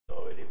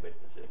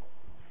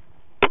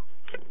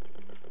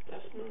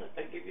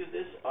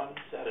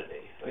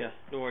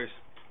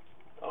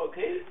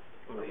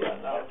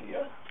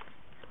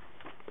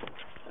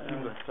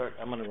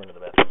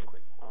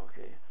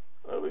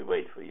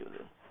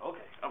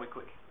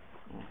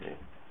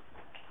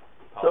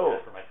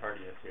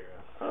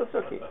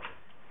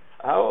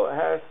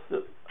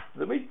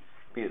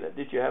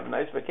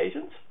nice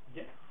vacations?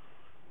 Yeah.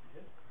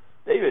 Yeah.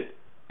 David,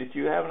 did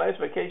you have nice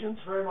vacations?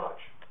 Very much.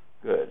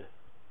 Good.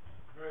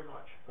 Very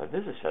much. But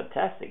this is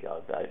fantastic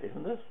outside,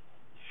 isn't it?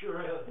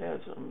 Sure is. Yeah,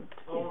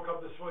 I woke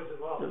up this morning as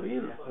well. The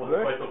real It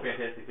wasn't quite so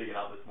fantastic digging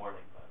out this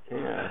morning. But.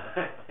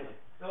 Yeah.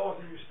 No,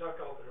 wasn't you stuck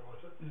out there, was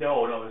it?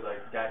 No, it was like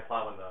a guy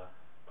plowing the.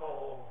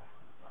 Oh.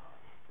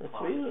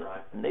 That's real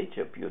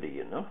nature beauty,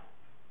 you know.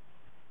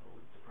 It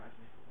wouldn't surprise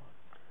me if it was.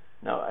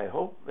 Now I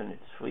hope when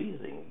it's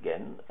freezing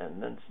again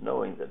and then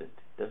snowing that it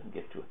doesn't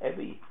get too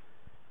heavy,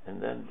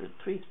 and then the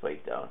trees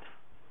break down.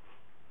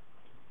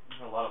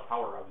 There's a lot of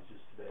power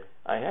outages today.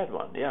 I had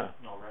one, yeah.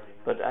 Already.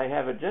 Yeah. But I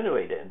have a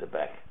generator in the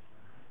back,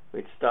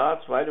 which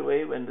starts right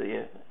away when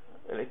the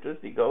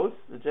electricity goes.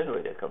 The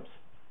generator comes.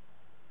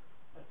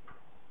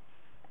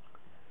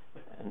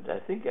 And I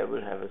think I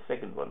will have a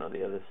second one on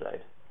the other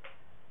side.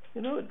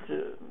 You know,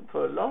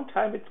 for a long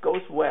time it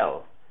goes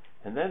well,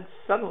 and then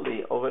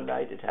suddenly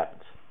overnight it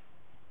happens.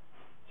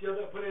 Did you have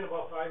that put in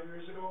about 5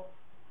 years ago?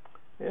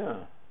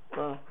 Yeah.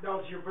 Well. That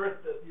was your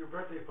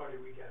birthday party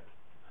weekend.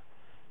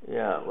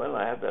 Yeah. Well,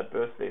 I had that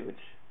birthday,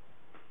 which,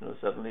 you know,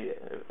 suddenly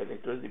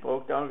electricity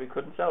broke down. We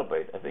couldn't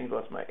celebrate. I think it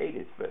was my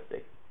 80th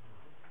birthday.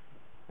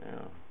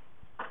 Yeah.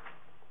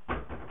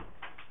 That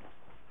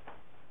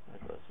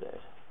was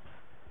that.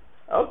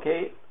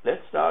 Okay,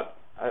 let's start.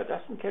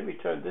 Dustin, can we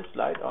turn this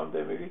light on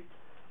there maybe?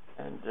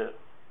 And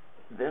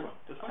then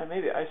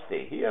maybe I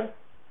stay here,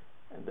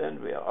 and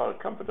then we are all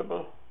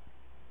comfortable.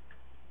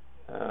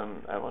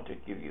 I want to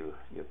give you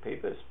your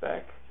papers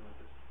back.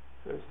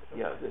 First,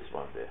 yeah, this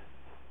one there.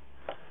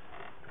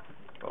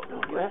 Oh,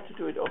 no, you have to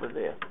do it over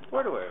there.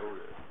 Where do I?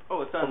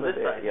 Oh, it's on over this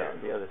there, side. Yeah,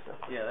 on the other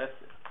side. Yeah,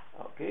 that's it.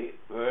 Okay,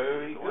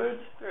 very good.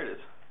 There it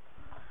is.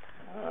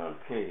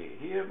 Okay,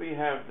 here we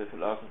have the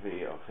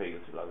philosophy of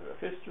Hegel's philosophy of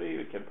history.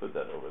 We can put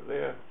that over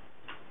there.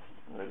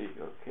 Ready?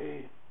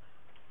 Okay.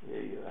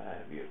 Here you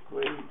have your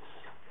grades,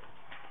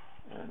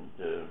 and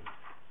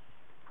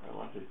I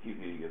want to give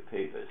you your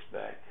papers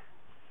back.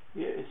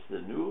 Here is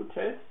the new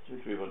test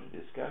which we want to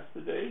discuss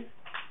today.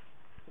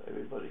 So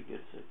everybody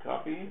gets a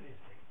copy.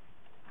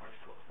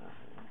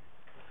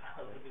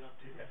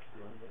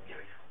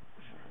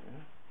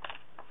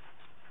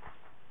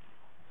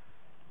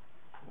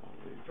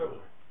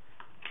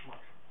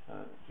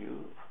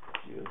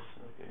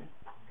 Okay.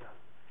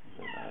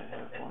 Then I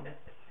have one.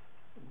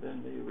 Then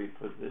maybe we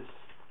put this,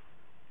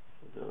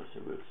 for those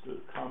who will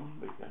still come,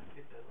 we can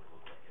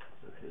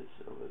put this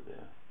over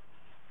there.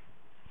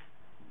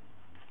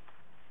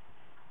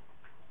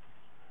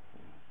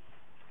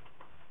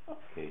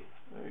 Okay,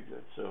 very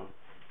good. So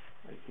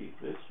I keep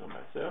this for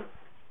myself.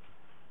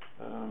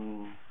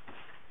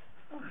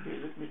 Okay,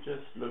 let me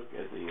just look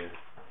at the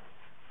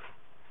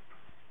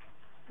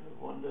I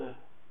wonder,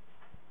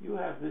 you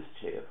have this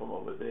chair from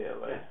over there,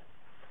 right?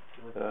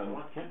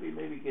 Yeah. Can we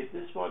maybe get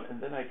this one,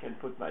 and then I can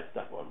put my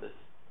stuff on this?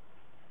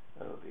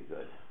 That would be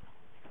good.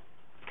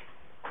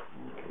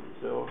 Okay,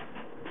 so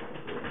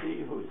let's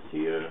see who is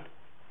here,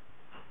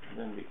 and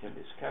then we can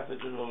discuss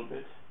it a little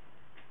bit.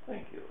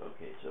 Thank you.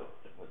 Okay, so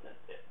I put that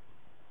there.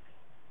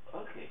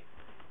 Okay.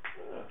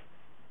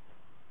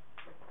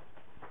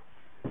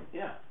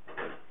 Yeah.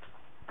 Good.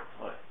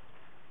 Right.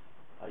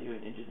 Are you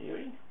in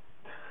engineering?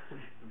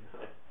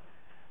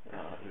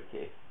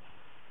 Okay.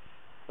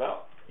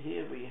 Well,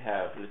 here we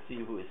have, let's see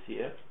who is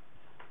here.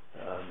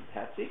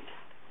 Patsy.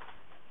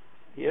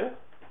 Here?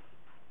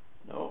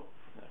 No,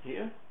 not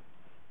here.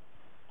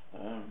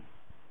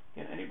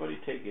 Can anybody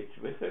take it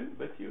with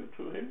you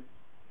to him?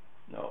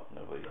 No,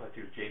 nobody. To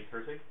James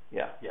Herzig?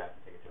 Yeah. Yeah, I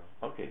can take it to him.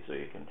 Okay, so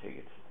you can take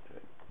it to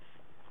him.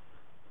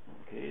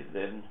 Okay,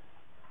 then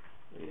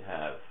we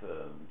have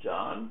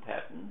John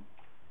Patton.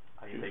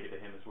 I can take it to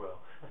him as well.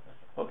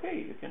 Okay,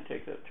 you can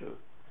take that too.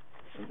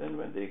 And then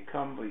when they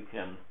come, we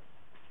can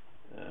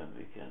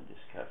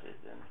discuss it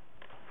then.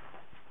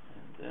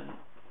 And then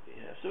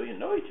so you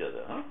know each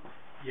other, huh?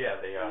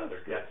 Yeah, their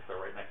desks are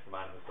right next to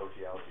mine in the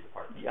sociology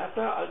department.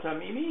 Yasa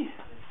Altamimi,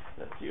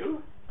 that's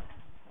you.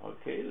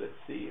 Okay, let's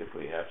see if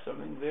we have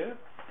something there.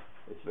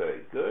 It's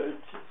very good.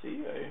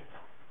 See, I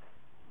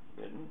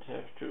didn't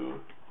have to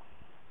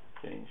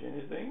change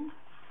anything.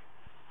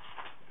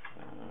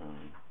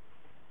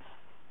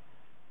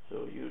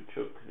 So you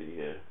took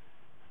the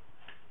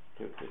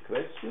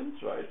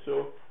questions, right?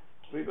 So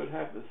we will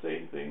have the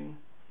same thing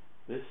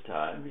this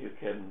time. You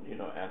can,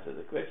 answer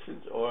the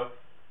questions, or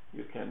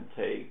you can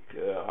take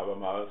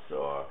Habermas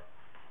or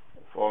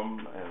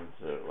Fromm and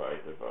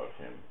write about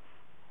him.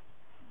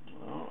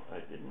 No, I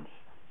didn't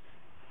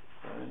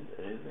find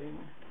anything.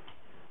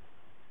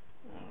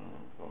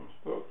 Fromm's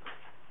book,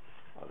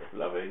 Art of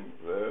Loving,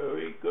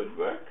 very good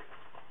work.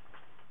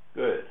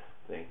 Good,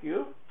 thank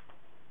you.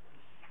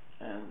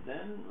 And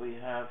then we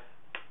have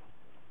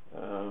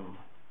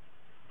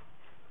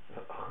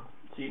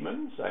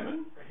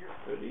Simon, right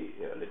here. Ready?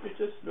 Yeah, let me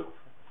just look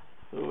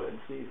through and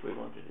see if we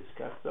want to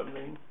discuss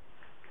something.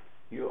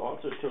 You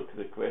also took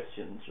the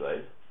questions,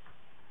 right?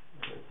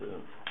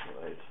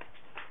 Right.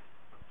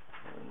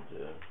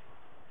 And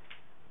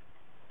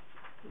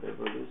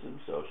liberalism,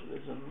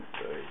 socialism,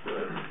 very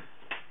good.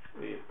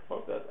 we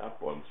put that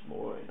up once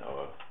more in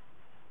our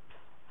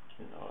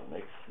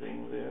next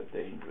thing there,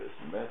 dangerous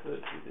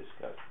method. We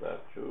discussed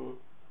that too.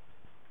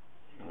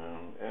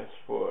 As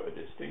for a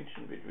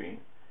distinction between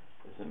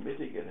a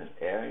Semitic and an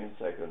Aryan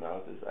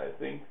psychoanalysis, I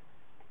think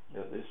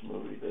that this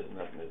movie does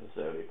not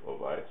necessarily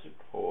provide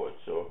support.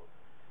 So,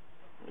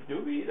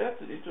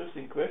 that's an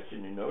interesting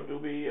question, do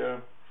we,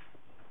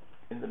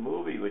 in the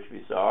movie which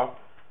we saw,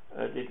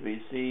 did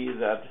we see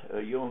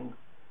that Jung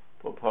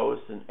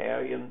proposed an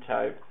Aryan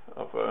type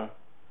of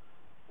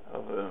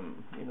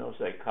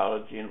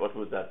psychology, and what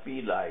would that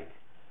be like,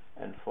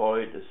 and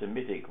Freud a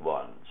Semitic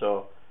one?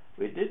 So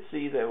we did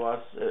see there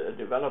was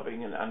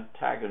developing an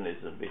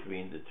antagonism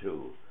between the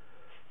two,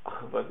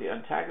 but the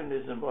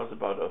antagonism was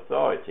about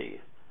authority.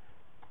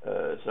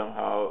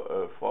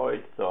 Somehow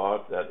Freud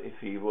thought that if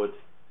he would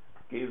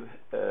give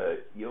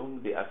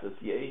Jung the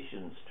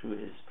associations to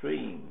his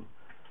dream,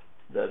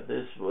 that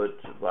this would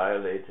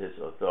violate his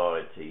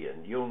authority,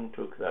 and Jung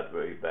took that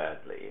very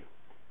badly.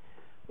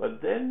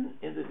 But then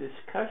in the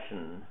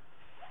discussion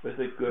with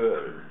the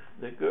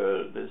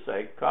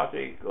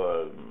psychotic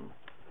or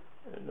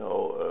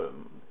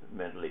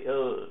mentally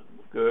ill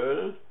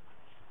girl,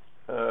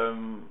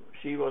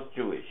 she was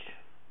Jewish,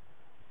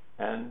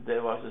 and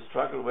there was a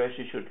struggle where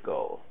she should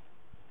go,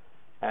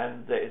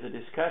 and there is a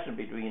discussion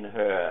between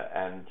her,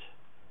 and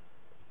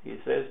he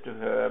says to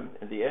her,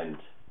 in the end,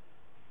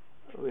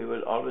 we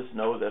will always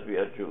know that we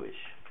are Jewish.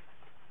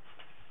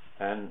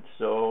 And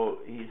so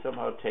he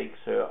somehow takes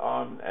her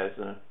on as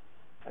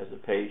a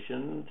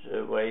patient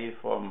away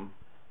from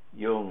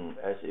Jung,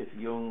 as if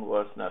Jung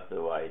was not the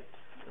right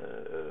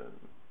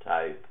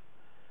type.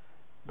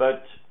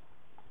 But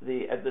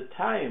at the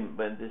time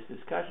when this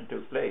discussion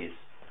took place,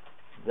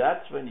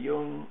 that's when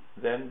Jung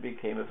then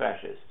became a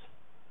fascist.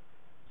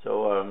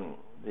 So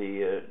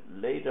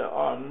later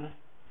on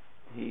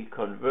he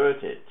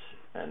converted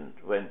and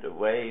went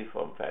away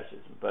from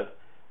fascism, but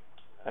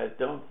I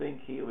don't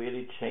think he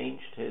really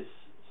changed his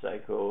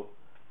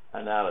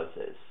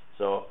psychoanalysis.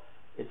 So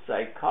it's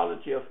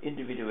psychology of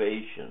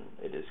individuation,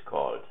 it is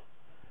called.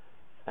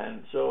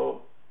 And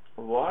so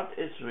what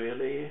is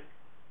really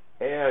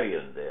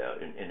Aryan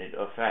there in it,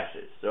 or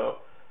fascist? So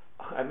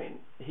I mean,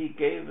 he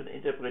gave an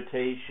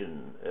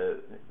interpretation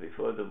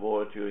before the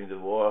war, during the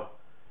war,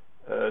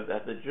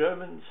 that the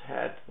Germans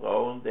had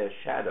thrown their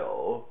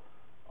shadow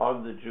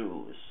on the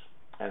Jews,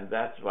 and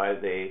that's why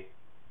they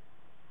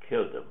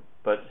killed them.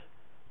 But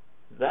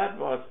that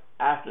was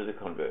after the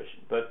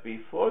conversion. But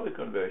before the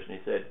conversion, he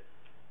said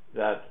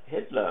that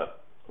Hitler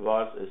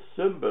was a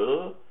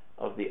symbol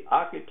of the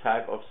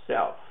archetype of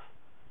self.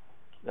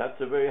 That's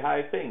a very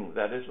high thing.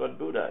 That is what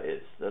Buddha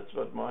is. That's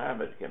what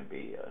Mohammed can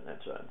be, and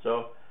so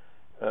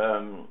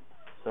on.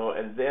 So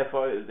and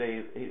therefore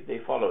they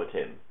followed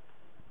him,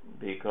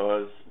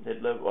 because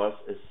Hitler was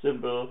a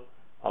symbol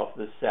of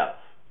the self,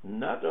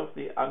 not of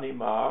the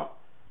anima,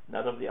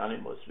 not of the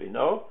animus. We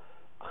know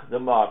the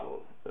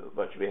model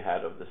which we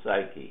had of the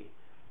psyche.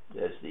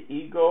 There's the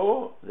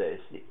ego, there's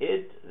the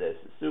id, there's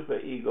the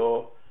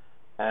superego,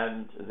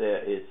 and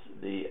there is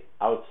the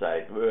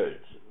outside world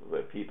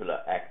where people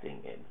are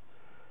acting in.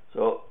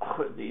 So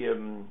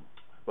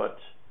but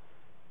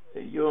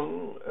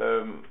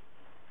Jung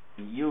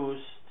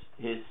used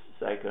his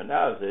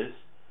psychoanalysis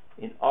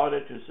in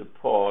order to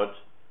support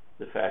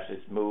the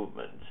fascist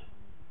movement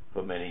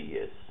for many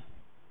years,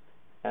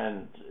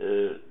 and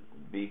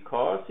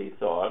because he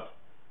thought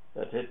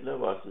that Hitler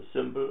was the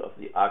symbol of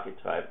the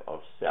archetype of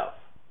self.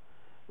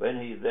 When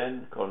he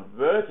then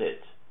converted,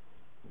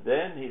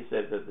 then he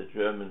said that the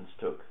Germans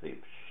took the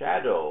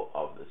shadow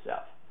of the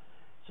self.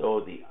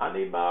 So the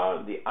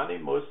anima, the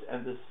animus,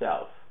 and the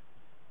self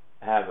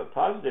have a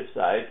positive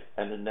side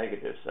and a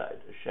negative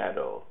side, a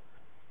shadow.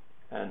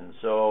 And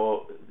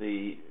so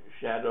the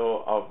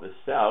shadow of the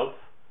self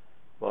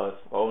was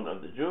thrown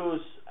on the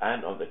Jews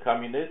and on the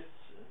communists.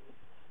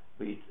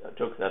 We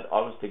took that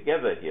always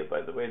together here.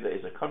 By the way, there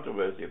is a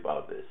controversy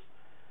about this.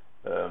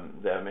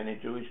 There are many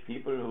Jewish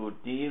people who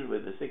deal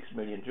with the 6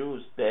 million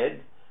Jews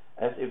dead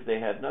as if they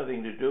had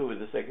nothing to do with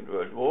the Second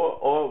World War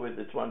or with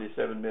the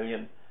 27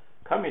 million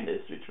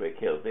communists which were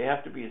killed. They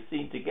have to be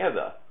seen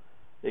together.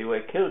 They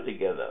were killed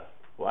together.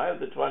 While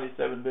the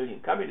 27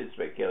 million communists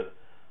were killed,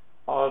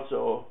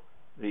 also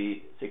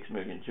the 6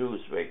 million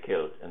Jews were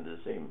killed in the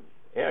same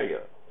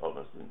area,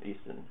 almost in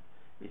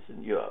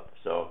Eastern Europe.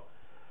 So,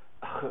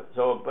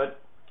 but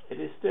it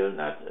is still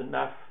not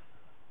enough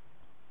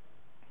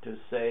to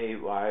say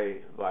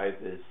why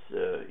this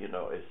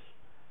is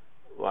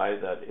why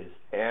that is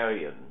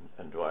Aryan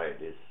and why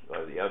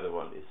the other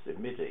one is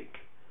Semitic,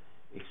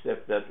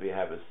 except that we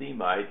have a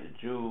Semite,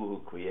 a Jew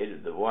who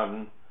created the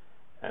one,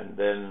 and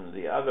then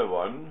the other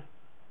one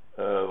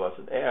was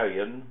an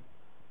Aryan,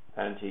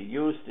 and he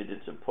used it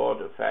in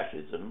support of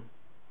fascism.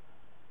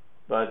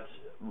 But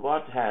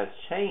what has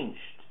changed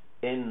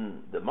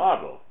in the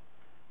model,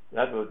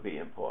 that would be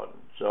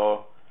important.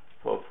 So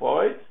for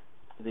Freud,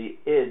 the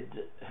id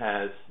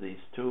has these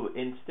two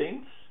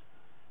instincts.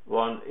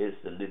 One is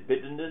the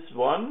libidinous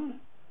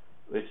one,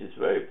 which is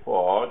very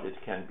broad. It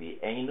can be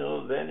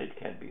anal, then it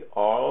can be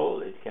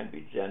oral, it can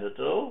be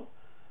genital.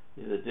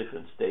 These are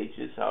different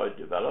stages how it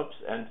develops.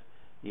 And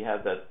he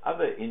had that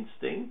other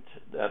instinct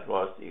that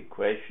was the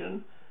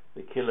equation,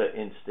 the killer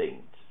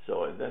instinct.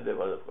 So, and then there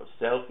were, of course,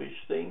 selfish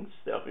things,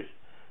 selfish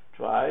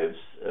drives,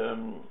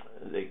 in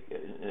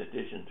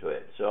addition to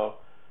it.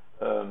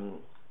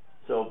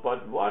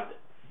 But what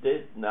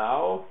did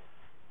now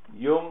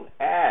Jung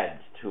add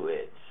to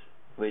it,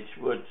 which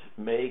would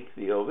make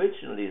the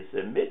originally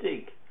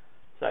Semitic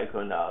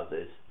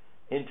psychoanalysis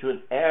into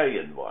an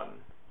Aryan one?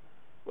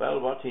 Well,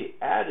 what he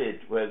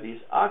added were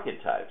these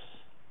archetypes.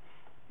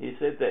 He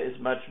said there is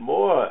much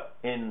more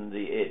in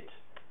the it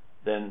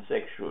than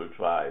sexual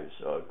drives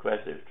or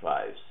aggressive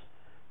drives.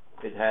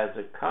 It has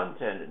a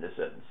content in a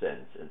certain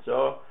sense. And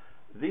so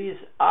these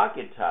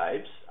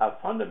archetypes are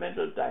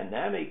fundamental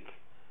dynamic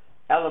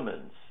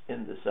elements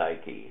in the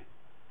psyche,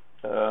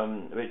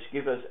 which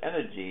give us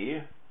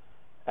energy.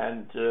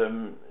 And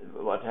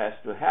what has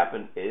to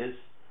happen is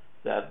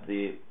that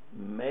the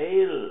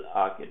male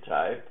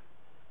archetype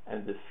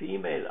and the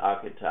female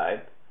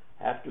archetype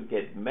have to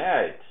get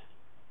married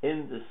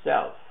in the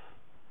self,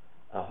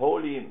 a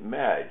holy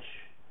marriage.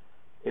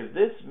 If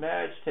this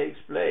marriage takes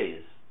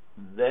place,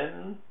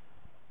 then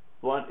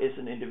one is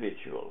an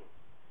individual.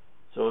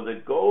 So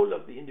the goal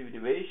of the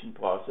individuation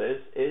process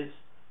is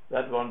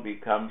that one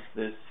becomes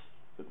this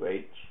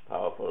great,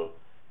 powerful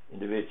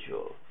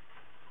individual.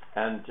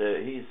 And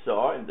he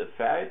saw in the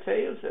fairy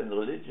tales and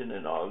religion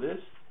and all this,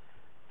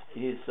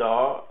 he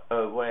saw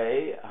a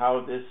way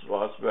how this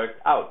was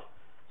worked out.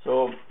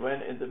 So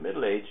when in the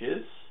Middle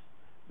Ages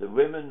the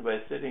women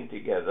were sitting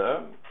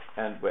together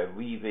and were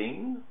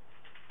weaving,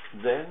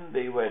 then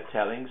they were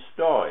telling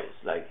stories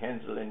like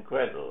Hansel and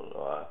Gretel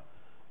or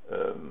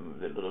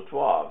the little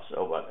dwarfs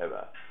or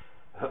whatever.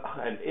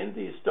 And in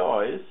these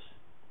stories,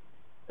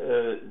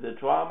 the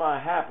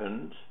drama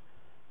happened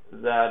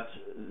that,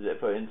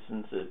 for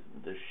instance,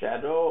 the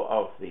shadow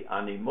of the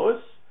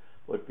animus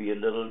would be a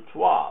little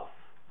dwarf.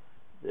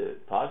 The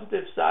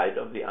positive side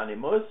of the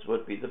animus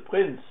would be the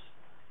prince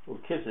who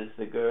kisses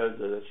the girl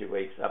so that she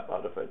wakes up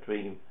out of her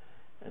dream,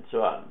 and so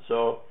on.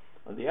 So,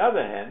 on the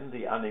other hand,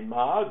 the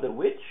anima, the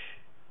witch,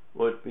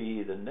 would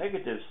be the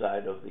negative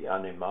side of the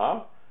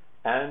anima,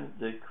 and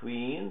the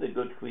queen, the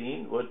good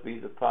queen, would be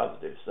the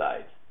positive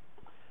side.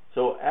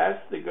 So as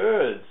the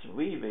girls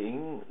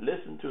weaving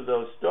listened to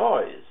those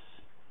stories,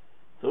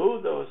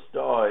 through those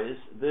stories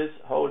this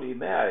holy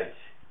marriage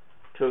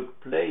took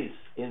place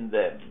in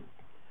them,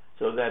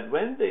 so that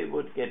when they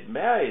would get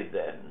married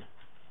then,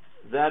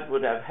 that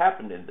would have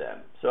happened in them.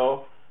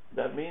 So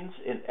that means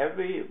in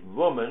every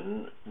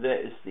woman there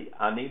is the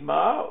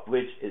anima,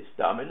 which is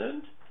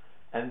dominant,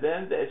 and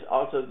then there's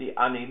also the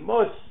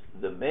animus,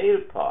 the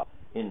male part,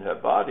 in her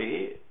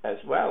body as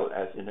well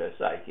as in her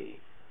psyche.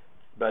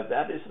 But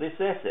that is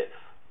recessive.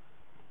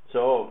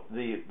 So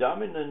the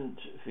dominant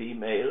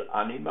female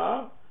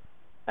anima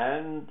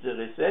and the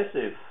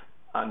recessive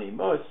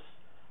animus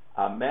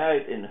are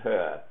married in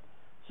her,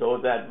 so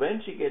that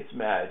when she gets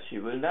married, she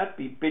will not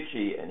be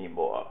bitchy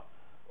anymore,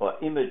 or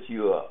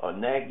immature, or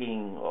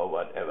nagging, or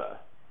whatever.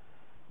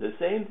 The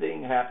same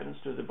thing happens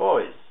to the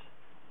boys.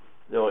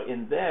 So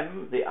in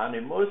them, the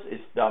animus is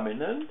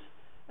dominant,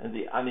 and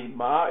the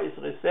anima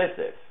is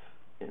recessive,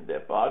 in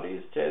their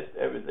bodies, chest,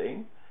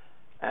 everything.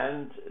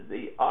 And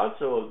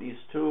also these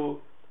two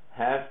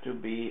have to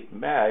be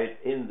married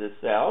in the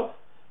self,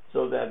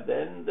 so that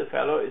then the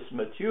fellow is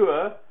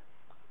mature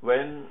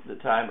when the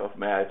time of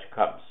marriage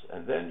comes.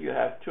 And then you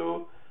have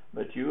two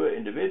mature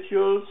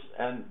individuals,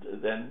 and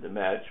then the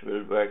marriage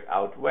will work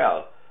out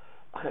well.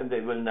 And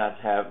they will not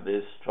have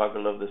this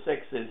struggle of the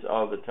sexes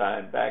all the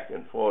time, back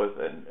and forth,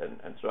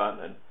 and so on,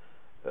 and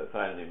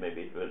finally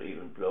maybe it will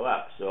even blow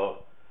up.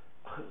 So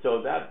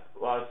that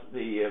was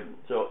the,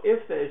 so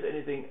if there is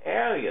anything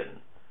Aryan,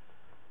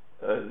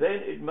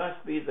 then it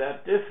must be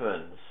that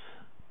difference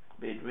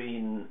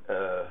between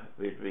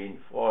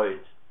Freud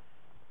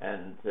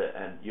and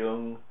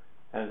Jung,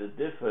 and the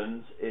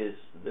difference is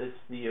this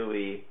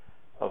theory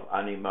of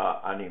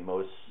anima,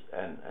 animus,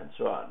 and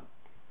so on.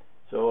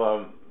 So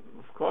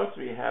of course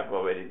we have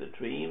already the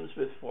dreams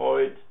with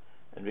Freud,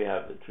 and we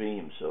have the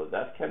dreams, so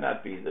that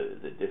cannot be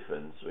the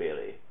difference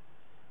really.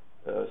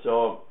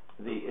 So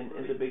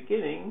in the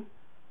beginning,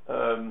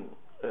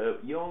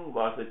 Jung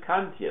was a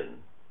Kantian,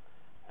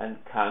 and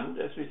Kant,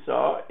 as we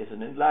saw, is an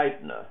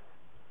enlightener.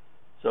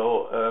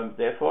 So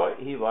therefore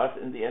he was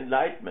in the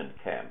Enlightenment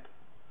camp.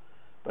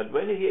 But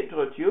when he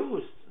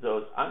introduced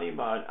those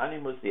anima and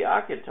animus, the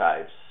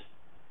archetypes,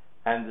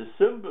 and the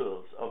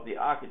symbols of the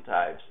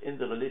archetypes in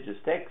the religious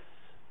texts,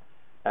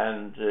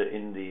 and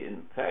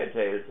in fairy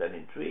tales and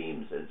in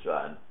dreams and so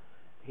on,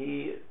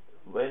 he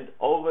went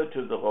over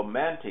to the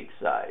romantic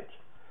side.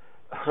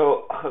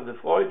 So the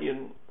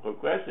Freudian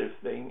progressive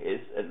thing is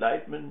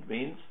enlightenment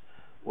means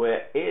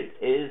where it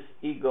is,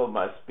 ego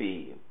must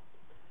be.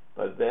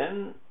 But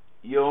then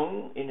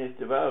Jung, in his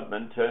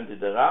development, turned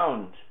it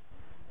around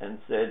and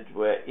said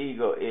where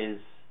ego is,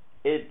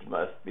 it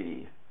must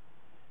be.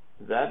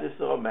 That is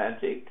the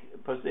romantic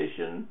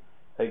position,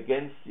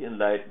 against the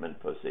Enlightenment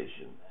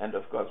position. And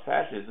of course,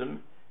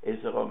 fascism is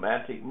a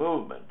romantic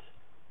movement.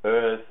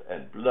 Earth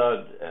and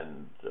blood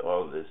and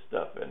all this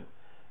stuff, and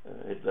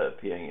Hitler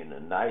appearing in a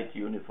knight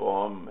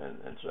uniform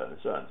and so on and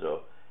so on. So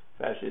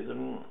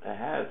fascism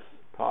has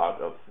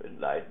part of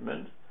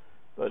Enlightenment,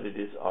 but it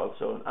is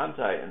also an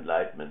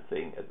anti-Enlightenment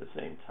thing at the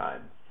same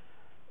time.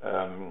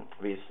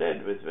 We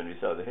said when we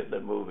saw the Hitler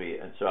movie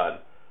and so on,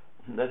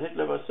 that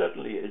Hitler was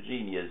certainly a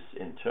genius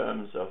in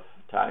terms of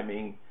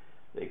timing.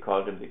 They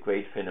called him the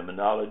great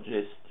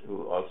phenomenologist,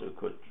 who also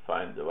could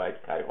find the right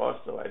kairos,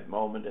 the right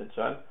moment and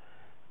so on.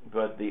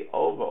 But the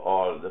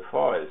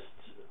forest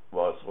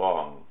was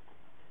wrong.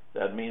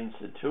 That means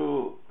the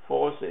two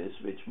forces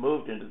which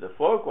moved into the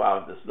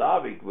foreground, the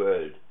Slavic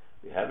world,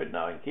 we have it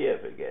now in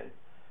Kiev again,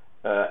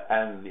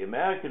 and the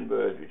American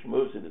world which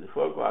moves into the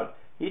foreground,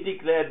 he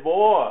declared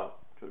war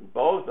to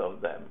both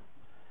of them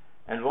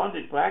and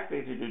wanted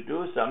practically to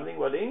do something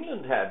what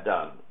England had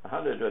done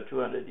 100 or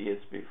 200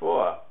 years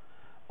before,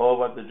 or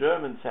what the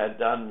Germans had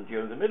done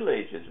during the Middle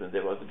Ages when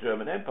there was a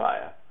German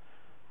Empire.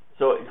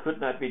 So it could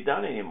not be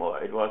done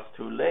anymore. It was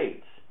too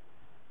late.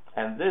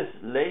 And this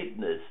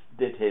lateness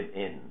did him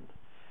in.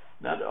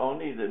 Not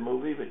only the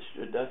movie which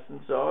Dustin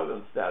saw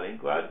on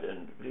Stalingrad,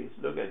 and please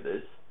look at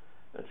this,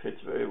 that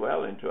fits very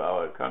well into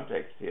our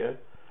context here.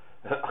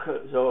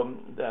 So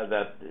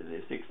that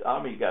the Sixth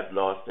Army got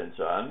lost and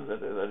so on,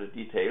 that are the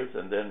details,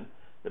 and then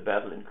the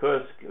battle in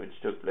Kursk, which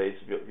took place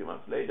a few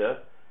months later,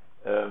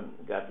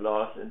 got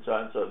lost and so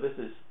on. So this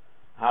is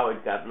how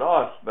it got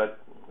lost, but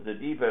the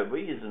deeper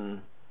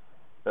reason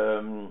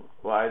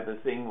why the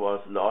thing was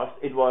lost,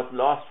 it was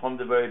lost from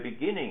the very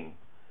beginning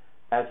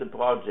as a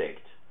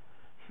project.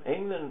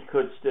 England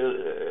could still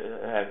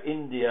have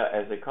India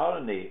as a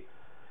colony.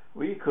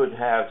 We could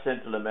have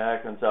Central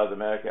America and South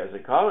America as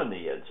a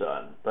colony and so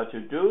on. But to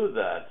do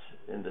that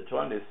in the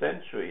 20th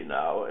century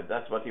now, and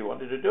that's what he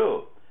wanted to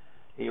do.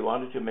 He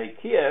wanted to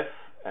make Kiev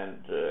and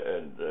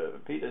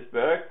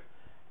Petersburg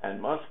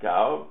and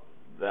Moscow,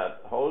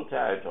 that whole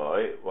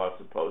territory was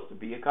supposed to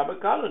become a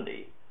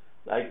colony,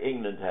 like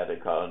England had a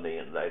colony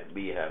and like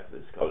we have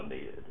this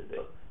colony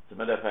today. As a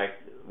matter of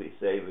fact, we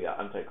say we are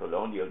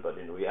anti-colonial, but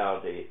in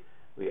reality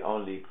we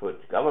only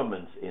put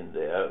governments in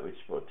there which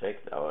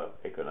protect our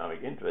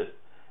economic interests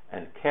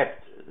and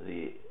kept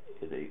the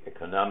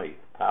economic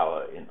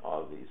power in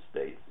all these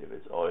states, if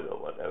it's oil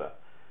or whatever.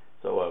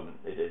 So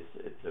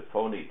it's a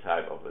phony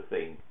type of a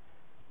thing.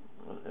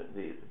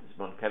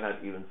 One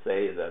cannot even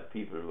say that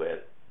people were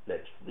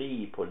let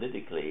free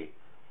politically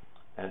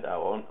and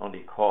are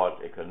only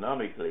caught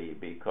economically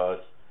because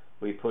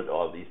we put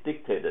all these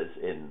dictators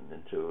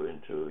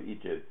into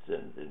Egypt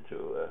and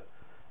into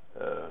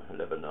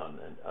Lebanon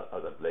and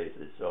other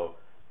places, so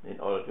in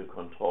order to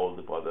control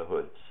the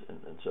brotherhoods and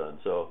so on.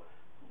 So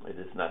it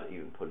is not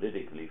even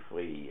politically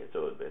free.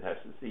 So it has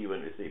to see,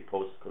 when we say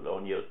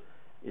post-colonial,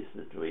 is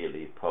it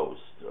really post,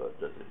 or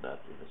does it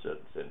not in a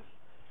certain sense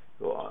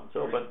go on?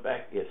 So, but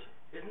back, yes.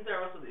 Isn't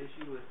there also the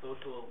issue with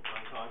social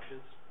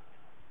unconscious,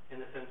 in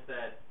the sense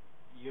that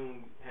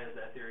Jung has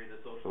that theory, the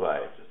social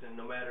unconscious, and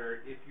no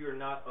matter if you're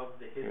not of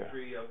the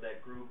history of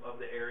that group, of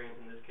the Aryans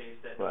in this case,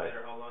 that no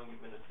matter how long you've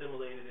been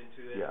assimilated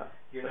into it,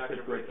 you're not going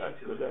to break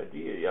into it. Good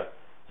idea, yeah.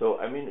 So,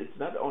 I mean, it's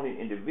not only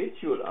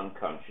individual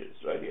unconscious,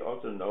 right? He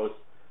also knows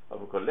of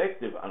a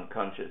collective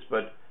unconscious,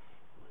 but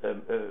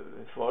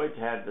Freud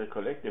had the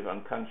collective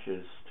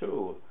unconscious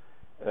too.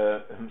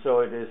 So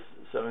it is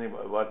something,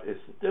 what is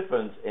the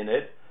difference in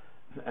it?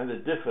 And the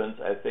difference,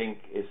 I think,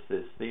 is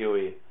this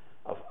theory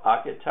of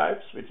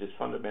archetypes, which is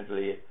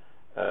fundamentally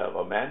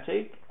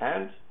romantic,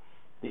 and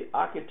the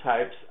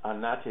archetypes are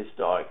not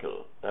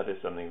historical. That is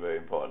something very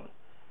important.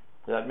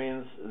 That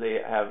means they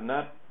have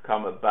not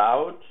come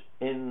about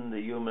in the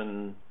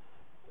human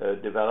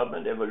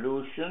development,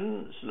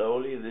 evolution,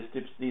 slowly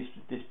these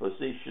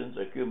dispositions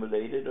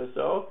accumulated or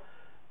so,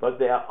 but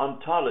they are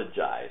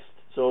ontologized,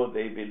 so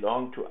they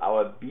belong to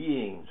our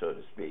being, so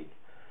to speak,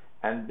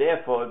 and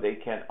therefore they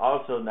can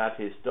also not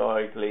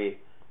historically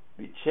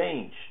be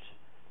changed,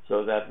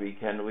 so that we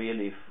can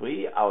really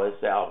free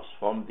ourselves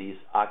from these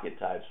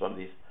archetypes, from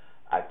these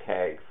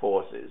archaic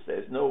forces.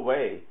 There's no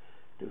way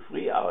to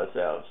free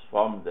ourselves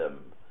from them.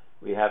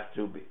 We have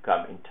to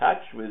come in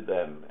touch with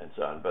them and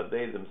so on, but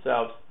they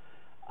themselves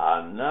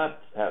are not,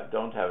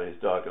 don't have a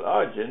historical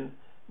origin,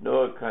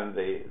 nor can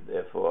they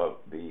therefore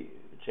be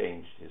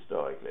changed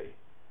historically.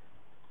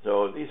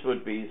 So these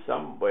would be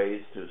some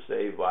ways to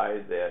say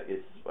why there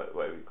is,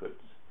 why we could.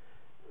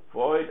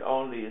 Freud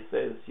only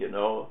says,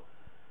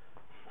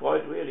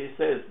 Freud really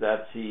says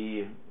that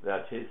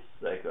his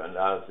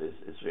psychoanalysis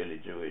is really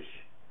Jewish,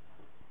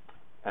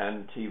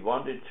 and he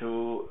wanted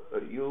to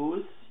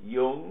use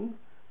Jung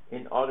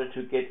in order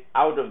to get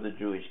out of the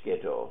Jewish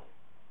ghetto.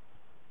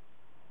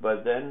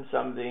 But then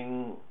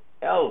something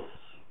else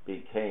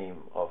became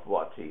of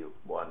what he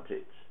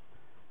wanted,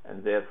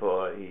 and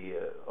therefore he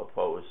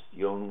opposed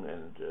Jung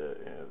and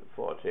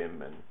fought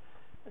him,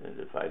 and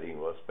the fighting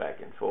was back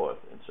and forth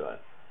and so on.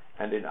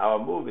 And in our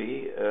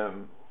movie,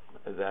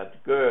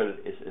 that girl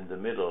is in the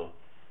middle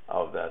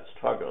of that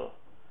struggle.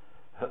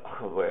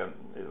 where,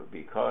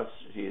 because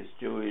she is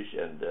Jewish,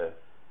 and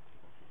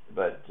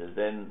but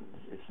then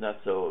it's not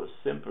so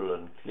simple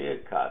and clear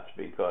cut,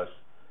 because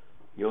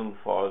Jung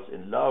falls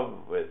in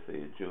love with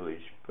the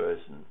Jewish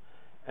person,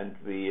 and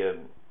we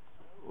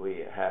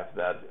have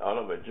that all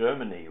over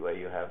Germany, where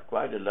you have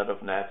quite a lot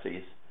of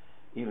Nazis,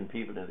 even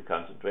people in the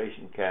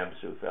concentration camps,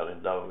 who fell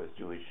in love with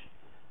Jewish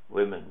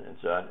women and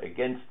so on,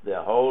 against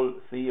their whole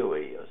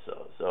theory or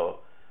so. So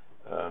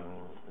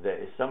there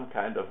is some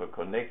kind of a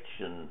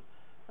connection.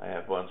 I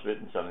have once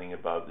written something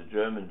about the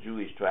German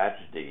Jewish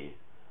tragedy.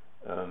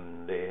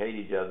 They hate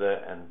each other,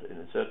 and in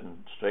a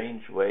certain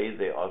strange way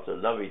they also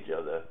love each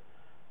other.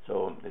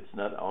 So it's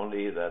not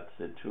only that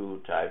the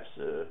two types,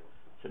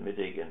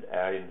 Semitic and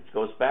Aryan, it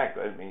goes back.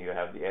 I mean, you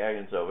have the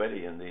Aryans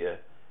already in the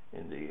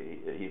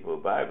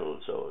Hebrew Bible,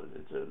 so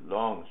it's a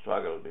long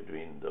struggle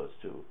between those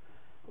two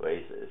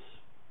races.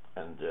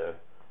 And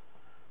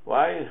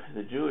why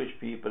the Jewish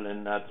people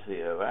and not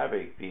the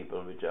Arabic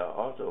people, which are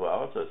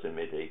also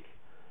Semitic,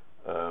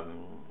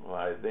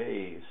 why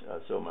they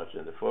are so much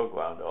in the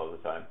foreground all the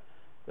time,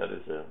 that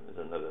is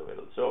another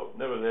riddle. So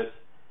nevertheless,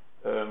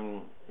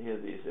 here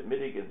the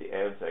Semitic and the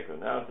Aryan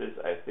psychoanalysis,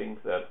 I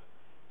think that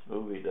this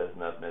movie does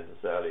not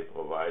necessarily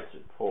provide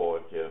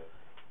support.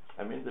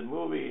 I mean, the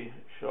movie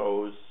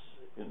shows,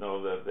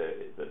 that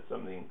there's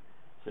something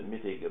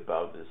Semitic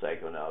about the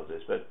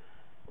psychoanalysis, but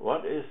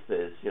what is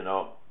this?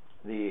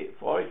 The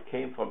Freud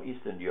came from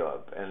Eastern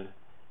Europe, and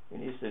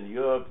in Eastern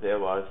Europe there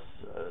was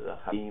the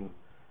Haim,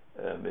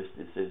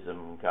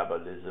 mysticism,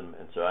 Kabbalism,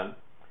 and so on.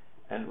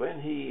 And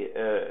when he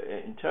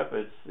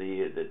interprets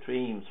the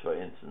dreams, for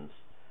instance,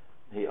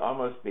 he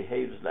almost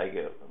behaves like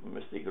a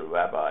mystical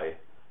rabbi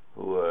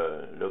who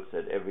looks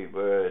at every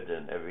word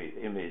and every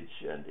image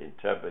and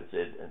interprets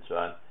it and so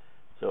on.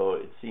 So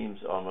it seems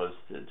almost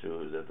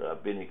to the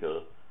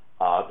rabbinical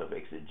art of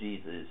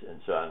exegesis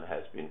and so on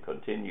has been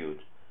continued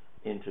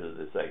into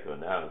the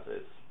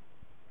psychoanalysis.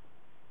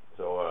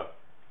 So,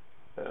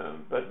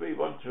 but we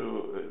want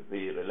to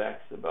be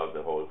relaxed about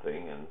the whole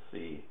thing and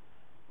see,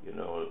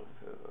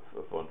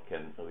 if one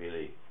can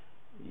really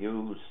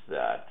use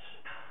that.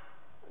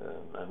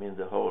 I mean,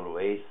 the whole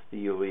race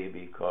theory,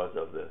 because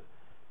of the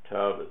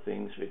terrible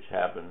things which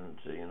happened,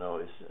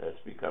 has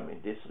become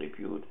in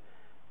disrepute.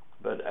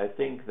 But I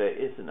think there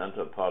is an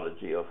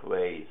anthropology of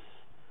race,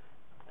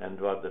 and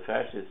what the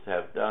fascists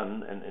have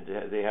done,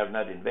 and they have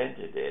not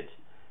invented it.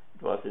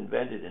 It was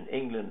invented in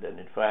England and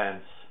in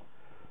France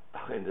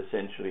in the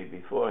century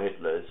before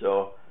Hitler.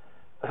 So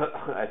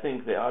I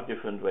think there are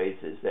different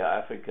races. There are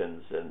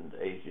Africans and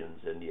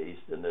Asians and Near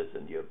Easterners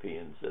and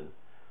Europeans and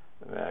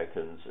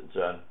Americans and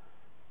so on.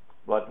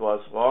 What was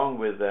wrong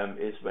with them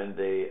is when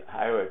they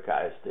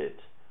hierarchized it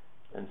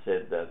and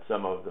said that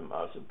some of them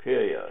are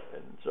superior,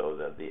 and so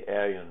that the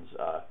Aryans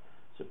are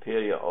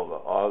superior over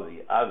all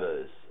the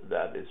others.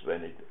 That is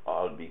when it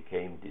all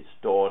became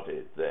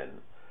distorted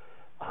then.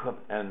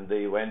 And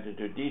they went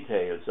into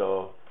detail.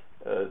 So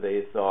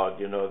they thought,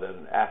 that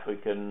an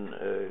African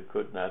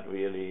could not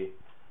really,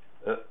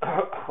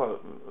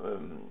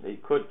 he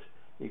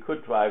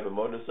could drive a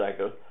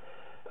motorcycle.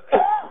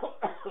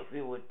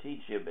 We would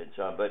teach him and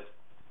so on, but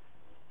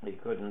he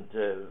couldn't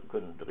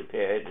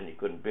repair it, and he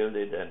couldn't build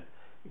it, and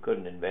he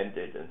couldn't invent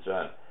it, and so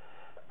on.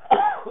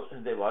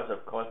 There was,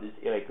 of course, this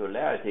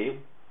irregularity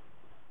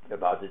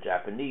about the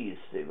Japanese.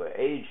 They were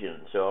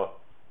Asian, so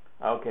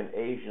how can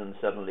Asians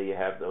suddenly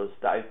have those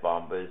dive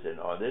bombers and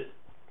all this?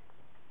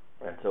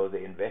 And so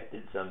they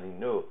invented something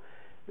new.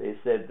 They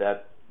said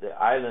that the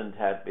island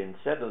had been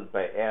settled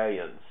by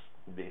Aryans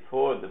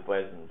before the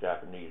present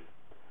Japanese,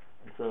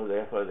 and so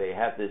therefore they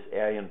had this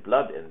Aryan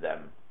blood in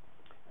them,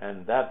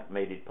 and that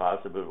made it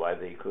possible why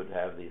they could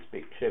have these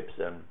big ships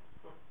and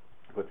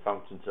could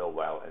function so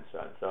well and so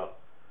on. So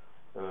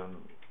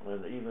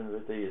and even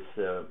with these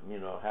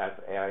half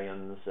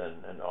Aryans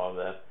and all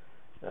that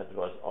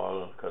was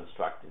all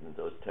constructed in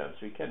those terms.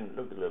 We can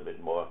look a little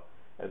bit more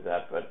at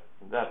that, but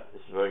that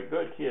is very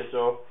good here.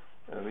 So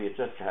we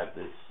just had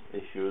this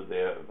issue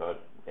there about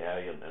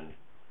Aryan and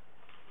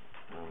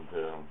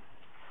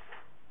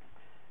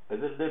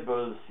the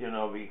liberals,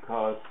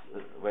 because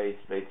race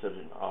played such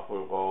an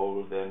awful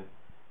role, then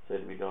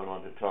said we don't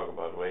want to talk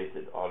about race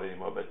at all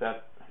anymore. But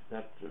that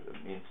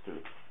means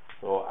to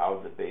throw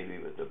out the baby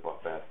with the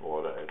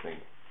bathwater, I think.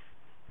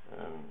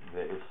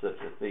 There is such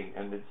a thing,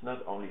 and it's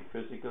not only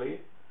physically,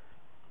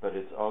 but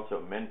it's also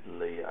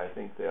mentally. I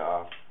think there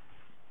are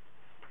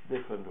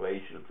different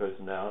racial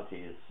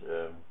personalities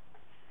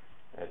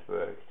at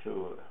work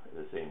too at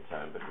the same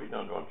time, but we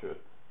don't want to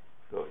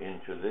go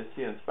into this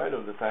here, in spite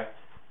of the fact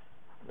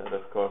that,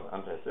 of course,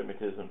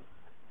 anti-Semitism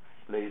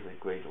plays a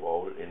great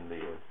role in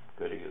the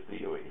critical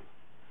theory.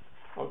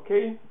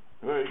 Okay,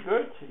 very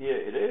good. Here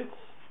it is.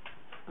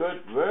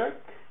 Good work.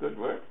 Good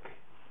work.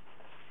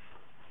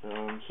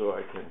 So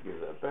I can give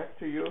that back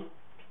to you.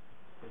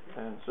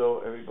 And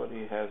so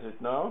everybody has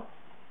it now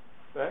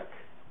back.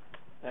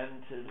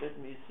 And let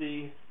me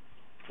see.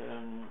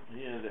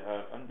 Here there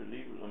are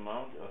unbelievable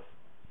amount of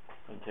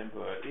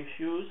contemporary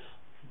issues,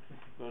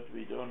 but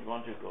we don't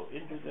want to go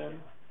into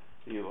them.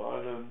 So you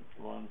all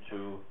want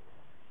to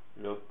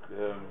look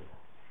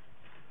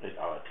at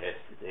our test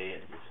today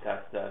and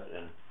discuss that,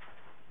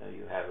 and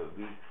you have a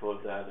week for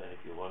that, and if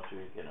you want to,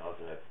 you can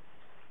also have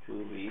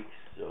 2 weeks,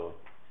 so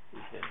we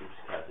can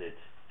discuss it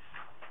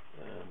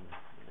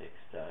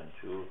next time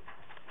too.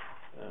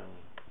 A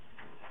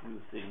few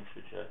things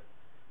which I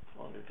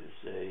wanted to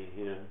say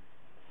here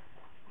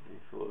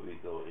before we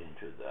go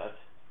into that,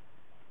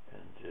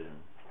 and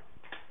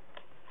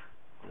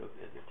look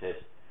at the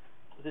test.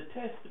 The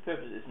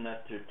purpose is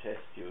not to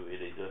test you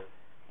really,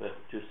 but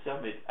to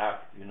sum it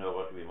up, you know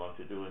what we want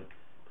to do, and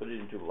put it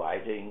into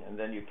writing, and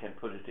then you can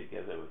put it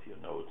together with your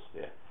notes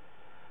there.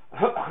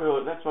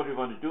 So that's what we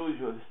want to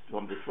do,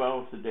 from the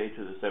 12th today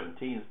to the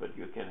 17th, but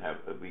you can have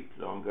a week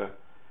longer.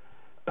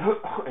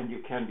 And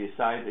you can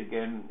decide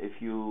again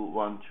if you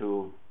want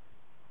to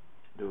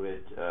do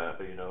it,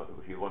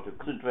 if you want to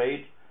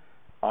concentrate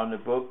on a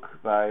book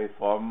by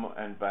Fromm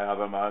and by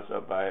Habermas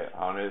or by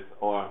Harnett,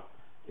 or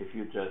if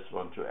you just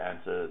want to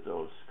answer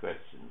those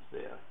questions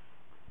there.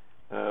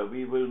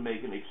 We will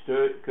make an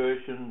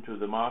excursion to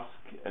the mosque,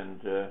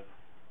 and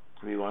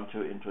we want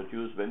to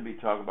introduce, when we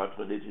talk about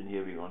religion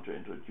here, we want to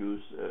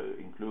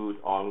include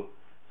all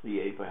 3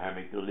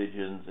 Abrahamic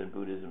religions, and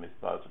Buddhism if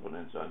possible,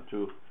 and so on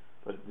too.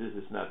 But this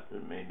is not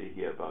mainly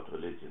here about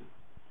religion.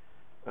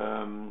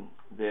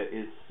 There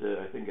is,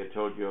 I think I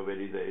told you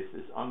already, there is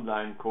this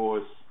online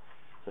course,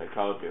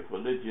 Psychology of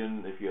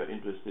Religion. If you are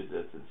interested,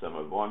 that's in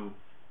summer 1.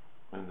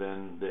 And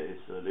then there is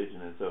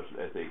Religion and Social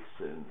Ethics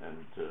and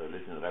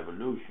Religion and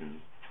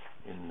Revolution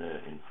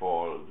in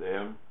fall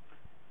there.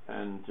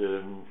 And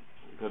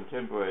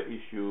contemporary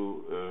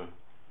issue,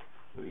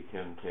 we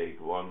can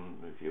take one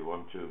if you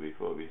want to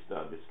before we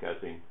start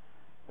discussing.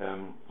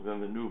 Then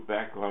the new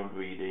background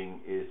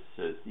reading is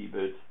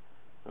Siebert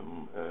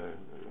from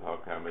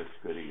Horkheimer's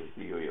Critical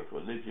Theory of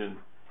Religion,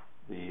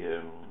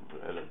 the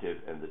Relative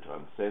and the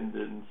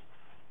Transcendent,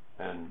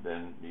 and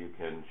then you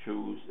can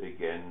choose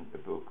again a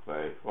book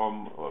by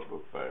Fromm or a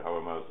book by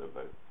Habermas or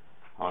by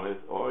Harnett,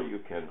 or you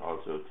can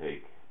also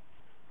take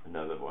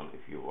another one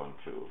if you want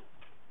to.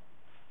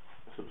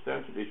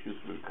 Substantial issues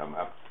will come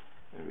up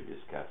when we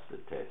discuss the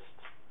test.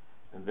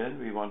 And then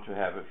we want to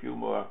have a few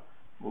more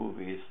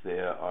movies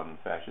there on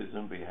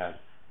fascism. We had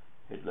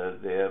Hitler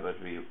there, but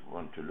we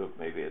want to look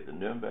maybe at the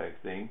Nuremberg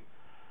thing.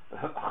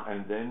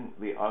 And then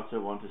we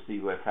also want to see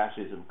where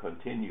fascism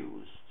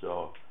continues.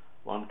 So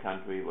one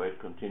country where it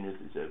continues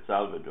is El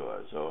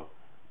Salvador. So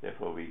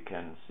therefore we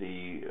can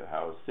see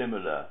how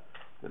similar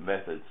the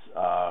methods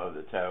are,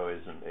 the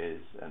terrorism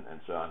is, and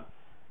so on.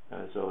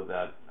 So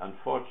that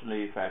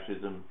unfortunately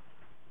fascism,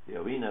 the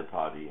Arena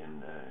Party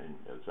in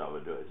El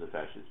Salvador is a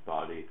fascist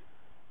party,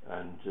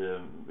 and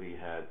we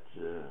had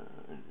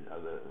in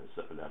other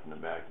Latin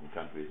American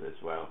countries as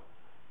well.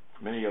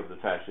 Many of the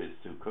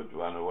fascists who could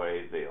run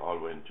away, they all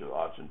went to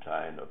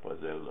Argentina or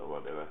Brazil or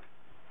whatever,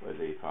 where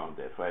they found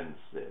their friends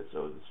there.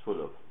 So it's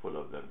full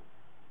of them.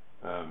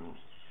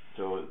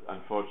 So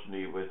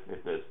unfortunately, with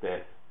Hitler's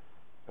death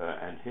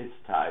and his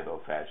type of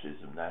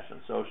fascism, National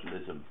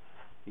Socialism,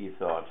 he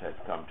thought had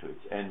come to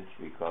its end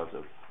because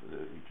of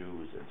the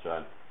Jews and so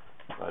on.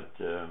 But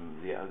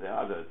there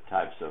are other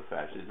types of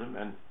fascism,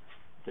 and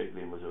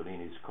particularly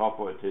Mussolini's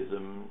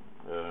corporatism,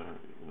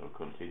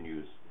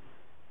 continues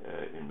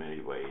in many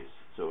ways.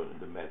 So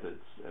the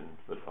methods,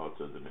 but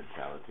also the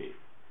mentality.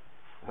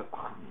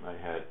 I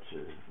had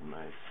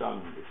my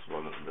son is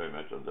very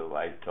much on the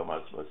right.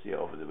 Thomas was here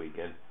over the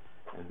weekend,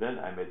 and then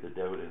I met the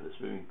devil in the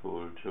swimming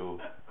pool too.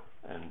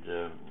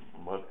 And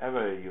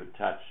whatever you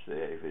touch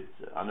there, if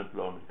it's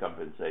unemployment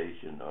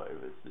compensation or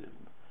if it's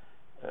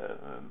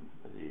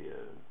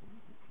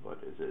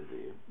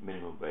the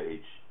minimum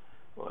wage,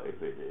 or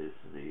if it is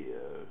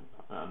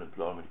the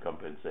unemployment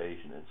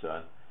compensation and so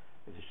on,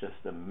 it is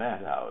just a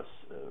madhouse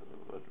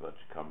what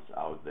comes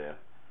out there.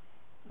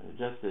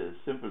 Just a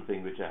simple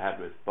thing which I had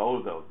with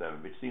both of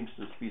them, which seems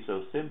to be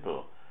so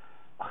simple,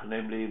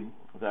 namely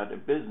that a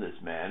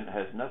businessman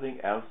has nothing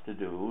else to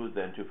do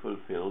than to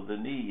fulfill the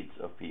needs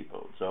of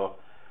people. So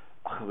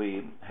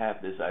we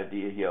have this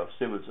idea here of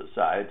civil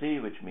society,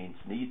 which means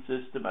need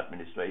system,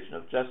 administration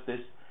of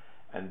justice,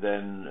 and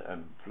then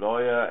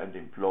employer and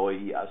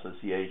employee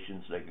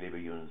associations like labor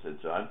unions and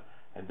so on,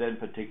 and then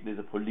particularly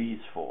the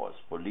police force,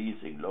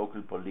 policing,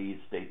 local police,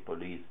 state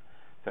police,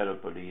 federal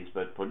police,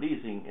 but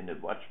policing in a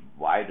much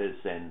wider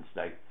sense,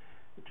 like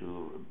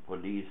to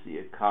police the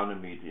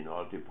economy in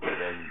order to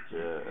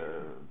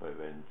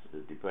prevent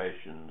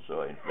depressions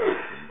or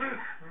inflation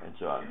and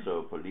so on.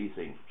 So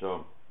policing.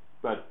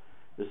 But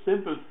the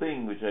simple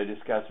thing which I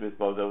discussed with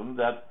both of them,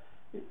 that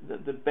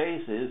the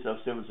basis of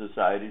civil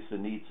society is the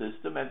need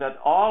system, and that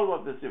all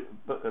what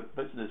the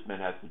businessman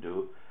has to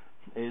do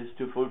is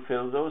to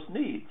fulfill those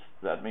needs.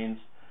 That means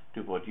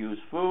to produce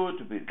food,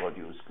 to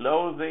produce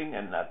clothing,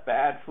 and not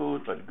bad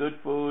food, but good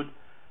food,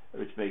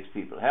 which makes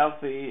people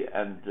healthy,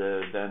 and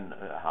then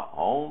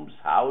homes,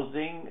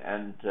 housing,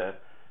 and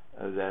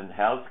then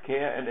health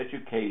care and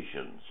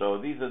education.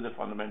 So these are the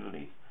fundamental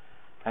needs.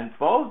 And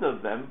both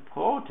of them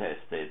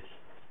protested.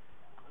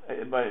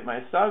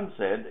 My son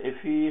said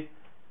if he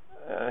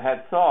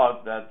had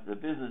thought that the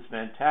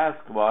businessman's task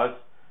was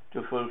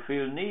to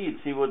fulfill needs,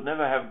 he would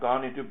never have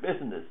gone into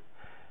business.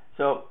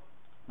 So,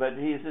 but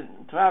he's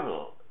in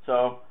travel.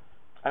 So,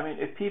 I mean,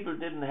 if people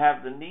didn't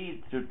have the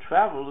need to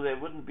travel, there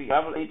wouldn't be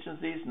travel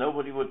agencies,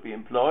 nobody would be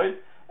employed,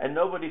 and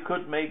nobody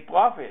could make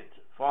profit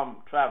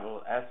from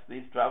travel as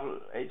these travel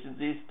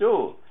agencies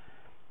do.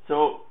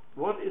 So,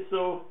 what is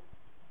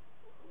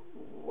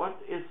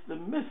the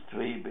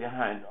mystery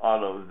behind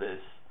all of this?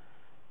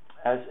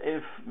 As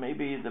if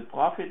maybe the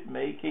profit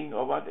making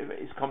or whatever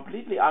is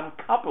completely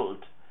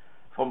uncoupled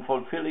from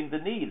fulfilling the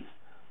needs.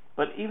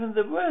 But even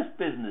the worst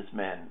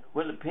businessman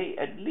will pay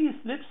at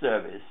least lip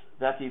service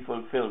that he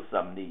fulfills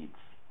some needs.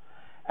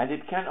 And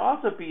it can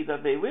also be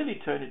that they really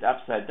turn it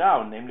upside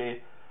down,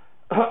 namely,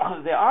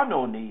 there are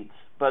no needs,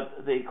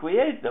 but they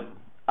create them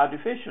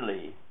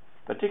artificially,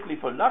 particularly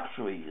for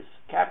luxuries.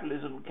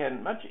 Capitalism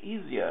can much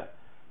easier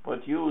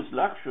produce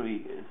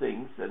luxury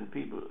things than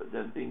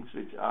things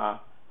which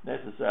are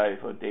necessary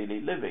for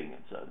daily living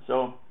and so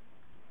on.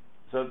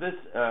 So this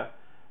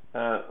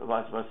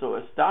was so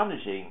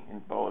astonishing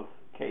in both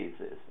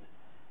cases,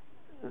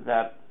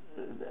 that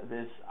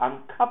this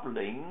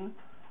uncoupling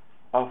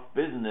of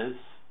business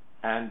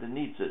and the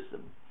need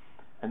system.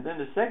 And then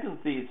the second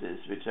thesis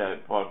which I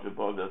brought to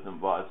both of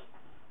them was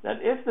that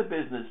if the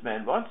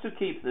businessman wants to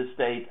keep the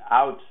state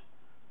out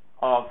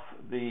of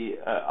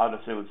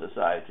civil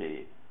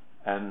society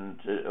and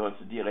wants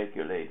to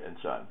deregulate and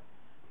so on,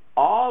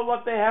 all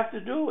what they have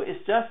to do is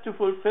just to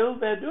fulfill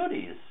their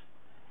duties.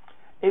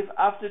 If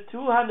after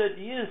 200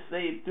 years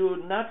they do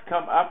not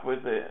come up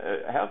with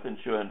a health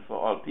insurance for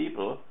all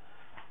people,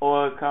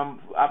 or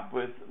come up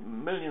with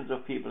millions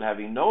of people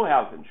having no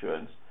health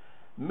insurance,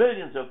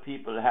 millions of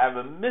people have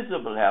a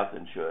miserable health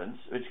insurance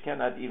which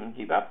cannot even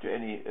keep up to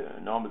any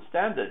normal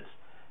standards,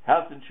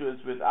 health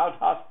insurance without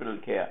hospital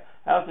care,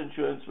 health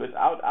insurance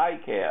without eye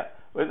care,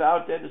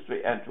 without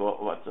dentistry and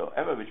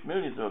whatsoever, which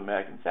millions of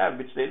Americans have,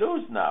 which they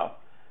lose now.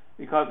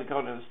 Because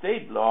according to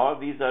state law,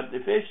 these are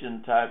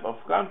deficient type of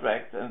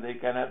contracts and they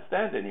cannot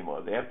stand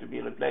anymore. They have to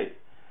be replaced.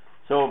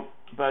 So,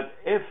 but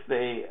if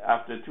they,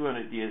 after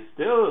 200 years,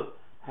 still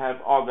have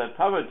all that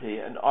poverty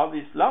and all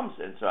these slums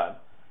and so on,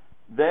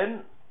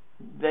 then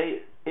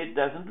it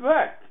doesn't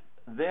work.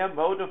 Their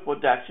mode of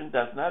production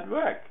does not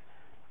work.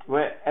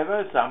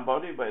 Wherever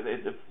somebody, whether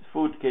it's a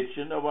food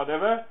kitchen or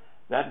whatever,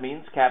 that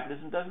means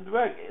capitalism doesn't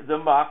work. The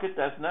market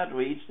does not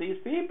reach these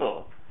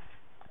people.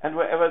 And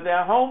wherever there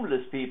are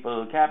homeless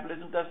people,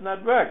 capitalism does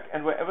not work.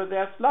 And wherever there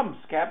are slums,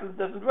 capitalism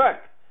doesn't work.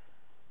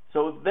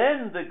 So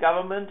then the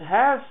government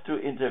has to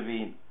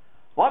intervene.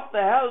 What the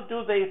hell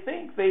do they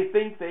think? They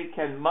think they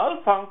can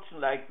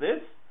malfunction like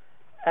this,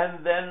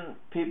 and then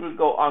people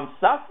go on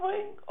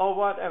suffering or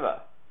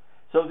whatever.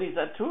 So these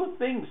are two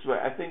things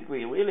where I think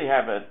we really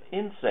have an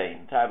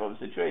insane type of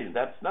situation.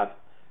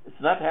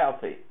 It's not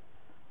healthy.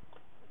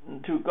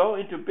 To go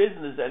into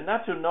business and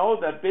not to know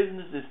that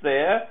business is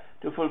there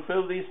to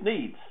fulfill these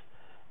needs,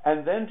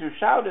 and then to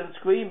shout and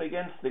scream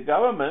against the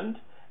government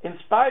in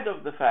spite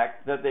of the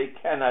fact that they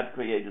cannot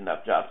create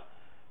enough jobs.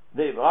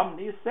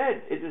 Romney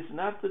said it is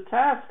not the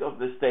task of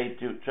the state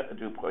to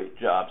create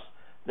jobs.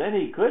 Then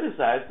he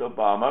criticized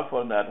Obama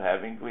for not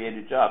having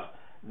created jobs.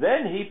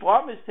 Then he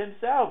promised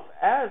himself,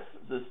 as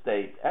the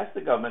state, as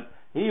the government,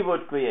 he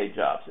would create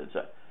jobs. And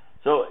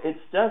so it's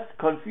just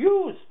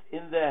confused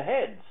in their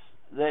heads.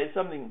 There is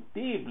something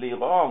deeply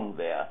wrong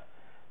there.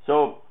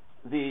 So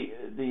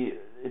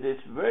it is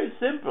very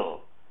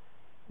simple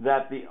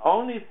that the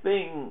only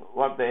thing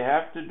what they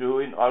have to do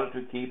in order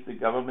to keep the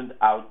government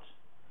out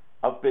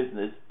of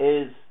business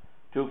is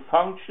to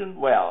function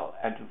well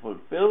and to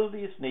fulfill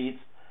these needs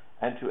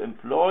and to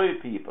employ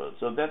people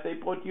so that they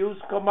produce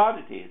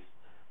commodities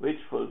which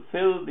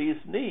fulfill these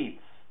needs.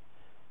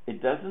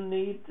 It doesn't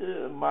need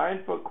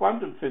mind for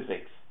quantum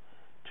physics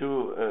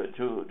to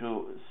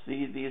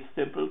see these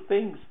simple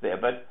things there,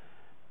 but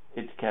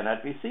it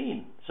cannot be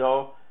seen.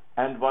 So,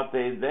 and what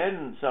they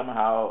then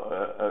somehow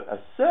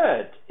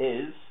assert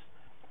is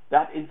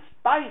that in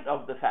spite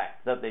of the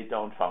fact that they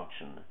don't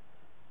function,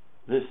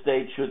 the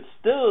state should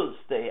still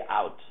stay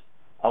out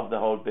of the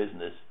whole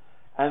business,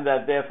 and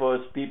that therefore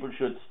people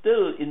should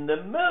still, in the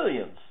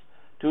millions,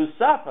 to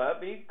suffer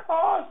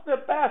because the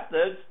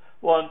bastards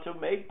want to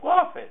make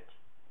profit.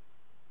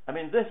 I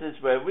mean, this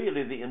is where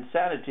really the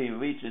insanity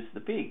reaches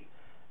the peak.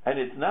 And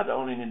it's not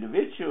only an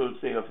individual,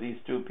 say, of these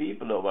two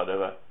people or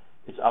whatever,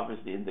 it's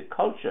obviously in the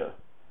culture,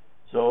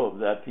 so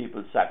that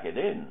people suck it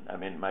in. I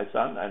mean, my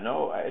son, I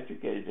know, I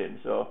educated him,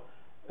 so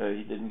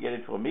he didn't get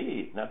it from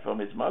me, not from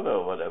his mother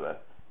or whatever.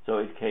 So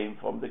it came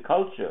from the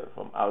culture,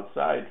 from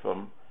outside,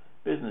 from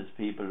business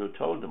people who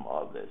told him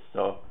all this.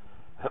 So,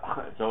 as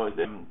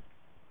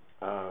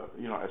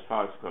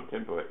far as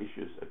contemporary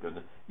issues are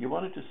concerned, you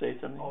wanted to say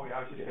something? Oh yeah,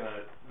 I was just going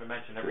to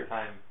mention every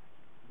time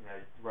you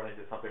run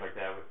into something like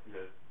that with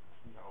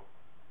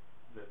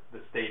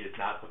the state is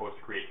not supposed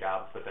to create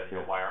jobs, but then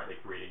why aren't they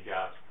creating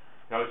jobs?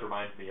 It always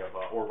reminds me of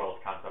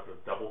Orwell's concept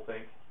of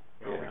doublethink.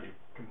 We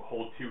can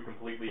hold two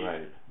completely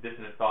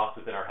dissonant thoughts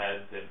within our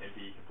heads and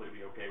be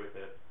completely okay with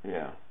it.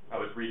 Yeah. I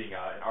was reading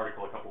an article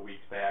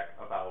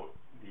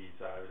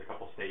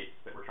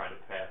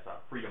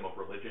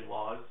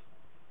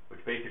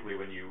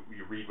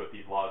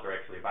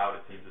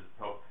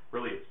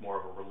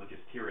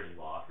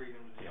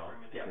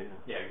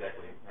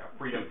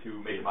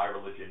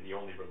religion, the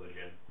only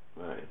religion,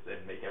 Right.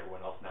 and make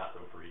everyone else not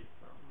so free.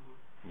 So.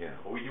 Yeah.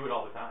 But we do it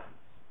all the time.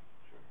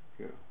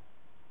 Sure.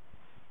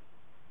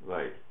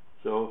 Right.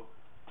 So,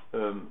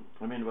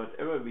 I mean,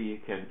 whatever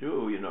we can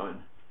do, you know,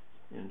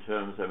 in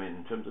terms of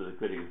the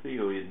critical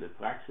theory and the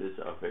praxis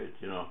of it,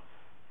 you know,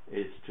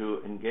 is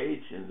to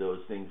engage in those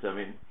things. I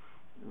mean,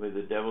 with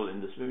the devil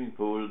in the swimming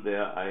pool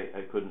there,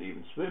 I couldn't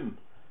even swim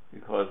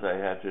because I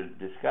had to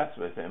discuss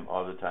with him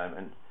all the time,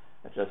 and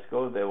I just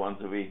go there once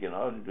a week in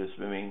order to do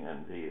swimming,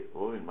 and he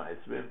ruined my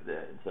swim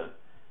there and so.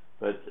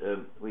 But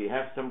we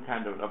have some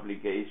kind of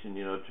obligation,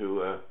 you know,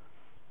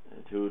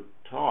 to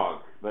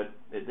talk, but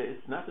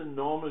it's not a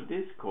normal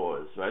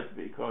discourse, right?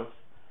 Because,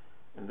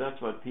 and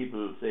that's what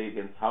people say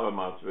against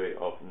Habermas very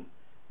often,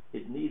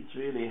 it needs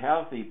really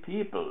healthy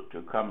people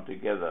to come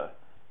together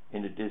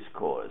in a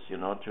discourse, you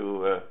know,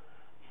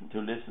 to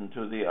listen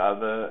to the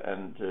other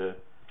and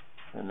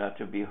not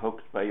to be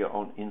hooked by your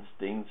own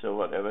instincts or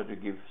whatever, to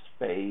give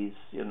space,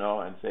 you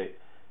know, and say,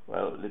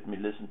 well, let me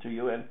listen to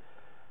you. And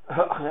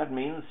that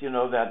means, you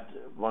know, that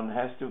one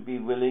has to be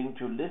willing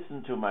to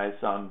listen to my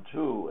son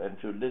too, and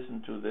to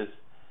listen to this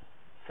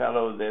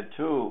fellow there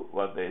too,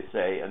 what they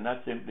say, and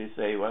not simply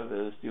say, well,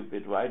 they're a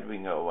stupid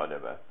right-winger or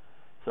whatever.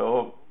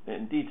 So,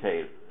 in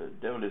detail, the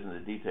devil is in the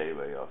detail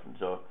very often.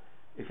 So,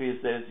 if he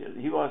says,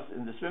 he was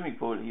in the swimming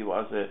pool, he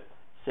was a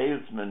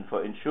salesman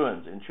for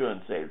insurance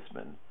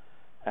salesman.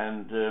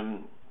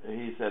 And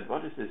he said,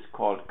 what is this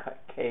called,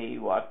 K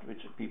what,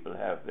 which people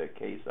have their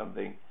K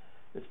something,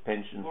 this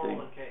pension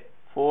thing.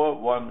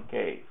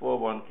 401k.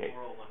 401k.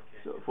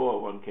 So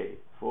 401k.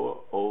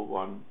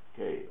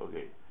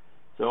 Okay.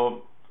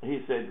 So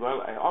he said,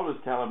 well, I always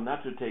tell them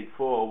not to take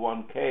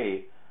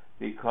 401k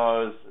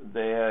because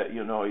there,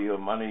 you know, your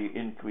money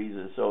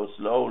increases so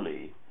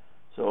slowly.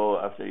 So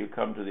after you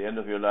come to the end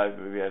of your life,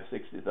 maybe you have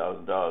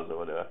 $60,000 or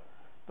whatever.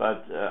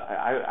 But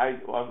I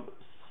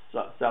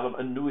sell them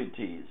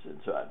annuities and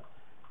so on.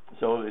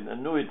 So in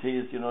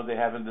annuities, you know, they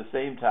have in the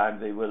same time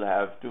they will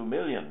have 2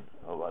 million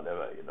or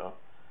whatever, you know.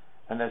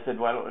 And I said,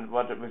 well,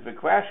 what if a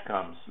crash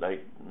comes,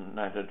 like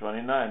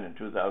 1929 and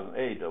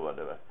 2008 or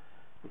whatever?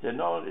 He said,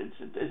 no, it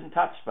isn't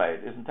touched by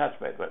it,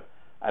 But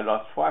I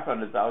lost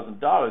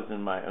 $500,000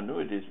 in my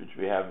annuities, which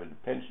we have in a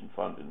pension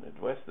fund at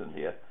Western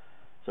here.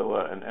 So,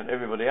 and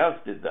everybody else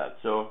did that.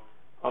 So,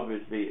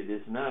 obviously, it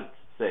is not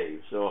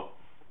safe. So,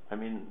 I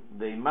mean,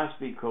 they must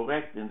be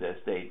correct in their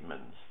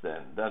statements,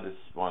 then. That is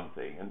one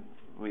thing. And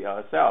we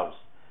ourselves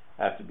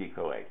have to be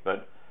correct.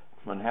 But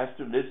one has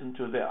to listen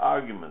to their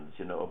arguments,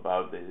 you know,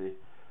 about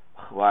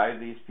why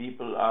these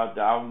people are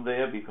down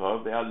there,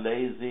 because they are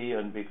lazy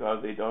and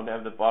because they don't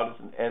have the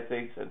partisan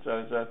ethics and so on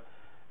and so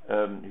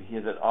on. You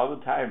hear that all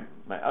the time.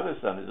 My other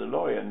son is a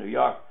lawyer in New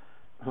York.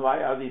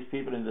 Why are these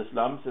people in the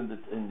slums in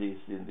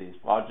these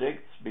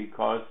projects?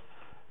 Because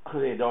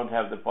they don't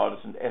have the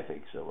partisan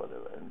ethics or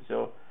whatever. And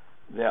so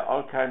there are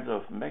all kinds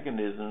of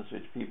mechanisms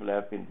which people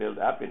have been built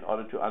up in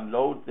order to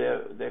unload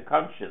their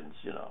conscience,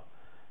 you know.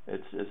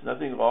 It's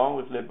nothing wrong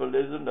with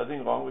liberalism,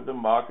 nothing wrong with the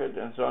market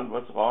and so on.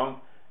 What's wrong?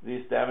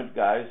 These damn it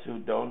guys who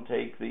don't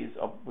take these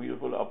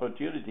beautiful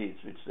opportunities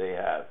which they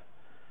have.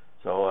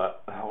 So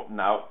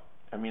now,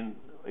 I mean,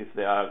 if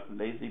there are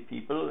lazy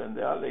people, and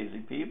there are lazy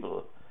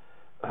people,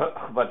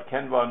 but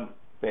can one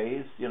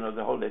base, you know,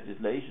 the whole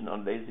legislation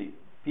on lazy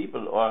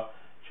people, or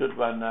should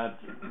one not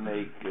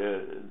make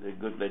the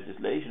good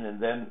legislation,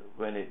 and then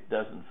when it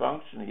doesn't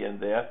function here and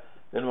there,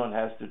 then one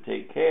has to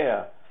take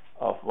care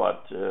of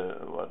what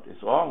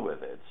is wrong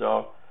with it.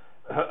 So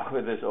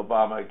with this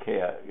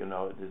Obamacare, you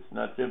know, it is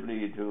not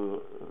simply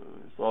to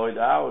throw it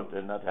out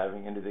and not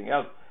having anything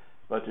else,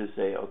 but to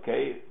say,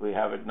 okay, we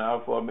have it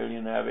now, 4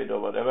 million have it or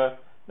whatever.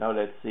 Now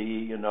let's see,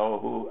 you know,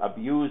 who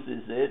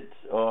abuses it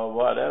or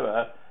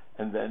whatever,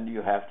 and then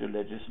you have to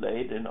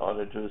legislate in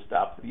order to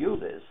stop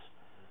abuses.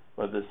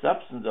 But the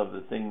substance of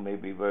the thing may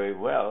be very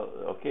well,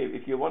 okay,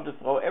 if you want to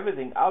throw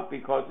everything out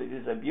because it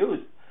is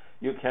abused,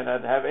 you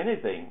cannot have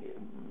anything,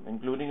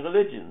 including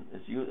religion.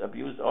 It's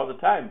abused all the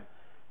time.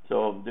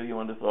 So do you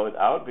want to throw it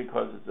out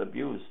because it's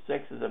abused?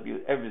 Sex is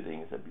abused, everything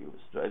is abused,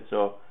 right?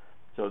 So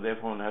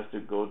therefore one has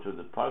to go to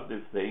the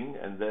positive thing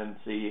and then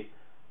see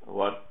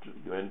what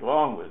went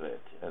wrong with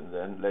it, and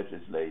then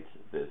legislate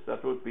this.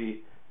 That would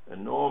be a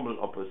normal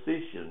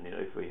opposition, you know,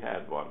 if we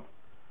had one.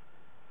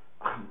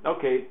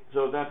 Okay,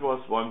 so that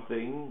was one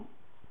thing,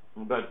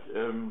 but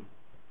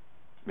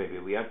maybe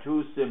we are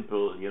too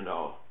simple, you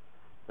know.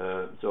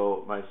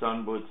 So my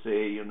son would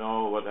say, you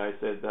know, what I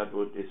said,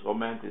 is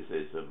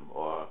romanticism,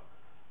 or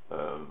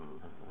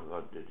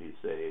what did he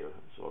say?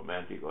 It's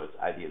romantic, or it's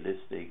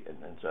idealistic,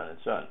 and so on and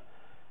so on.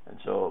 And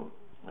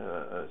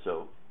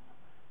so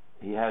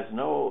he has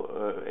no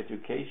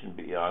education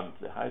beyond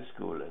the high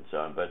school and so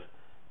on, but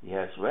he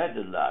has read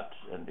a lot,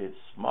 and is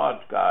a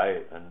smart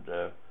guy,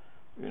 and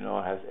you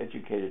know, has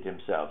educated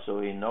himself,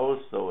 so he knows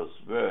those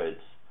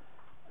words.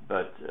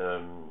 But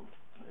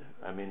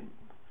I mean,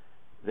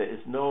 there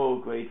is no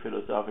great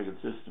philosophical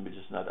system which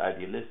is not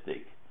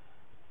idealistic.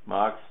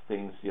 Marx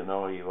thinks, you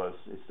know, he was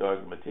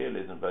historical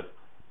materialism, but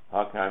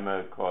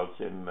Horkheimer calls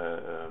him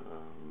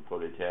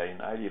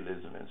proletarian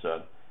idealism and so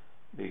on,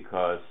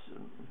 because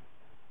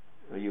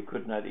you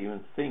could not even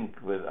think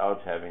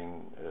without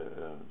having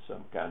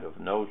some kind of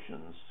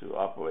notions to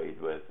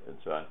operate with and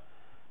so on.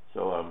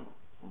 So,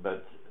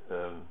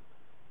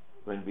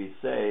 when we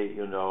say,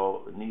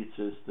 need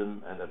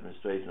system and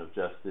administration of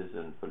justice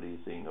and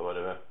policing or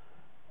whatever,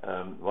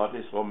 what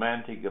is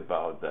romantic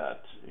about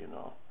that,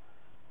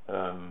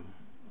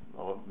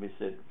 or we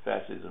said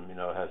fascism,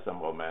 has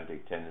some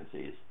romantic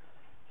tendencies.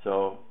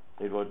 So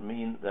it would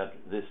mean that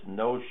this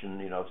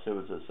notion, of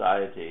civil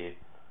society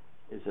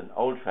is an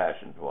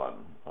old-fashioned one,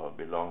 or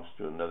belongs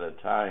to another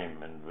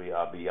time, and we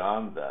are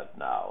beyond that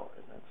now.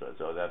 And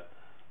so that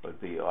would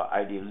be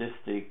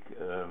idealistic,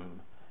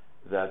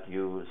 that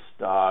you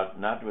start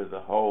not with the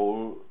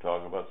whole,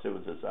 talking about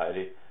civil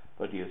society,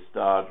 but you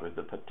start with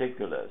the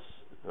particulars,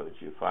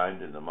 which you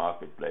find in the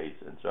marketplace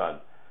and so on,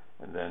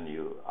 and then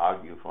you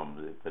argue from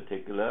the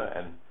particular,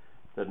 and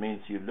that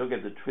means you look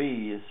at the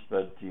trees,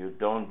 but you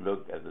don't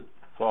look at the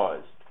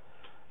forest.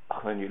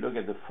 When you look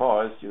at the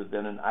forest, you're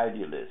then an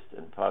idealist,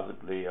 and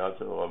possibly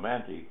also a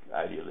romantic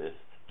idealist,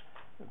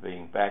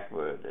 being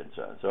backward and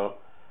so on. So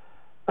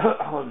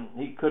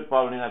he could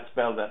probably not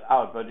spell that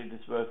out, but it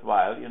is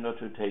worthwhile,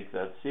 to take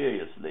that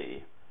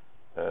seriously,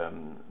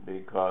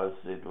 because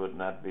it would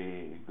not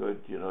be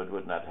good, it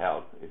would not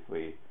help if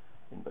we,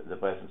 in the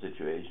present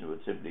situation,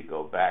 would simply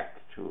go back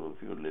to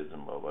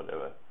feudalism or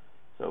whatever.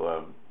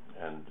 So,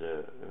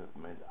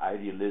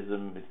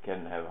 idealism, it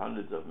can have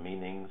hundreds of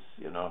meanings,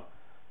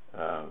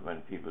 when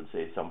people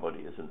say somebody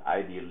is an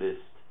idealist,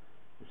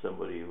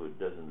 somebody who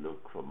doesn't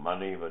look for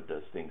money but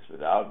does things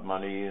without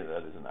money,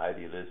 that is an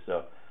idealist.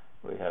 So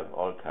we have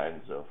all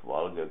kinds of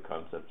vulgar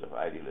concepts of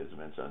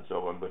idealism and so on.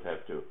 So one would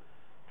have to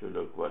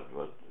look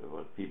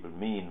what people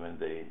mean when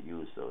they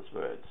use those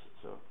words.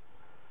 So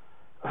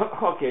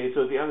okay,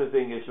 so the other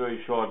thing is,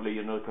 very shortly,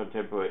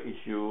 contemporary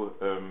issue.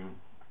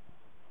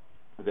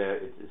 There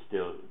it is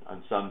still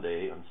on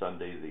Sunday. On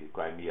Sunday, the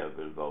Crimea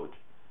will vote.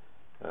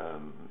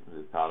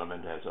 The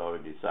Parliament has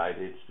already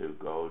decided to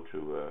go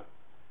to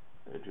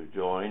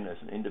join as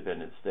an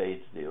independent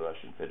state the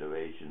Russian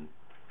Federation,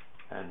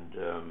 and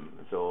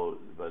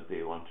but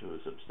they want to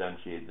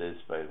substantiate this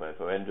by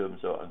referendum.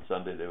 So on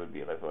Sunday there will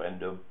be a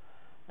referendum,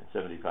 and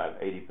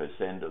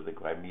 75–80% of the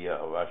Crimea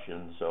are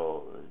Russian.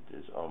 So it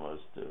is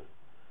almost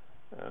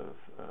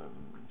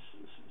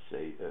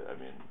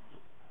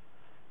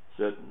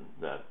certain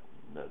that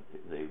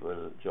they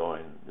will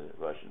join the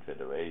Russian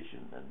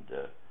Federation,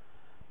 and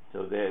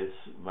so there is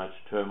much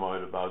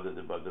turmoil about it,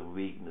 about the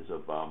weakness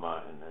of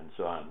Obama and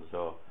so on.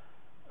 So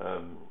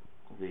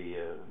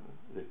the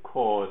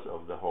cause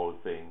of the whole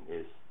thing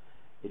is,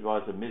 it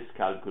was a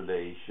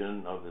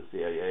miscalculation of the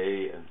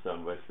CIA and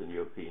some Western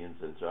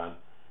Europeans and so on.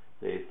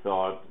 They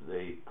thought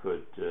they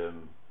could.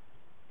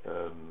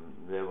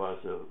 There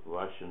was a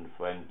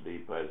Russian-friendly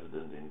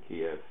president in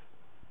Kiev,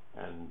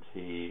 and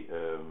he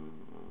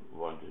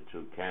wanted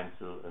to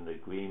cancel an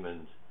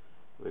agreement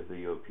with the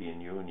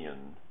European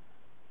Union.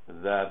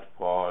 That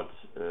brought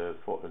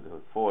for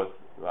the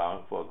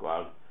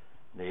foreground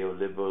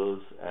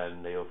neoliberals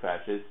and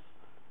neo-fascists,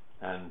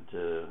 and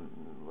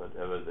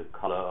whatever the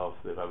color of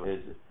the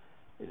revolution is,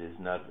 it is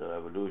not a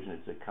revolution,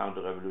 it's a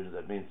counter-revolution.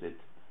 That means it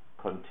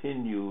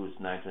continues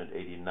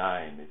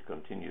 1989, it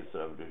continues the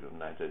revolution of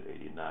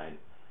 1989,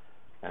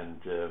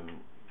 and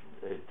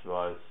it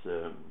was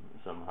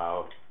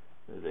somehow,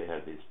 they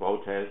had these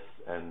protests,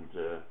 and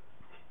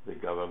the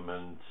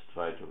government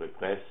tried to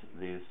repress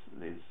these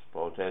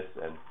protests,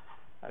 and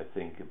I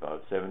think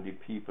about 70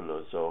 people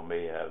or so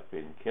may have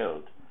been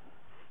killed.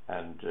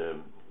 And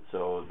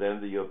so then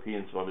the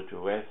Europeans wanted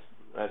to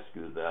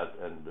rescue that,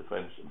 and the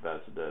French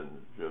ambassador and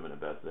the German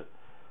ambassador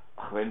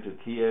went to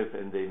Kiev,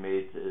 and they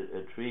made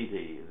a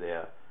treaty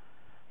there,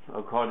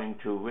 according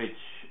to which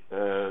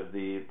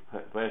the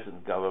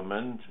present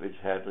government, which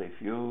had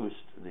refused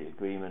the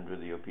agreement with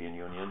the European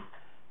Union,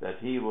 that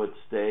he would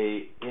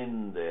stay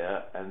in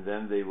there, and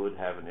then they would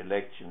have an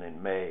election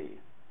in May.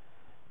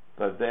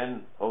 But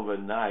then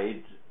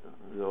overnight,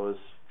 those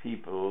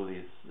people,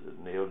 these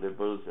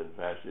neoliberals and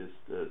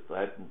fascists,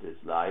 threatened his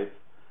life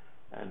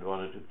and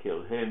wanted to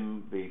kill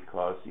him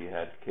because he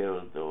had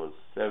killed those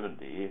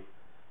 70.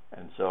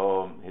 And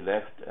so he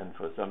left, and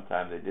for some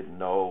time they didn't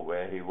know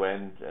where he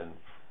went, and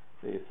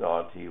they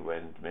thought he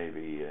went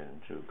maybe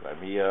into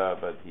Crimea,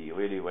 but he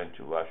really went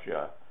to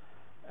Russia.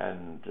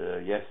 And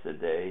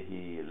yesterday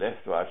he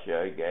left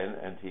Russia again,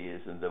 and he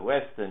is in the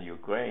western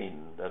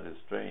Ukraine. That is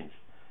strange.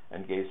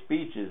 And gave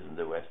speeches in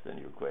the western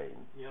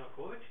Ukraine.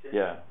 Yanukovych did?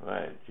 Yeah,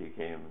 right. He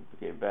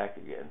came back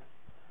again.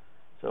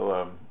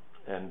 So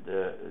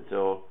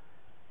so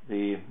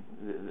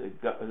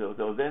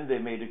then they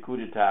made a coup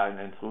d'etat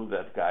and threw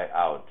that guy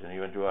out, and he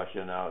went to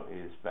Russia. Now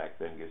he's back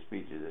there and gives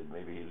speeches, and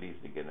maybe he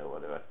leaves again or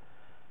whatever.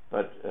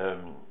 But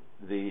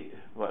the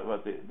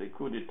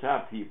coup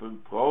d'etat people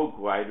broke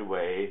right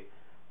away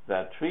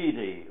that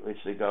treaty which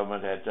the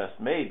government had just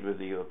made with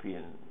the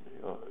European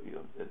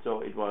Union.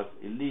 So it was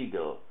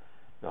illegal,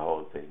 the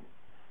whole thing.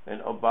 when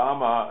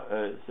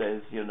Obama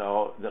says, you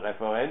know, the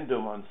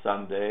referendum on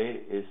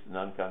Sunday is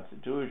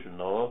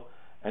non-constitutional,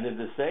 and at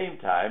the same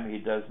time he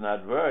does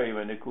not worry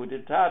when a coup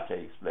d'etat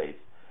takes place.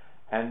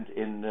 And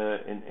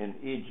in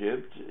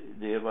Egypt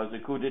there was a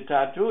coup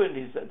d'etat too, and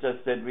he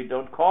just said, we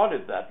don't call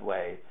it that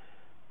way.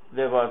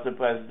 There was a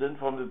president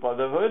from the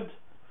Brotherhood,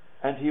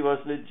 and he was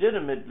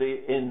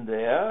legitimately in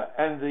there,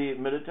 and the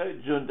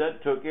military junta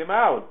took him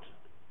out,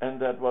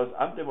 and that was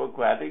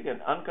undemocratic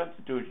and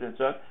unconstitutional and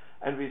so on.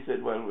 And we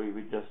said, well,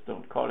 we just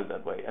don't call it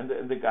that way. And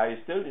the guy is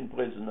still in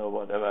prison or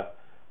whatever,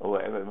 or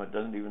wherever. He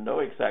doesn't even know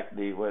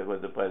exactly where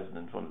the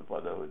president from the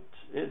Brotherhood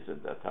is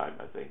at that time,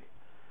 I think.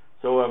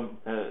 So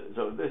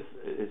so this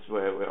is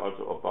where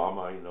also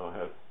Obama, you know,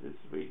 has his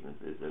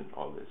weaknesses and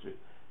all this. We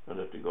don't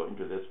have to go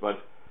into this,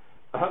 but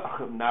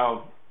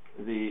now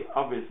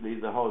obviously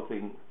the whole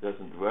thing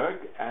doesn't work,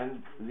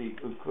 and the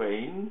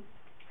Ukraine,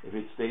 if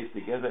it stays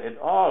together at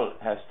all,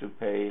 has to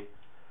pay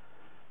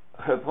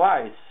a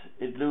price.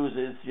 It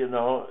loses, you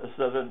know, a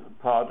southern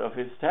part of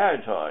its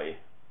territory.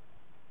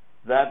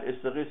 That is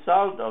the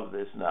result of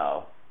this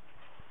now,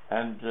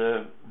 and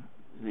the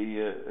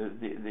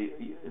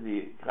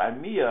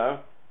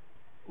Crimea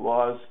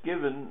was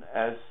given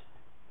as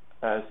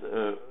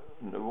an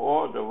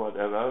award or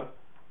whatever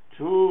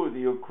to the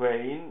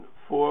Ukraine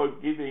for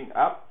giving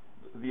up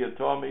the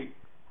atomic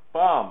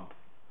bomb.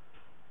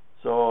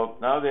 So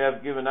now they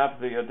have given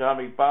up the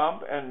atomic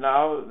bomb, and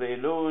now they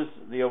lose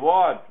the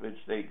award which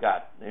they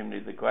got, namely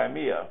the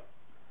Crimea.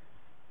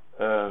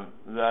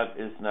 That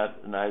is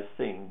not a nice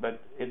thing, but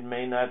it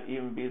may not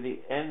even be the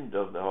end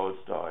of the whole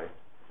story,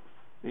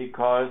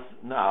 because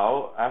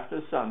now,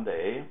 after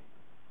Sunday,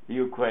 the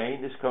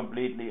Ukraine is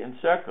completely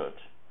encircled.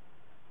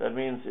 That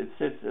means it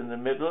sits in the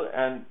middle,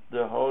 and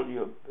the whole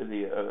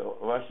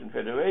Russian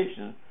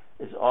Federation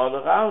is all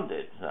around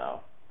it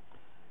now.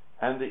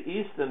 And the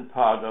eastern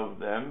part of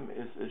them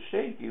is a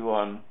shaky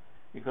one,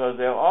 because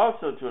they're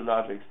also to a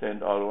large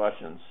extent all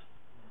Russians,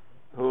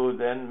 who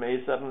then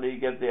may suddenly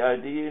get the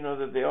idea, you know,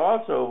 that they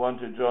also want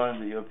to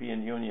join the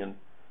European Union,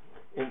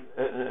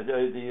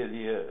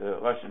 the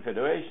Russian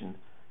Federation.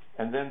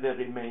 And then there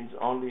remains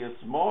only a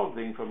small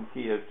thing from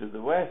Kiev to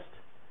the west,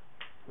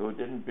 who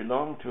didn't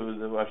belong to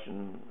the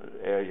Russian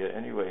area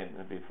anyway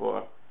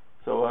before,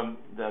 so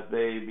that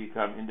they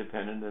become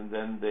independent, and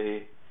then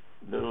the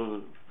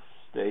little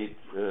state,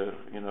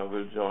 you know,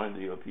 will join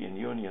the European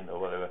Union or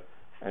whatever,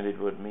 and it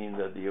would mean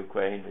that the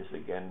Ukraine is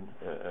again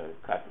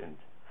cut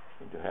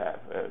into half,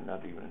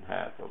 not even in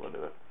half or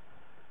whatever.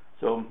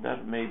 So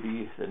that may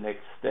be the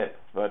next step.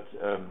 But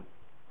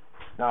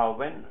now,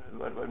 when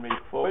we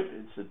look forward,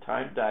 it's a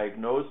time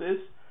diagnosis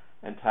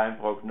and time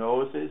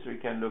prognosis. We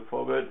can look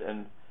forward,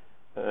 and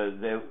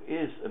there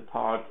is a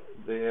part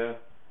there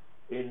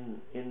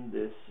in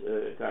this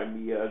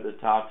Crimea, the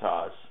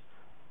Tatars.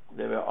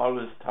 There were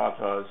always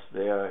Tatars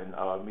there in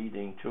our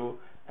meeting too.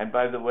 And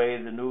by the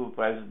way, the new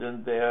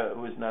president there,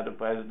 who is not a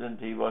president,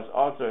 he was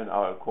also in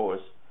our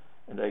course,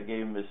 and I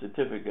gave him a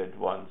certificate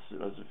once. It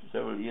was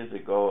several years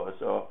ago or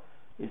so.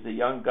 He's a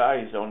young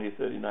guy. He's only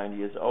 39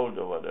 years old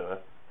or whatever.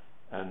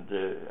 And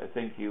I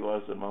think he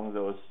was among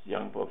those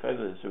young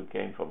professors who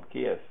came from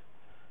Kiev,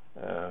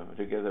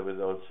 together with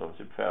those from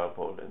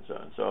Siebert and so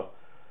on. So,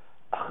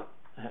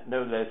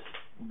 nevertheless,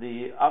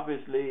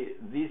 obviously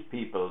these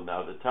people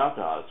now, the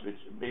Tatars, which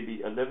may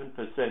be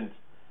 11%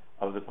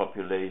 of the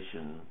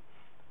population,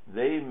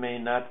 they may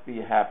not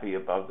be happy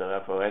about the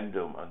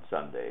referendum on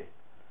Sunday,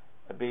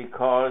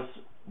 because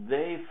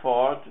they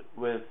fought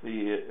with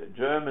the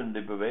German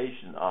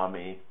Liberation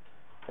Army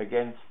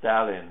against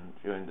Stalin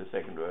during the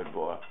Second World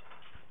War.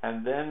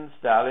 And then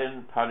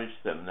Stalin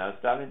punished them. Now,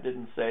 Stalin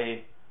didn't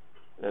say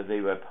that they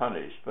were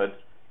punished, but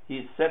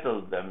he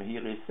settled them. He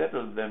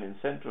resettled them in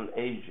Central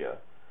Asia.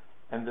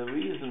 And the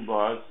reason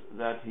was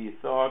that he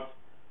thought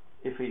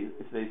if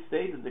they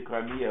stayed in the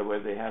Crimea,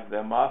 where they have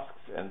their mosques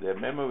and their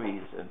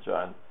memories and so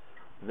on,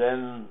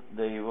 then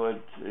they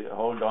would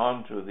hold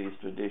on to these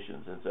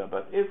traditions and so on.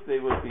 But if they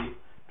would be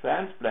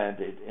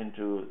transplanted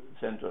into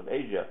Central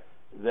Asia,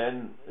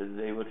 then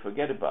they would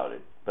forget about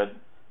it. But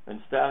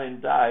when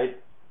Stalin died,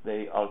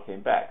 they all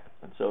came back,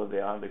 and so they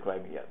are in the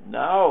Crimea.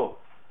 Now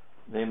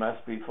they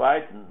must be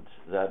frightened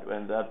that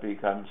when that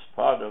becomes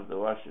part of the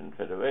Russian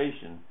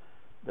Federation,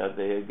 that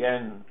they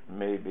again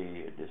may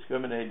be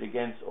discriminated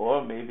against,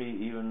 or maybe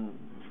even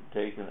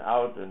taken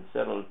out and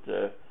settled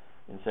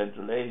in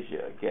Central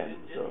Asia again.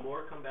 Didn't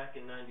more come back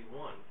in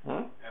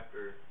 '91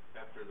 after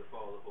the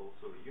fall of the whole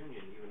Soviet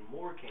Union? Even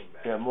more came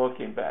back. Yeah, more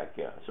came back.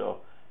 Yeah. So,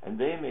 and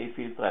they may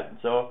feel threatened.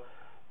 So,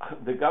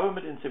 the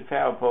government in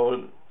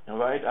Simferopol,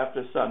 right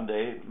after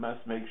Sunday,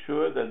 must make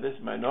sure that this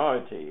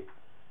minority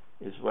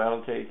is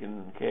well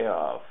taken care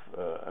of.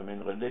 I mean,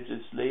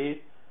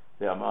 religiously,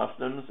 they are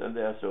Muslims, and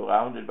they are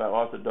surrounded by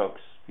Orthodox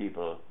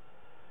people,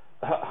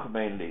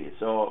 mainly.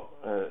 So,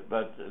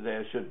 but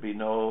there should be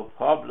no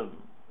problem.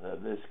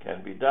 This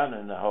can be done,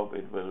 and I hope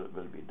it will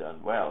be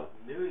done well.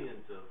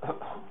 Millions of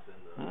Muslims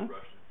in the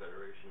Russian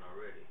Federation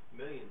already.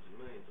 Millions and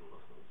millions of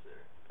Muslims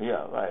there.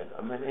 Yeah, right.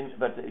 I mean,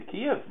 but the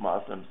Kiev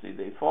Muslims, see,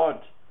 they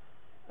fought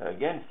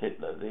against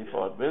Hitler. They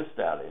fought with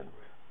Stalin.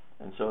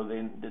 And so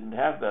they didn't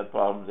have that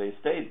problem. They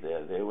stayed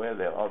there. They were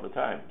there all the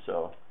time.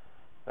 So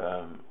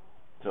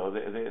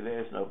there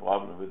is no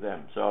problem with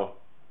them. So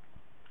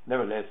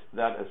nevertheless,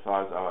 that as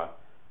far as our,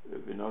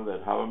 we know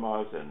that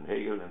Habermas and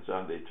Hegel and so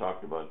on, they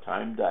talked about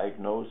time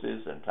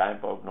diagnosis and time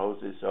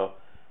prognosis. So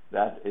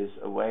that is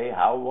a way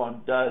how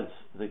one does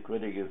the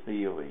critical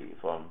theory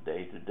from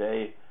day to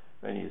day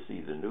when you see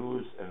the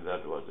news, and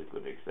that was a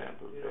good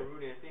example. You know,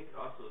 Rudy, I think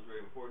also it's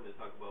very important to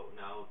talk about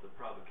now the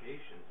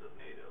provocations of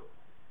NATO.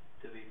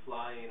 To be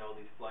flying all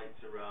these flights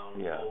around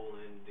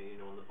Poland, you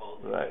know, in the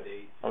Baltic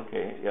states, and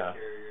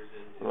carriers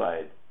and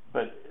right.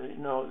 But you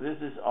know, this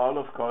is all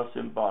of course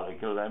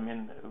symbolical. I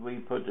mean, we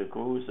put a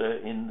cruiser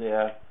in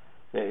there.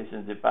 There is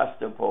in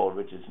Sebastopol,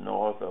 which is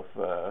north of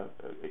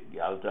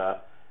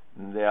Yalta.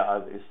 And there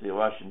is the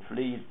Russian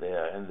fleet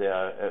there, and there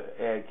are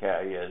air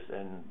carriers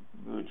and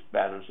huge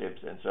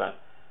battleships and so on.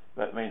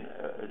 But I mean,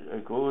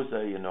 a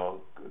cruiser, you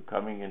know,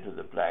 coming into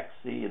the Black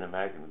Sea, an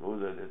American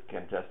cruiser, that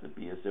can just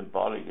be a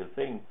symbolical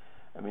thing.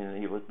 I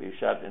mean, he would be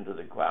shot into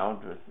the ground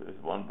with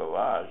one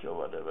barrage or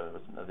whatever. There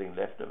was nothing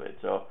left of it.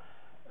 So,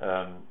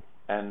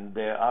 and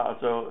there are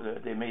also,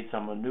 they made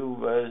some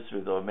maneuvers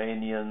with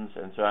Romanians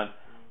and so on.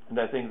 And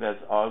I think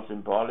that's all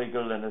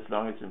symbolical, and as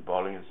long as it's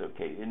symbolic, it's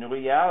okay. In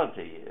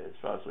reality, as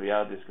far as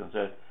reality is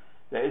concerned,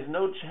 there is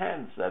no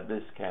chance that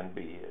this can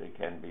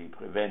be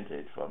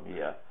prevented from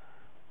here.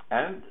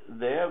 And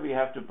there we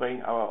have to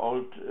bring our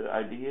old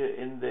idea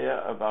in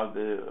there about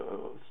the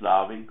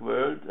Slavic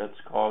world. That's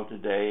called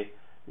today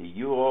the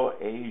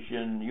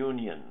Euro-Asian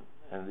Union.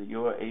 And the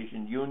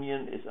Euro-Asian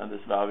Union is under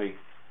Slavic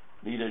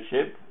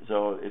leadership,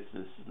 so it's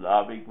the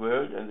Slavic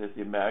world and it's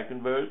the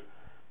American world,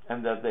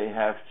 and that they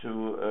have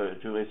to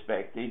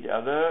respect each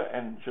other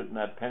and should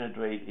not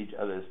penetrate each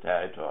other's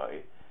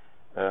territory.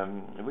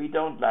 We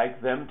don't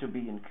like them to be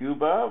in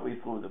Cuba. We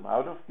threw them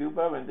out of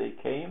Cuba when they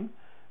came.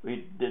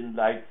 We didn't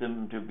like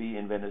them to be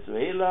in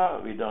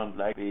Venezuela. We don't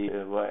like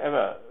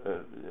wherever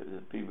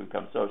people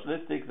become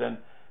socialistic, then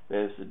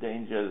there's the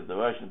danger that the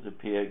Russians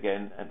appear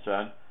again and so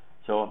on.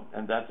 So,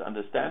 and that's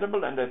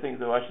understandable, and I think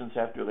the Russians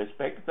have to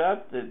respect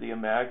that. The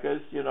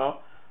Americas, you know,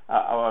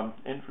 are our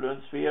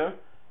influence sphere.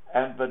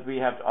 But we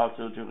have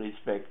also to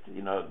respect,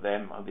 you know,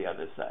 them on the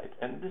other side,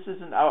 and this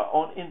is in our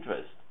own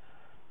interest.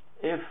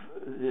 If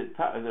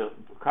the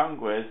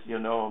Congress, you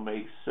know,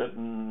 takes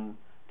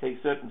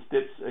certain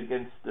steps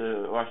against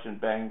Russian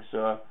banks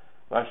or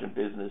Russian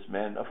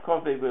businessmen, of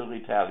course they will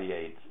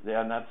retaliate. They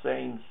are not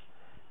saints.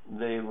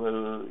 They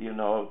will, you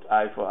know,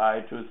 eye for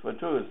eye, tooth for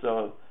tooth.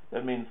 So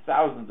that means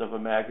thousands of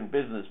American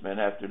businessmen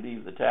have to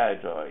leave the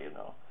territory, you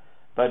know.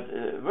 But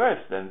worse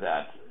than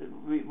that,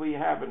 we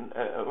have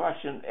a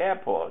Russian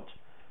airport.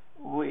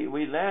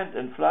 We land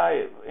and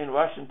fly in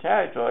Russian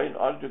territory in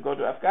order to go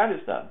to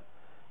Afghanistan.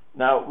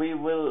 Now, we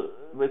will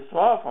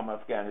withdraw from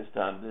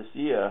Afghanistan this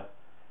year,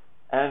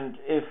 and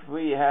if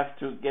we have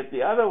to get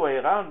the other way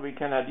around, we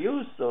cannot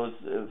use those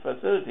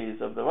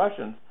facilities of the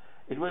Russians.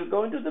 It will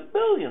go into the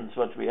billions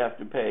what we have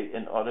to pay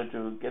in order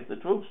to get the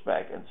troops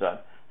back and so on.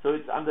 So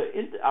it's under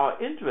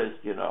our interest,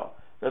 you know,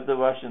 that the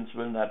Russians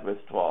will not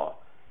withdraw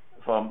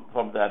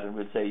from that and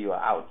will say you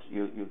are out,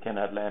 you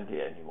cannot land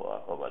here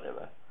anymore or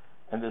whatever.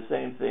 And the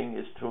same thing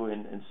is true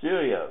in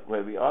Syria,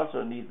 where we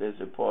also need their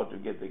support to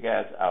get the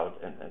gas out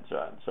and so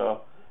on.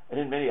 So, and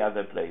in many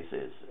other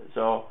places.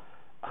 So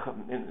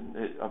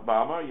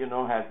Obama, you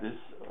know, had this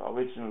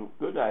original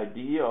good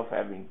idea of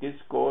having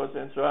discourse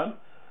and so on.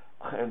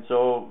 And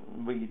so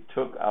we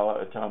took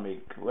our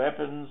atomic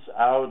weapons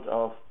out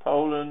of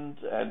Poland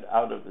and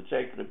out of the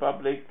Czech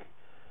Republic,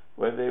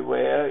 where they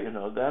were, you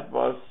know, that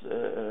was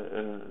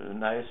a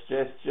nice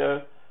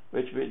gesture,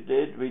 which we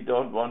did. We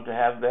don't want to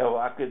have their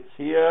rockets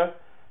here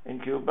in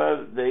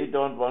Cuba. They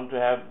don't want to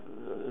have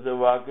the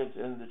rockets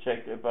in the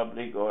Czech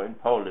Republic or in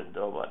Poland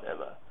or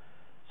whatever.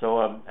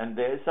 So, and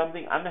there is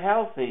something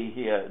unhealthy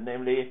here,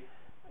 namely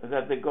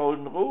that the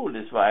golden rule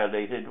is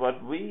violated.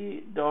 What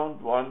we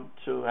don't want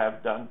to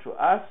have done to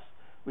us,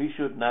 we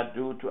should not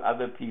do to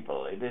other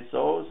people. It is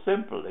so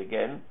simple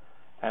again.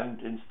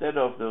 And instead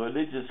of the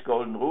religious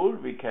golden rule,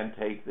 we can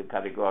take the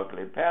categorical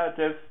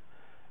imperative.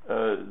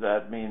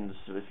 That means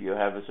if you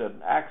have a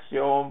certain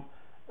axiom,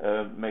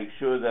 make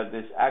sure that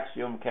this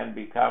axiom can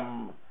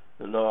become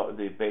the law,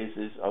 the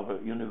basis of a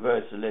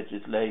universal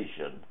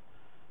legislation.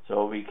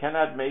 So we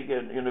cannot make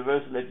a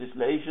universal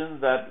legislation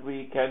that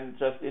we can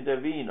just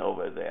intervene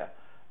over there,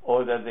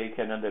 or that they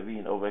can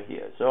intervene over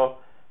here. So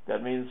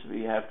that means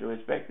we have to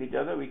respect each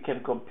other. We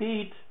can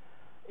compete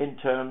in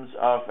terms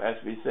of, as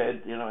we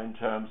said, you know, in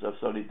terms of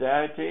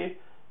solidarity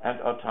and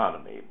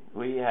autonomy.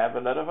 We have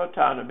a lot of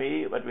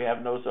autonomy, but we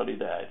have no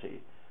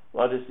solidarity.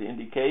 What is the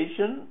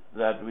indication?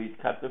 That we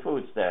cut the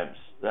food stamps.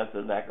 That's a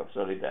lack of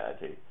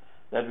solidarity.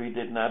 That we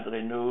did not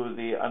renew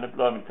the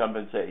unemployment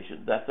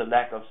compensation. That's a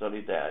lack of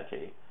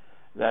solidarity.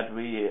 That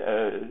we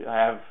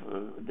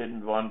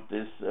didn't want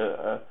this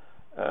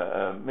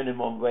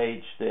minimum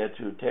wage there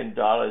to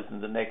 $10 in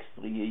the next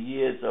 3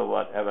 years or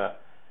whatever.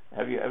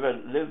 Have you ever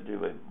lived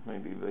with,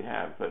 maybe we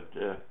have, but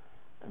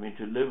I mean,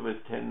 to live with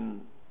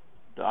 $10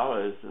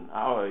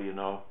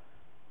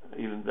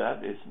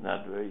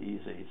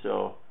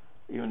 So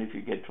even if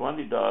you get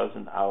 $20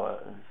 an hour,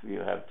 if you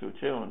have 2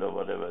 children or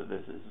whatever,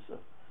 this is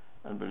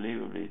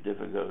unbelievably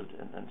difficult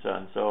and so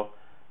on. So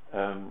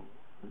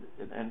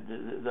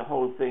and the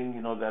whole thing,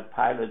 you know, that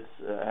pilots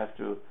have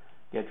to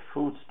get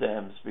food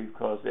stamps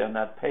because they are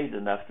not paid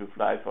enough to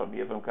fly from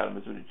here, from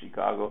Kalamazoo to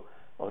Chicago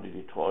or to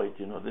Detroit.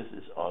 You know, this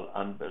is all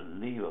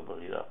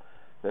unbelievable, you know,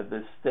 that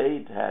the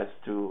state has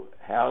to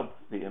help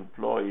the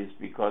employees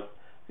because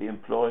the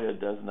employer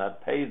does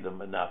not pay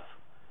them enough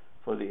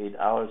for the 8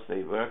 hours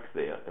they work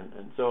there.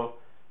 And so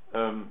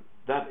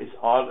that is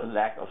all a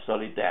lack of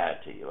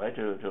solidarity, right,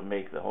 to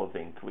make the whole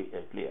thing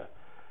clear.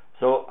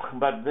 So,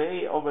 but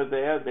they, over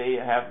there, they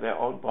have their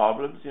own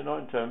problems, you know,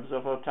 in terms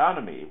of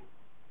autonomy.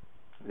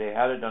 They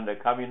had it under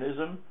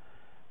communism,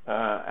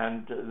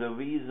 and the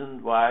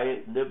reason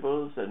why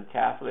liberals and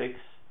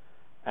Catholics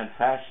and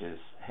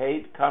fascists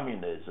hate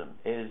communism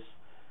is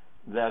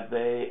that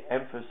they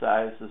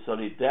emphasize the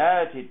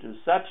solidarity to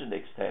such an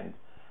extent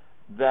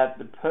that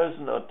the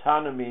personal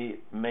autonomy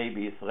may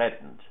be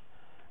threatened,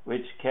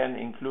 which can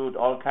include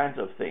all kinds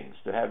of things,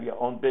 to have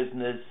your own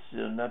business,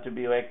 not to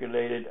be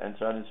regulated, and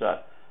so on and so on.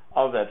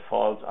 All that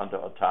falls under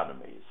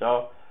autonomy.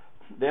 So,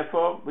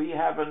 therefore, we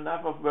have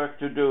enough of work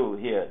to do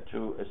here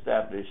to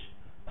establish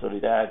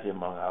solidarity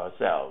among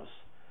ourselves.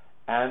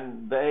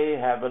 And they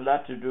have a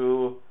lot to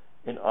do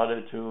in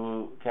order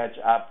to catch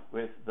up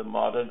with the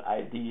modern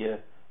idea,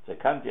 the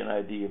Kantian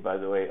idea, by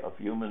the way, of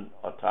human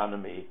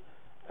autonomy.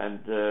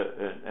 And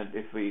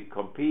if we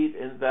compete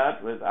in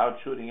that without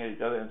shooting at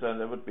each other and so on,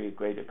 that would be a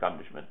great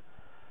accomplishment.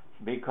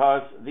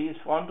 Because these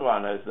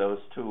frontrunners, those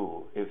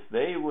two, if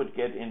they would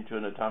get into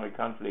an atomic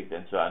conflict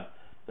and so on,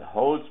 the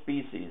whole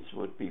species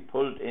would be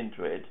pulled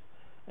into it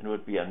and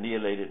would be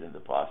annihilated in the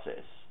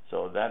process.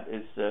 So that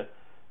is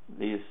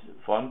these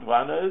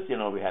frontrunners. You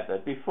know, we had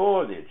that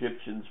before. The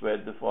Egyptians were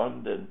at the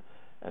front, and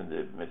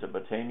the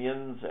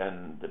Mesopotamians,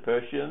 and the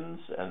Persians,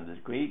 and the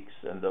Greeks,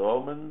 and the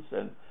Romans,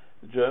 and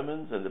the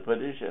Germans, and the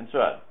British, and so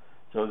on.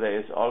 So there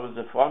is always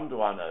a front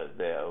runner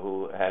there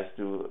who has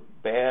to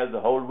bear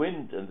the whole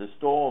wind and the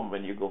storm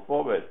when you go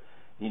forward.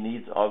 He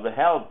needs all the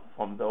help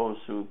from those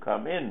who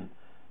come in.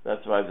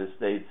 That's why the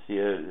States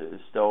here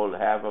stole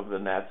half of the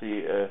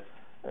Nazi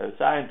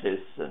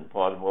scientists and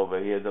brought them over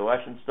here. The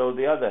Russians stole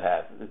the other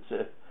half.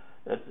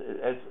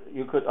 As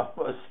you could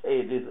almost say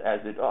it is as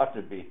it ought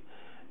to be,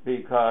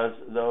 because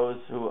those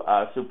who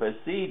are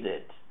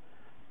superseded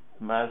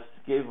must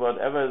give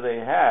whatever they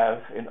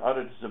have in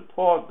order to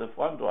support the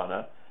front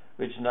runner,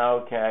 which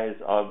now carries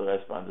all the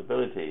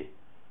responsibility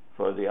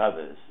for the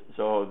others.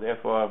 So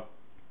therefore,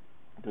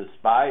 to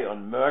spy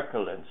on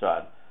Merkel and so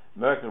on,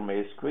 Merkel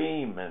may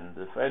scream, and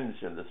the French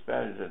and the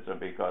Spanish and so on,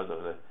 because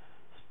of the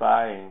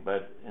spying,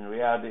 but in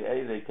reality,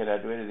 A, they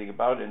cannot do anything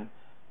about it, and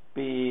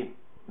B,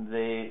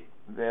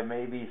 there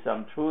may be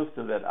some truth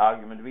to that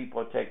argument. We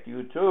protect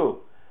you too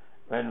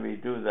when we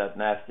do that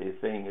nasty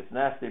thing. It's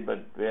nasty,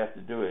 but we have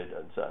to do it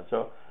and so on.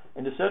 So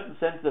in a certain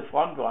sense, the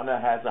front runner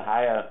has a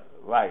higher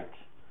right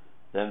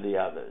than the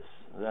others.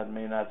 That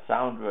may not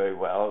sound very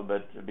well,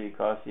 but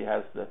because he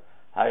has the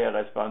higher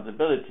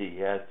responsibility,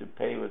 he has to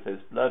pay with his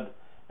blood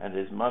and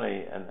his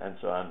money and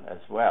so on as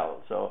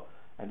well. So,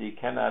 and he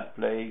cannot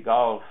play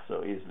golf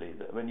so easily.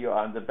 When you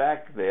are in the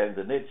back there in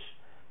the niche,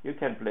 you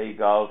can play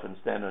golf and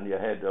stand on your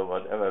head or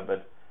whatever,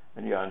 but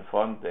when you are in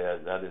front there,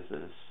 that is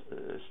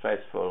a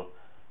stressful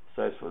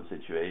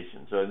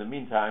situation. So in the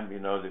meantime, you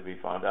know, that we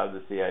found out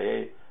the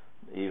CIA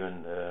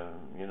even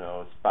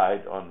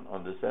spied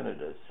on the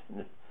senators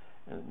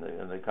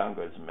and the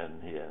congressmen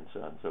here and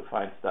so on. So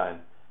Feinstein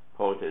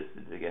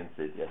protested against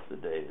it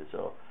yesterday.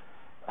 So,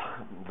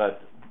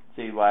 but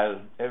see,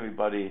 while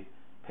everybody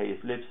pays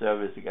lip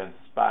service against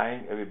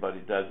spying,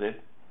 everybody does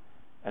it,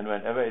 and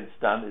whenever it's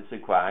done, it's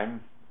a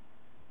crime.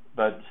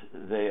 But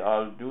they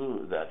all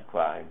do that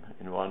crime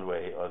in one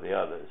way or the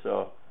other.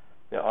 So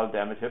they're all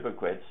damned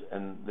hypocrites,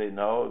 and they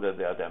know that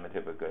they are damned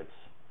hypocrites.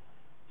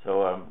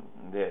 So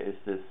there is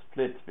this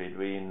split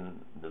between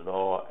the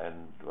law and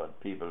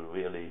what people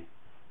really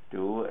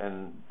do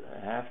and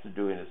have to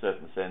do in a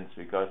certain sense,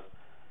 because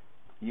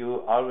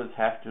you always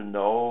have to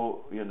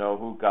know,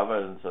 who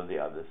governs on the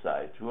other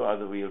side. Who are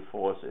the real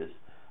forces?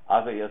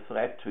 Are they a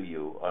threat to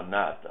you or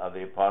not? Are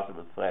they a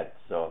possible threat?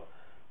 So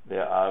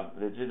there are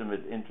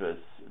legitimate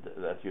interests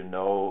that you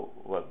know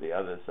what the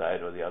other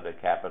side or the other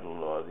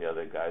capital or the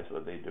other guys,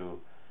 what they do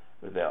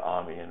with their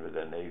army and with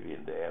their navy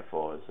and the air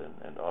force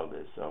and all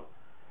this. So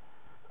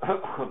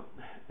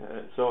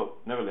so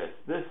nevertheless,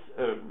 this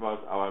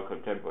was our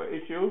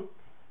contemporary issue,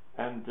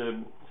 and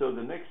so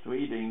the next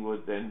reading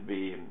would then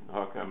be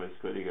Horkheimer's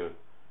Critical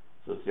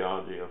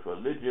Sociology of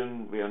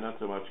Religion. We are not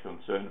so much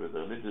concerned with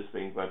the religious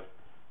thing, but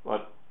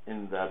what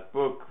in that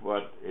book,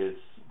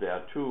 there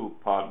are two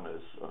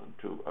partners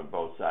on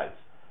both sides.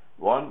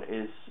 One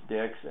is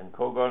Dirks and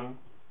Kogon.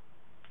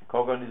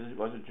 Kogon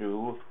was a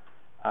Jew.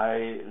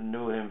 I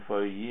knew him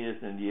for years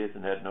and years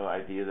and had no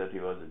idea that he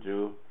was a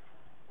Jew.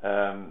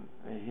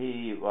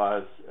 He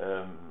was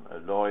a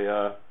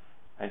lawyer,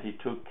 and he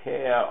took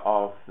care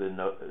of the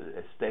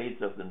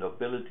estates of the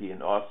nobility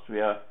in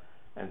Austria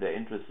and their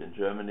interest in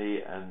Germany.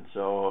 And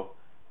so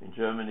in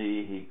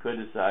Germany he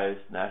criticized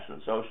National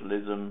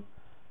Socialism.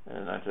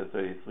 In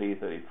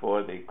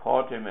 1933-34 they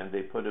caught him and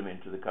they put him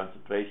into the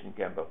concentration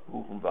camp of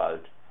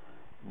Buchenwald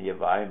near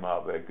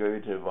Weimar, where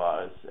Goethe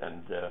was.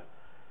 And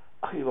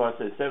he was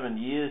 7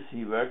 years.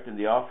 He worked in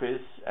the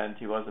office and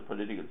he was a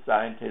political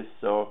scientist.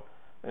 So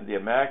when the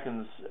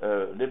Americans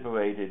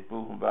liberated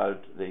Buchenwald,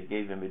 they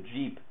gave him a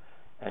jeep,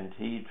 and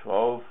he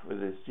drove with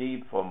his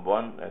jeep from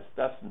one, as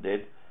Dussen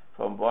did,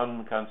 from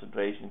one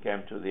concentration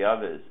camp to the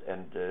others,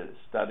 and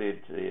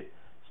studied the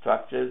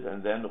structures,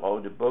 and then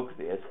wrote a book,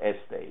 the SS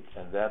State,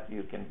 and that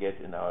you can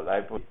get in our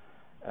library.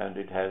 And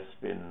it has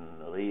been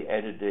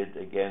re-edited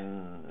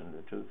again in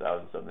the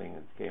 2000 something.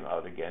 It came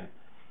out again,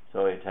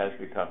 so it has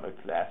become a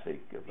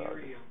classic.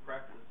 Theory and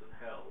Practice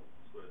of Hell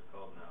is what it's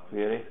called now.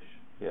 Really?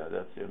 Yeah,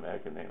 that's the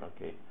American name.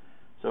 Okay,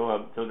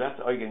 so so that's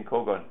Eugen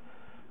Kogon,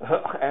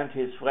 and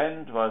his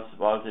friend was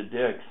Walter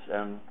Dirks.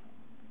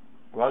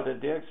 Walter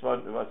Dirks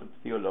was a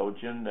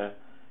theologian, a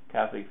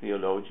Catholic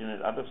theologian,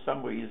 and out of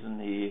some reason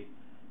he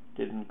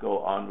didn't go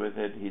on with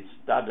it. He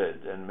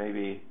stuttered, and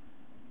maybe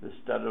the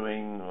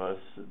stuttering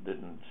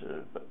didn't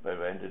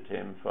prevented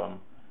him from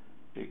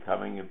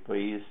becoming a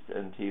priest.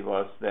 And he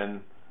was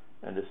then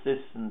an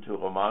assistant to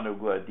Romano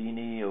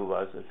Guardini, who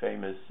was a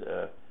famous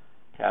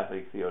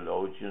Catholic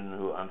theologian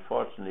who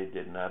unfortunately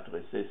did not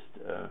resist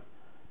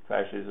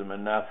fascism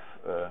enough.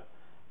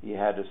 He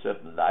had a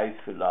certain life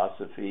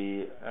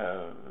philosophy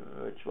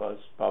which was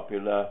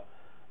popular,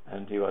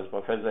 and he was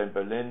professor in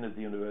Berlin at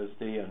the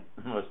university and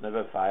was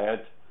never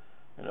fired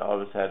and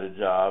always had a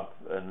job.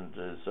 And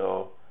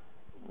so,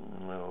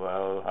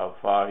 well, how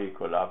far he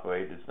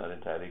collaborated is not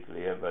entirely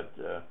clear, but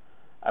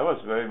I was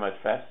very much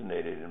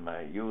fascinated in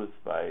my youth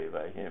by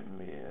him.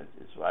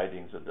 His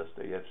writings of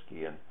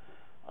Dostoevsky and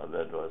all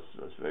that was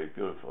very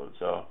beautiful.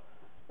 So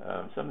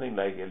something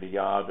like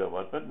Eliade or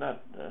what, but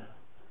not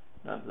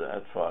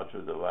that far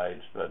to the right.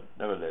 But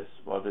nevertheless,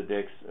 Walter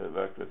Dirks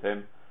worked with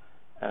him,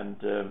 and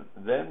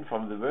then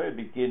from the very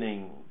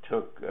beginning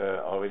took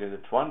already in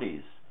the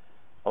 20s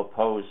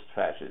opposed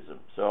fascism.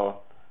 So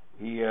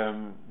he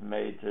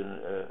made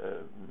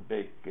a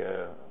big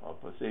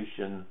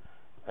opposition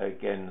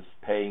against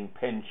paying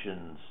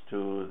pensions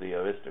to the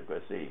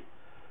aristocracy.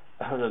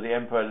 So the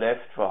emperor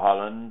left for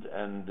Holland,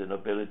 and the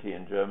nobility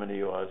in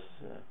Germany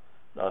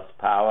lost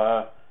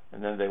power,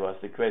 and then there was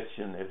the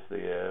question if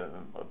the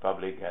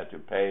republic had to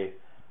pay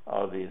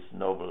all these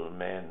noble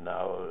men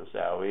now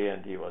salary,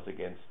 and he was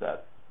against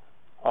that.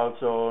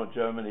 Also,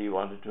 Germany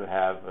wanted to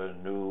have a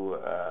new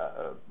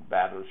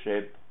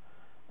battleship,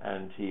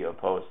 and he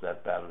opposed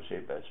that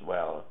battleship as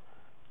well.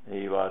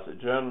 He was a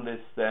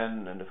journalist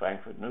then in the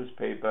Frankfurt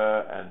newspaper,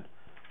 and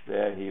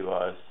there he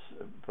was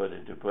put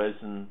into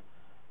prison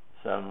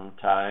some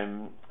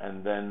time,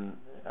 and then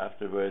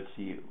afterwards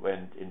he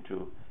went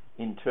into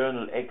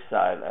internal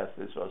exile, as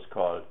this was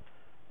called,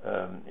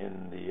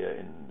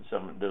 in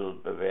some little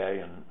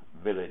Bavarian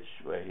village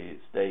where he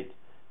stayed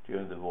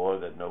during the war,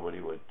 that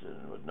nobody would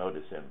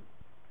notice him.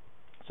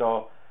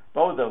 So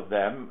both of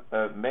them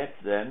met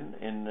then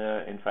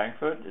in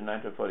Frankfurt in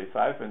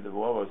 1945 when the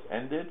war was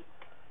ended,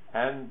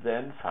 and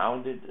then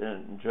founded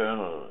a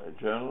journal. A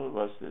journal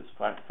was this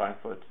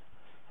Frankfurt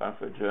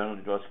journal.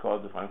 It was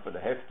called the Frankfurter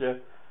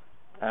Hefte,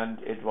 and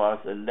it was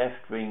a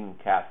left-wing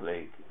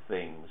Catholic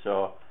thing.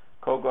 So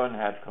Kogon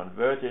had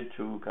converted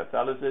to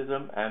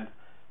Catholicism and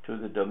to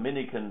the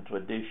Dominican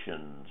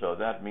tradition. So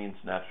that means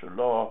natural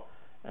law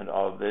and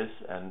all this,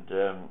 and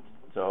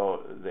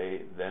so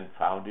they then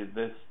founded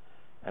this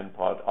and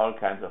brought all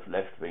kinds of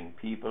left-wing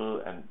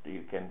people. And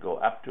you can go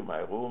up to my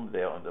room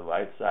there on the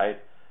right side.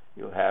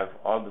 You have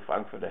all the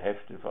Frankfurter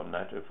Hefte from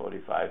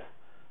 1945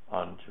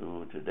 on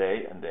to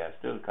today, and they are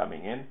still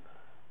coming in.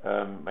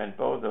 And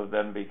both of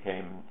them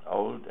became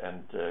old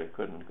and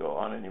couldn't go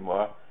on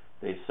anymore.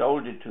 They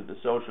sold it to the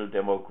Social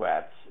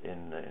Democrats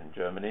in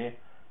Germany.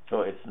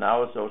 So it's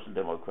now a social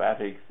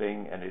democratic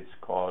thing, and it's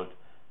called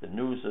the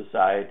New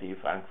Society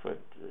Frankfurt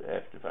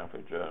Hefte,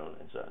 Frankfurt Journal,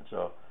 and so on.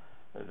 So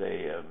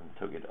they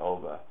took it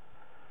over.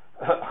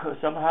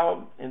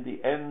 Somehow, in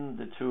the end,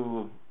 the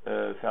two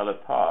fell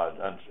apart.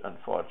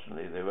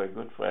 Unfortunately, they were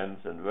good friends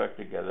and worked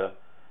together,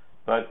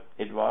 but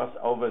it was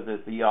over the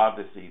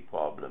theodicy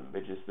problem,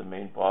 which is the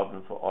main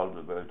problem for all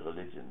the world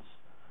religions.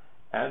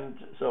 And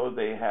so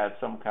they had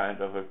some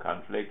kind of a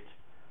conflict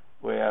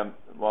where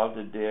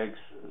Walter Dirks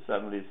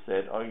suddenly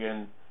said,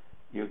 Eugen,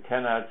 you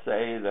cannot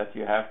say that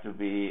you have to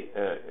be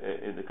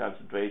in the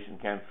concentration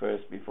camp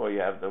first before you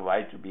have the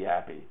right to be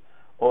happy.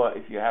 Or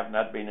if you have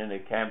not been in a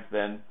camp,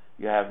 then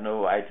you have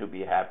no right to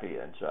be happy,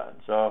 and so on.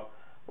 So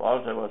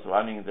Walter was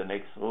running in the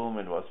next room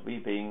and was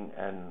weeping,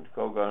 and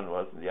Kogon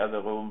was in the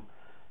other room.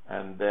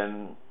 And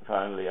then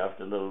finally,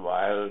 after a little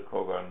while,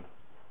 Kogon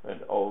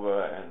went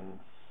over and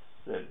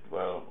said,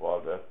 well,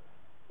 Walter,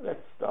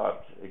 let's start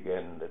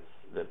again,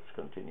 let's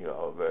continue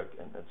our work,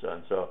 and so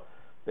on. So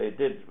they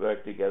did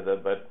work together,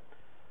 but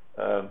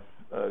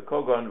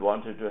Kogon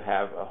wanted to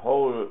have a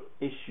whole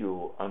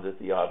issue on the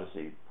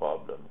theodicy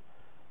problem,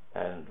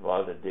 and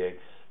Walter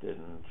Dirks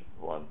didn't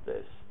want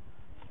this.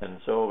 And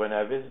so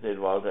visited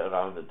Walter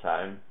around the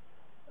time,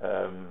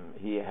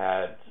 he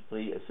had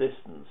 3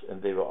 assistants,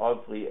 and they were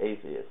all 3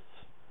 atheists,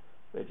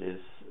 which is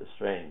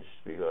strange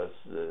because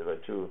there were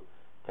 2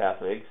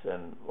 Catholics,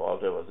 and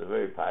Walter was a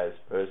very pious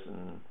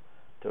person,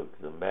 took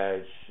the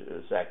marriage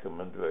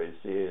sacrament very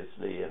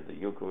seriously, and the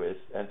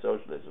Eucharist and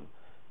socialism.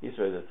 These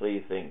were the 3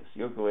 things: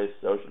 Eucharist,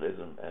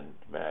 socialism, and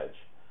marriage.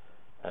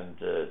 And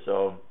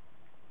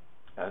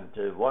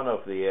one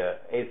of the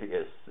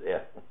atheists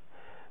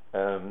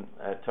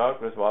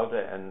talked with Walter,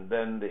 and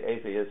then the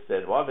atheist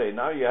said, "Walter,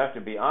 now you have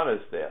to be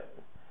honest there."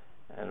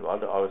 And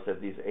Walter always said,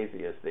 "These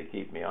atheists, they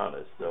keep me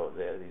honest." So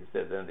there, he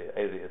said. Then the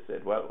atheist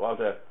said, "Well,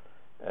 Walter,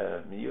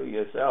 you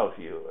yourself,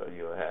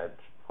 you had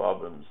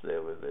problems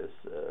there with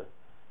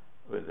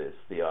this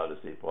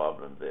theodicy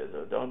problem there.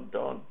 So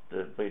don't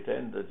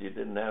pretend that you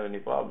didn't have any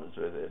problems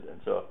with it."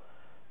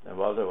 And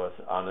Walter was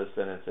honest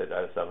and said,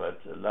 "I suffered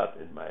a lot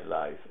in my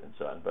life," and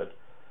so on. But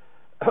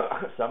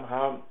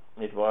somehow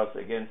it was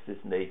against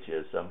his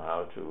nature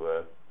somehow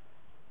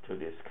to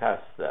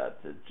discuss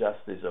that the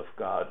justice of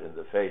God in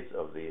the face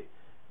of the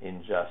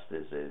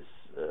injustices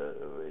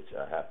which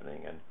are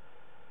happening.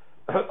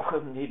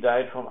 And he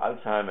died from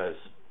Alzheimer's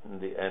in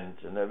the end,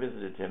 and I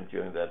visited him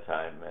during that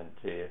time, and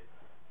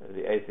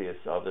the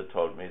atheist also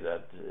told me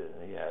that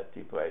he had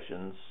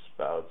depressions,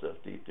 bouts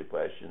of deep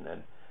depression,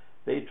 and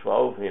they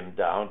drove him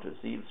down to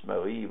Sils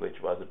Marie,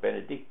 which was a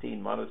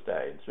Benedictine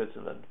monastery in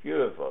Switzerland.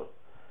 Beautiful.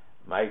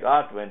 My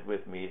God went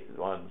with me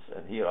once,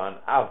 and here on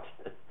out,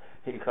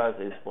 because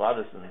his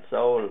Protestant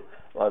soul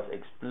was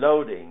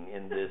exploding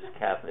in this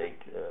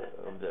Catholic.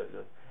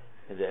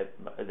 There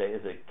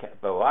is a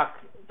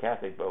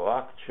Catholic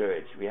Baroque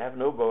church. We have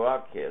no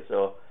Baroque here,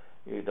 so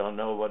you don't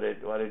know what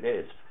it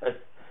is. But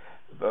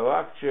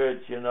Baroque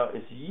church,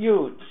 is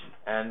huge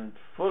and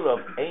full of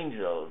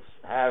angels,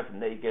 half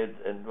naked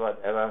and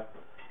whatever.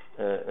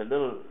 A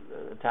little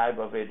type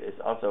of it is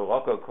also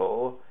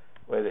Rococo,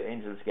 where the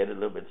angels get a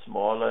little bit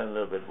smaller and a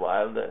little bit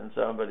wilder and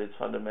so on, but it's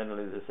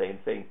fundamentally the same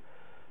thing.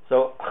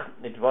 So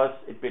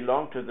it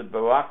belonged to the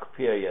Baroque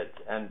period,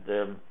 and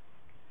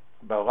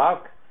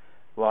Baroque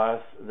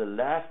was the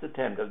last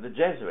attempt of the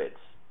Jesuits.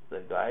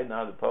 The guy,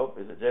 now the Pope,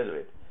 is a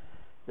Jesuit.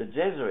 The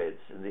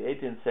Jesuits in the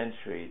 18th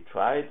century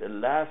tried a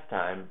last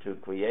time to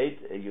create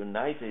a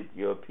united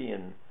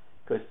European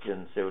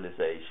Christian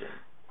civilization,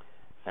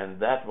 and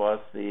that was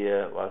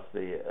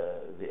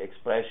the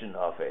expression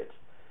of it.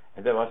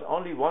 And there was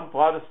only one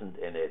Protestant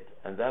in it,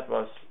 and that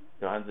was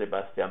Johann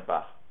Sebastian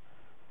Bach.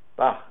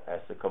 Bach,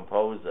 as the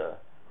composer,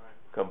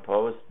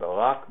 composed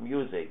Baroque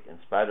music in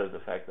spite of the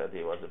fact that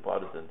he was a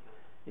Protestant.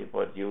 He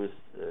produced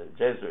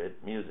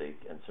Jesuit music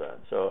and so on.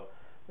 So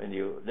when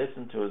you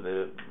listen to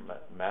the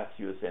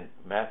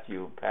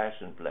Matthew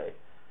Passion play,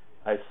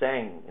 I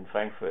sang in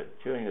Frankfurt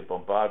during the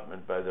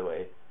bombardment, by the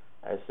way.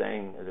 I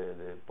sang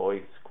the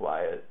boys'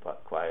 choir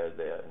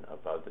there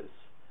about this,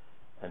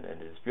 and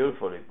it's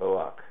beautifully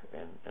Baroque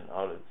in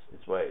all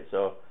its way.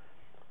 So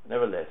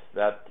nevertheless,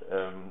 that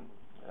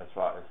as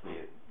far as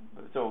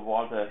so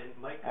Walter.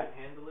 And Mike could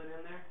handle it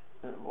in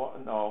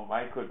there? No,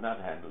 Mike could not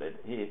handle it.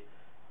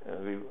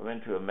 We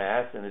went to a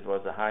mass, and it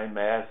was a high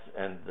mass,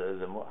 and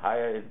the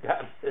higher it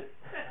got, the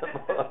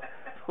more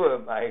poor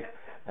Mike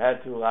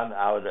had to run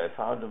out. I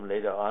found him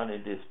later on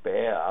in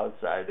despair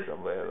outside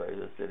somewhere where he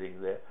was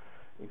sitting there.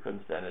 He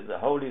couldn't stand it. The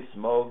holy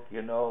smoke,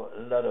 a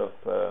lot of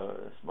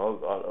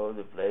smoke all over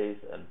the place,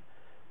 and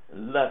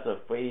lots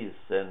of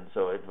priests, and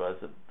so it was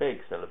a big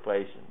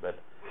celebration. But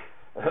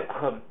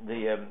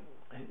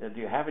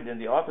you have it in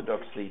the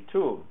Orthodoxy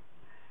too.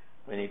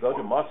 When you go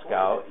to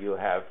Moscow, you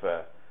have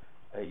a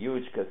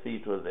huge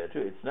cathedral there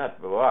too. It's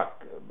not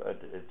Baroque, but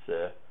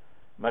it's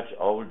much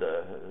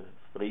older,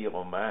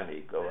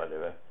 pre-Romanic or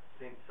whatever.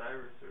 St.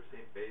 Cyrus or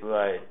St. Basil.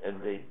 Right,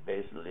 and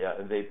Basil, yeah,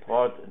 and they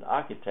brought an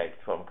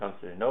architect from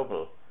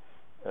Constantinople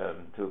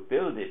to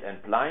build it,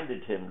 and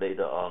blinded him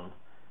later on,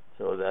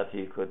 so that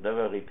he could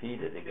never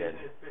repeat it again.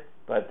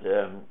 But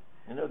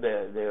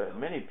there are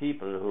many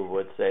people who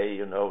would say,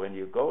 when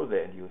you go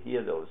there and you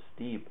hear those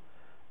deep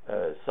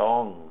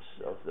songs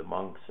of the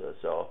monks or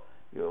so,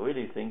 you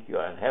really think you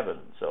are in heaven.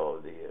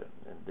 So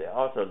there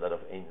are also a lot of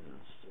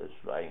angels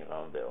flying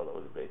around there all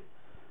over the place.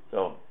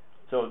 So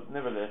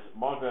nevertheless,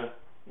 Walter,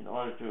 in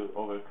order to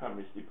overcome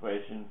his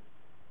depression,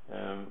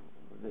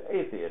 the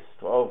atheists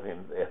drove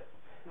him there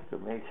to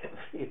make him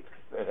feel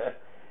better,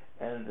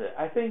 and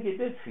I think he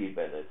did feel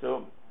better.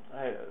 So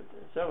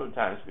several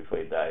times before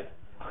he died,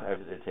 I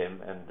visited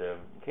him, and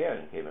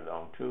Karen came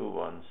along too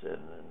once,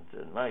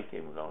 and Mike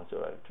came along,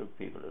 so I took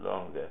people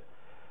along there.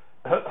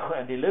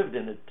 And he lived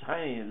in a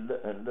tiny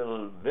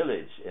little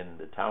village in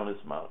the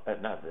Taunus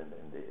Mountain, not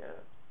in the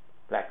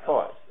Black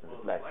Forest,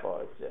 Black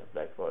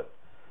Forest.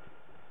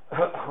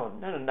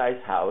 Not a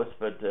nice house,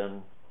 but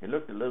it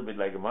looked a little bit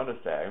like a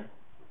monastery.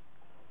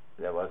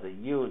 There was a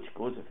huge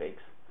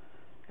crucifix,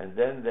 and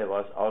then there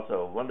was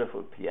also a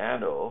wonderful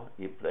piano.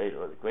 He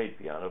was a great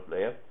piano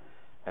player,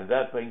 and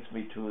that brings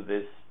me to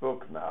this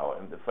book now,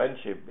 and the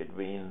friendship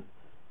between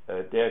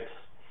Dirks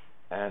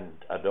and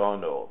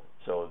Adorno.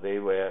 So they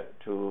were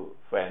two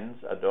friends.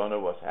 Adorno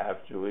was half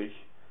Jewish,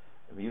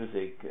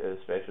 music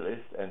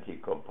specialist, and he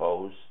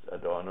composed.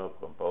 Adorno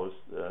composed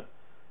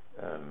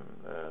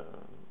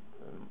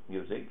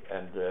music,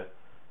 and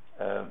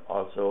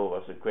also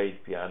was a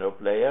great piano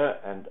player.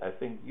 And I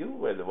think you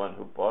were the one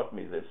who bought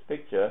me this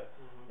picture.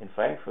 In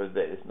Frankfurt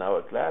there is now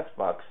a glass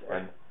box,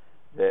 and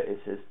there is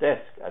his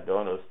desk,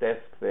 Adorno's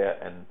desk there,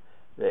 and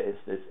there is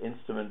this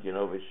instrument, you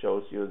know, which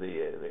shows you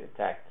the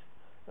tact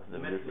of the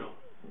music. Metronome.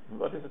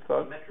 What is it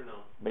called?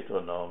 Metronome.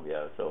 Metronome,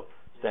 yeah. So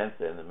stands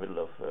there in the middle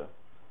of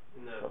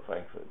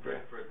Frankfurt.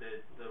 Frankfurt,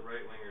 the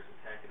right wingers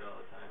attack it all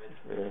the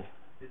time.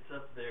 It's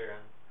up there,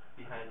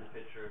 behind the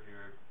picture of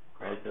your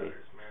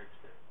granddaughter's marriage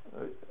day.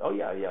 Oh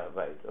yeah,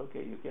 right.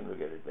 Okay, you can look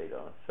at it later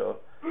on. So,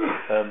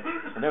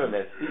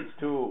 nevertheless, these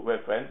two were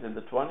friends in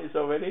the 20s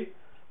already,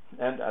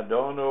 and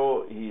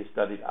Adorno, he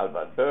studied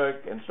Albert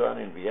Berg and so on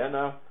in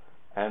Vienna,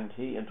 and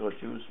he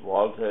introduced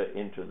Walter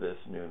into this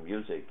new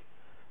music.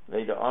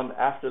 Later on,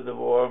 after the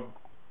war,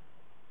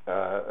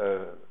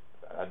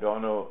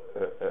 Adorno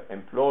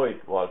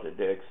employed Walter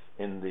Dirks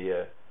in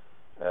the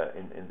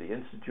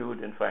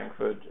institute in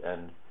Frankfurt,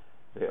 and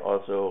they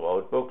also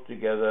wrote books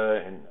together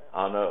in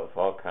honor of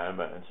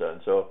Horkheimer and so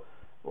on. So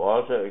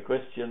Walter, a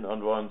Christian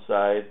on one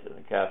side, and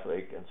a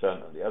Catholic, and so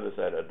on the other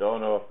side.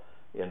 Adorno,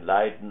 the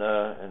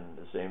enlightener, and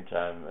at the same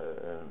time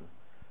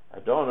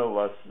Adorno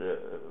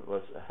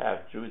was half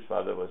Jewish.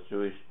 Father was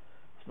Jewish.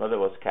 His mother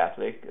was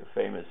Catholic, a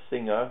famous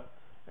singer,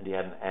 and he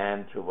had an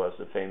aunt who was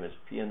a famous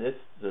pianist.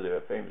 So they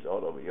were famous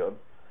all over Europe.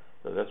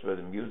 So that's where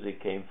the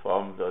music came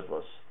from. So it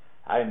was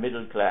high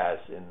middle class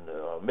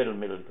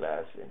middle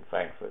class in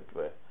Frankfurt,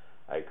 where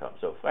I come.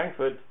 So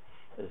Frankfurt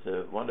is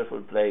a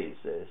wonderful place.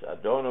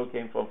 Adorno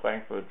came from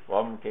Frankfurt,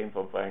 Fromm came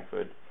from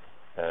Frankfurt,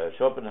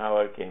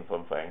 Schopenhauer came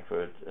from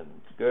Frankfurt, and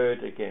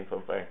Goethe came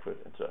from Frankfurt,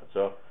 and so on.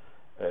 So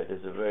it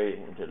is a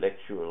very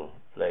intellectual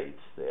place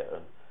there.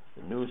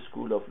 The new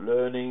school of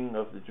learning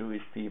of the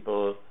Jewish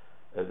people,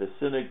 the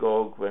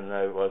synagogue. When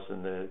I was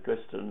in the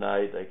Crystal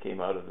Night, I came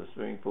out of the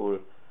swimming pool.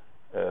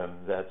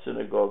 That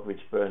synagogue which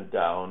burned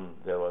down,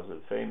 there was a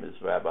famous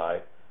rabbi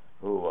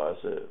who was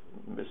a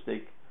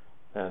mystic,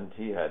 and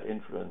he had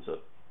influence of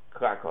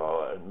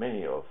Krakow and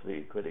many of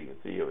the critical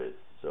theorists.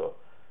 So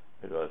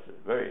it was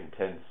very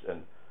intense.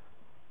 And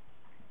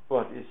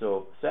what is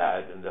so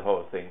sad in the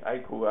whole thing, I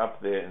grew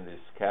up there in this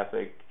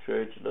Catholic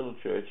church, little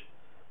church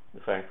in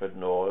Frankfurt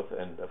North,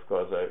 and of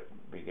course I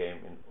became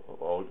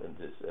involved in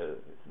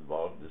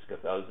this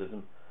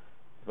Catholicism.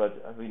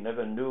 But we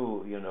never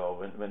knew, you know,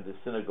 when the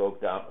synagogue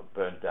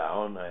burned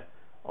down. I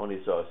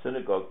only saw a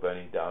synagogue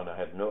burning down. I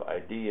had no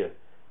idea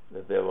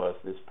that there was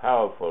this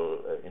powerful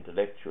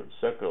intellectual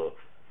circle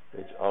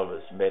which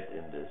always met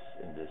in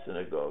this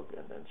synagogue,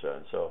 and so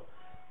on. So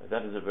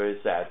that is a very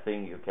sad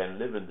thing. You can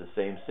live in the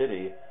same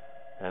city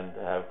and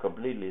have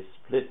completely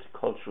split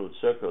cultural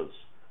circles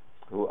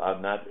who are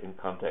not in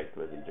contact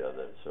with each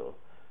other. So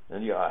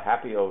then you are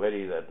happy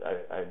already that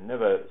I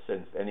never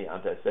sensed any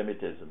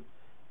anti-Semitism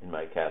in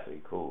my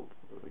Catholic group,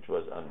 which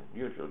was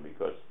unusual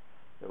because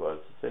there was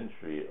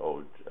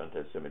century-old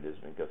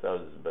anti-Semitism in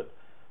Catholicism, but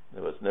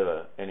there was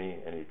never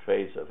any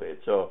trace of it.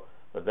 So,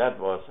 but that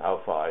was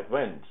how far it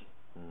went.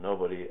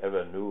 Nobody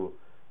ever knew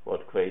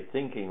what great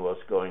thinking was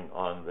going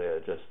on there,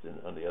 just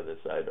on the other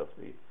side of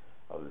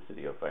the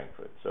city of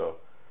Frankfurt. So,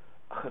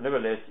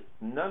 nevertheless,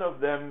 none of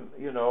them,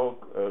 you know,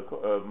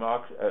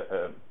 Marx,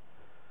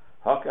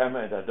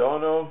 Horkheimer and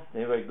Adorno,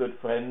 they were good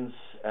friends,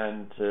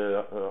 and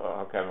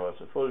Horkheimer was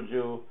a full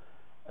Jew,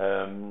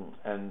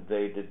 and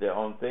they did their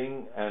own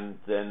thing. And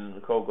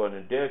then Kogon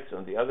and Dirks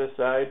on the other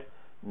side.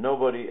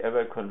 Nobody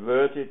ever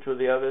converted to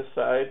the other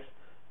side,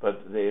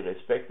 but they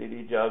respected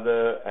each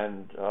other,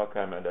 and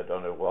Horkheimer and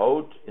Adorno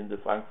wrote in the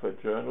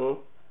Frankfurt Journal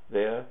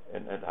there,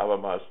 and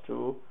Habermas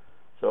too.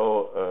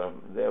 So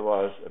there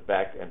was a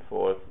back and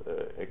forth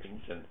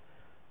exchange,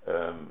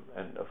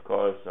 and of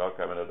course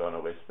Horkheimer and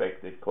Adorno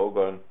respected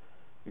Kogon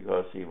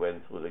because he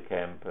went through the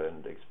camp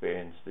and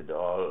experienced it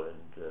all,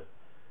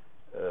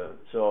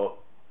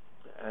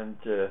 and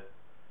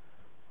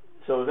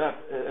so that,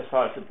 as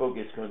far as the book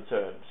is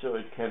concerned, so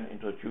it can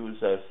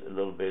introduce us a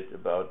little bit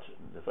about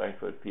the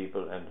Frankfurt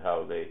people and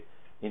how they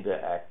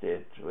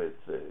interacted with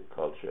the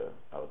culture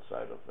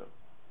outside of them.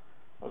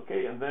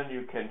 Okay, and then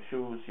you can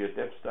choose your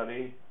depth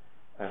study,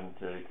 and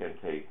you can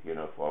take, you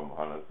know, from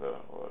Honecker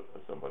or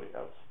somebody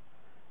else.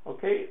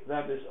 Okay,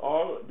 that is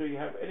all. Do you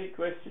have any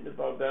question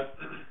about that?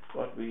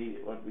 What we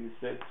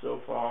said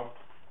so far,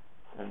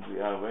 and we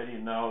are ready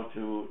now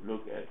to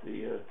look at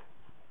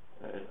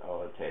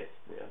our test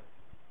there.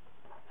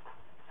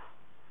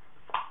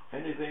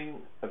 Anything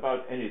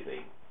about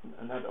anything,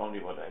 not only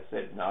what I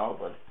said now,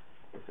 but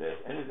if there's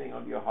anything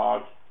on your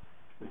heart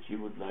which you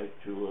would like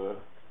to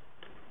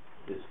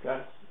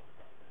discuss,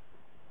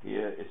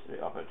 here is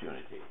the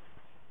opportunity.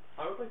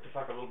 I would like to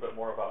talk a little bit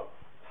more about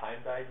time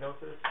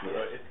diagnosis.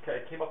 Yes.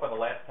 It came up on the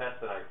last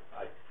test, and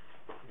I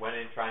went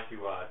in trying to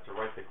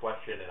write the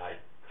question, and I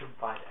couldn't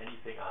find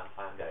anything on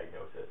time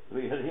diagnosis.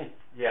 Really?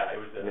 Yeah, it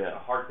was a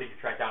hard thing to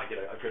track down and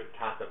get a good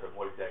concept of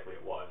what exactly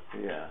it was.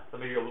 Yeah. So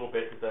maybe a little bit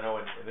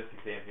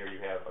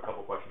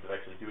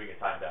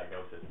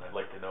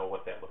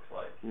what that looks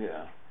like.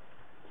 Yeah.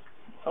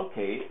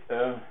 Okay.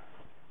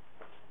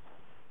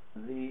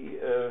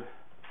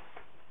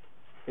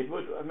 It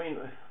would. I mean,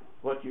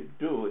 what you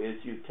do is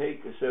you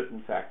take a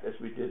certain fact, as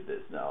we did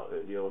this now,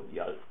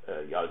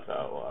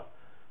 Yalta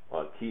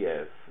or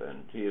Kiev,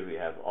 and here we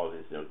have all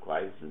these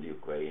crises in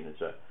Ukraine, and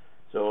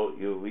so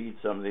you read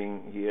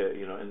something here,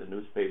 in the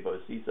newspaper,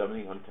 see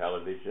something on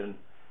television,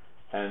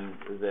 and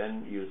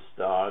then you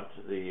start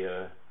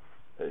the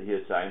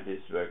here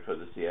scientists work for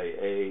the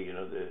CIA,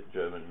 the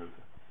German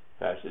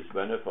fascist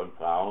Werner von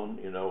Braun,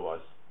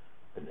 was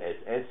an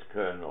SS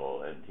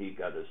colonel, and he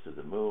got us to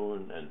the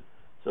moon, and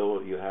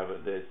so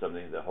there's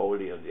something, the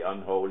holy and the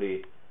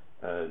unholy.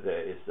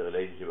 There is the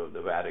relationship of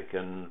the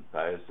Vatican,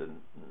 Pius XI,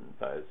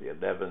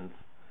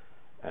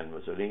 and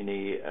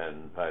Mussolini,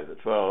 and Pius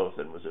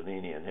XII, and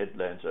Mussolini and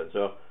Hitler, and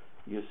so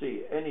you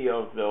see any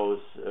of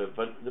those.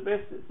 But the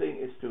best thing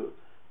is to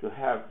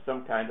have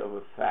some kind of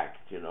a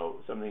fact,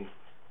 something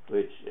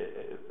which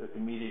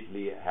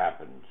immediately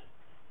happened,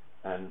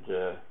 and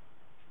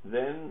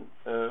then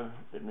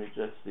let me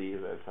just see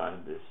if I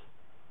find this.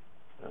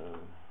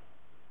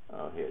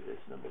 Here it is,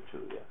 number 2,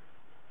 yeah.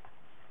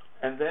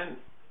 And then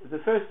the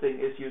first thing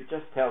is you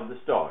just tell the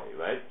story,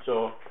 right?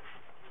 So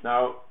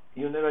now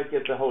you never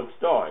get the whole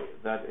story.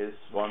 That is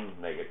one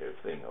negative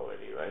thing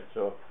already, right?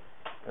 So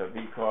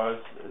because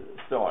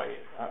story,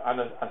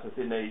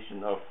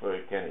 assassination of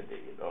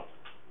Kennedy,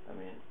 I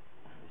mean,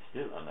 it's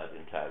still not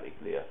entirely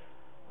clear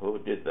who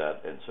did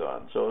that and so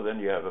on. So then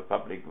you have a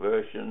public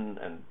version,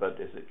 but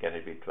can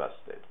it be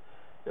trusted?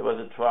 There was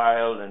a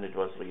trial and it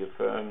was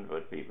reaffirmed,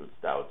 but people's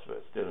doubts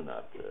were still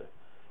not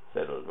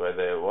settled,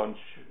 whether one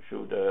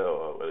shooter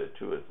or whether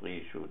 2 or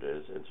 3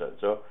 shooters and so on.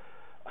 So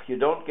you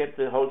don't get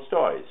the whole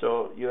story,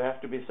 so you have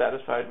to be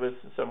satisfied with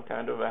some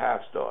kind of a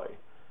half story,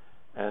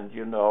 and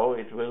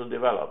it will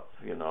develop,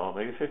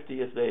 maybe 50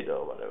 years later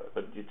or whatever,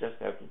 but you just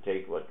have to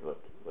take what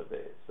there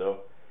is.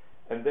 So,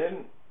 and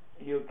then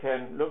you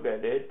can look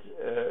at it,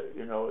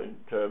 in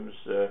terms.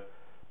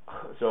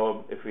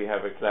 So if we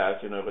have a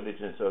class,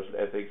 religion and social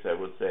ethics, I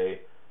would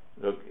say,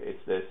 look,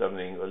 there's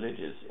something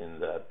religious in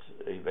that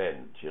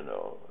event,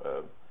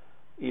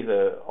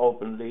 either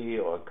openly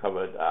or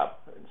covered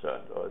up, and so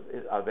on, or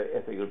are there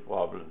ethical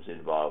problems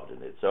involved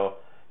in it? So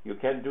you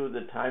can do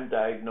the time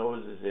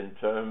diagnosis in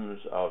terms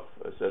of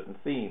a certain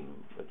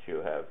theme that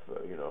you have,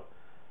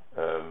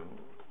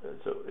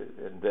 so,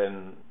 and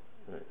then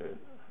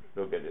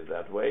look at it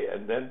that way,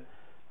 and then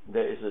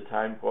there is a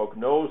time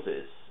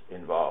prognosis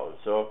involved.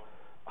 So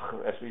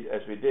as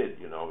we did,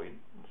 we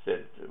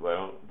said,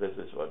 well, this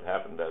is what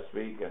happened last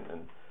week, and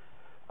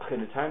in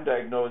the time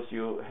diagnosis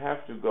you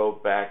have to go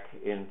back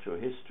into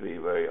history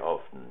very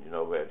often,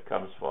 where it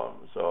comes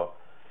from. So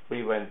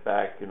we went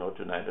back, to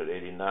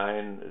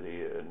 1989,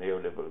 the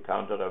neoliberal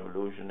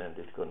counter-revolution, and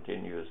it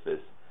continues this.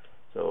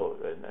 So,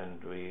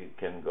 and we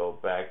can go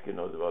back,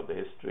 about the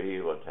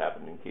history, what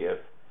happened in Kiev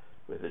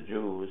with the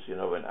Jews.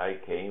 When I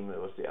came, it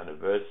was the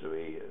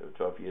anniversary,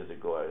 12 years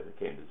ago I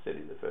came to the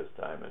city the first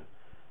time, and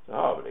it's a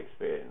horrible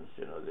experience.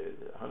 The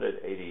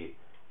 180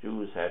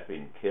 Jews had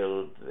been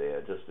killed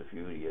there just a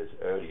few years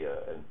earlier,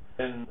 and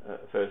then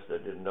first I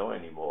didn't know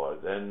anymore.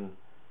 Then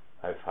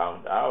I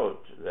found out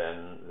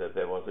then that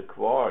there was a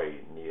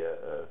quarry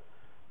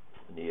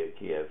near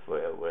Kiev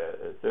where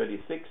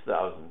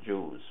 36,000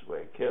 Jews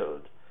were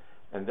killed,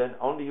 and then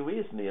only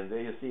recently, and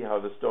there you see how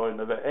the story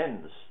never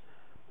ends,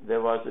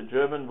 there was a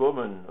German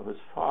woman whose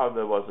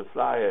father was a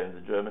flyer in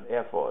the German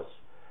Air Force,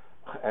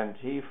 and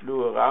he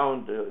flew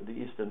around the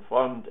Eastern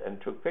Front and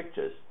took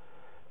pictures.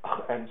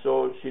 And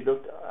so she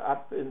looked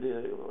up in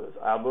the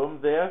album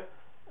there,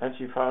 and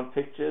she found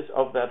pictures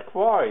of that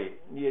quarry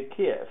near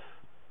Kiev,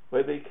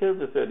 where they killed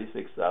the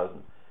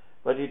 36,000.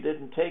 But he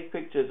didn't take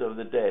pictures of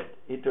the dead.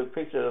 He took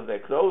pictures of their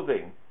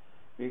clothing,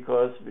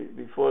 because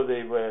before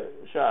they were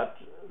shot,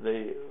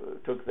 they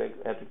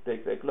had to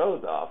take their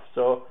clothes off.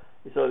 So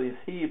he saw these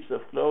heaps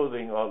of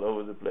clothing all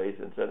over the place,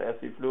 and so as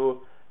he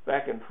flew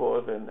back and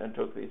forth and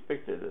took these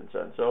pictures and so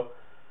on.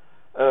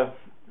 So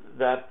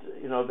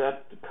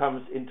that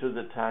comes into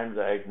the time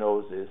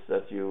diagnosis,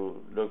 that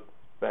you look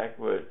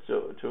backwards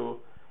to,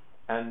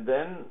 and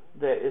then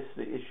there is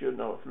the issue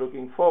of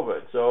looking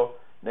forward. So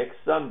next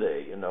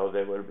Sunday,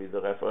 there will be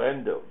the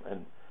referendum,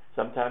 and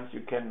sometimes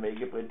you can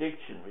make a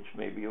prediction which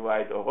may be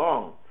right or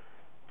wrong.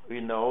 We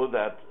know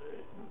that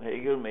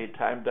Hegel made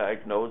time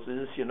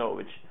diagnosis,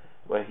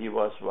 where he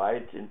was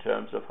right in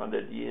terms of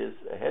 100 years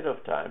ahead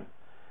of time.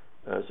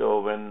 So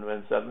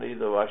when suddenly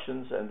the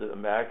Russians and the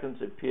Americans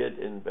appeared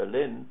in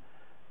Berlin,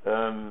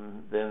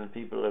 then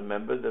people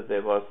remembered that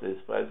there was this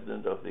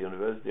president of the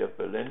University of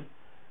Berlin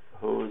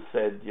who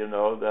said,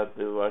 that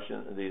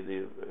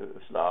the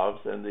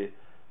Slavs and the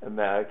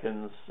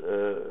Americans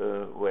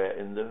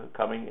were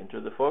coming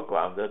into the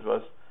foreground. That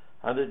was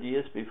 100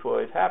 years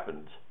before it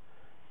happened.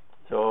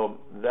 So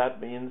that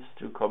means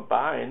to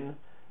combine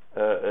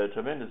a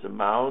tremendous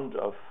amount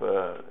of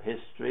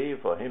history.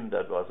 For him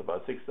that was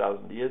about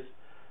 6,000 years,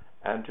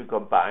 and to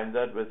combine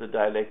that with a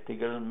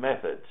dialectical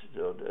method.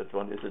 So that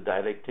one is a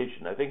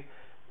dialectician. I think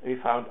we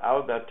found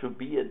out that to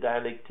be a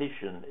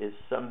dialectician is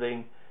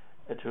something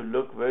to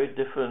look very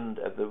different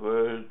at the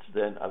world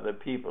than other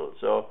people.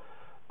 So,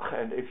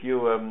 and if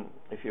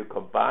you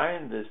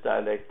combine this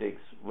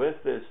dialectics with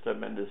this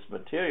tremendous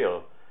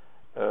material,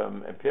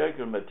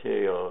 empirical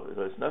material,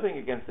 there's nothing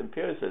against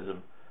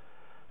empiricism,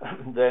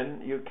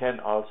 then you can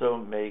also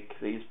make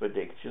these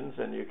predictions,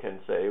 and you can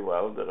say,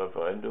 well, the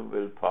referendum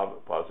will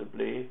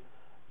possibly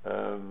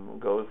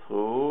go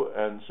through,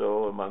 and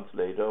so a month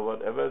later or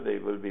whatever, they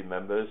will be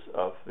members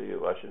of the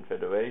Russian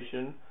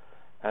Federation,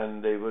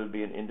 and they will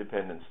be an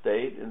independent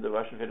state in the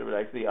Russian Federation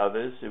like the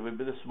others. It will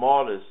be the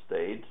smallest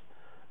state,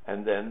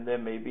 and then there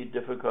may be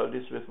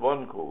difficulties with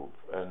one group,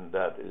 and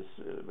that is,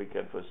 we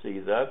can foresee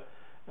that,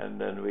 and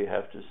then we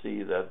have to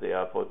see that they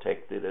are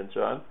protected and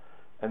so on.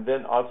 And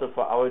then also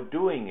for our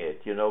doing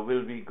it,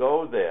 will we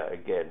go there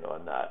again or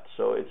not?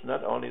 So it's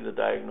not only the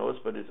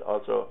diagnosis, but it's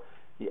also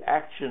the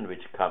action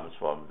which comes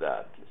from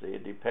that. You see,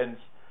 it depends.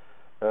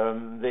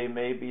 They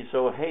may be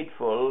so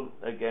hateful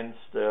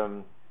against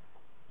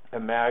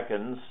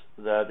Americans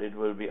that it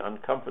will be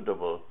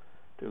uncomfortable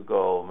to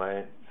go.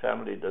 My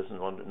family doesn't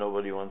want,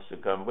 nobody wants to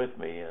come with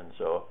me, and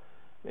so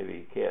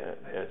maybe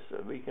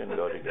we can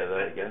go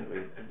together again. We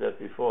did that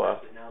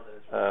before.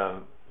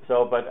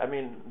 So, but I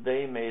mean,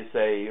 they may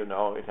say,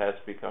 it has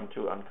become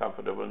too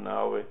uncomfortable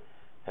now. It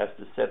has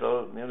to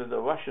settle. The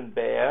Russian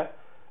bear,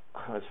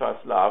 as far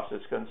as Slavs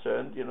is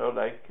concerned,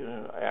 like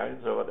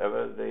Aryans or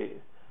whatever, they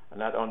are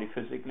not only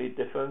physically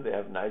different, they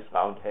have nice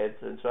round heads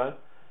and so on,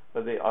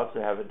 but they also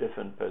have a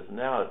different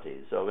personality.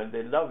 So when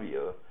they love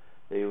you,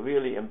 they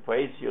really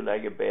embrace you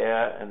like a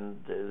bear, and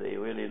they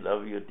really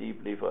love you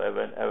deeply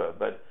forever and ever.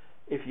 But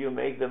if you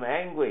make them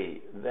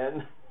angry,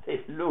 then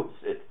they lose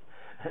it.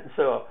 And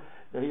so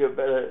you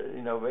better,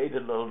 wait a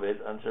little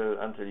bit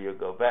until you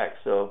go back.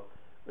 So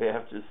we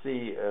have to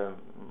see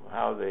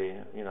how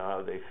they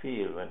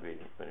feel when we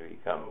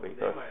come. Well,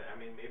 because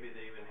maybe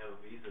they even have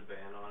a visa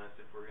ban on us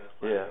if we're going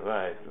to. Yeah,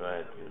 right.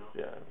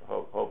 Yeah,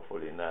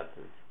 hopefully not.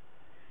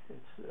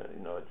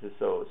 It's just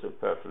so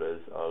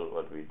superfluous all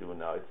what we do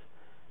now.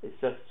 It's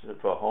just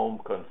for home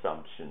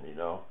consumption,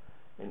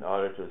 in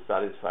order to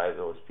satisfy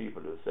those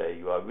people who say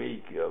you are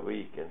weak,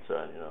 and so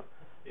on,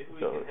 If we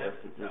so can have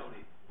it in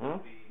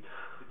Saudi,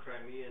 the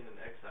Crimean in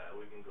exile,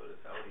 we can go to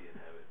Saudi and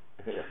have it.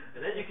 Yeah.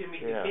 And then you can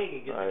meet the king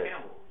and get the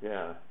camel.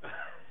 Yeah.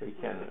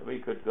 We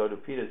could go to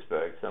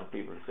Petersburg. Some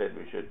people said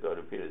we should go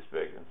to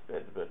Petersburg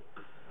instead,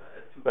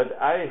 but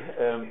I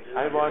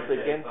was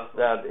against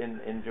that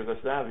in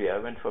Yugoslavia. I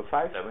went for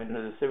 5 years. I went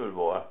into the Civil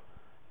War,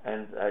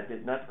 and I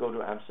did not go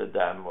to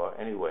Amsterdam or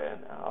anywhere,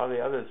 and all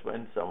the others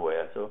went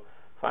somewhere. So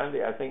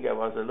finally, I think I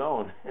was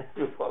alone.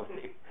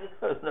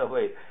 There's no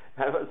way.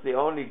 I was the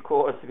only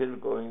course still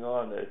going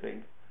on, I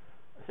think.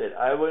 I said,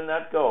 I will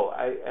not go.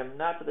 I am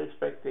not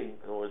respecting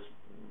those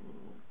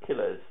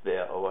killers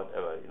there or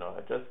whatever.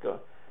 I just go.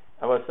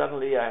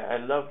 I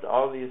loved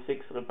all these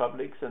 6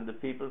 republics and the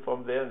people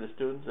from there and the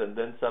students, and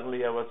then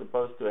suddenly I was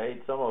supposed to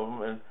hate some of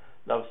them and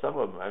love some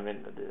of them. I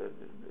mean, you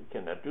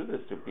cannot do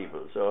this to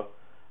people. So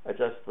I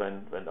just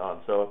went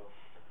on. So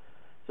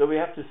we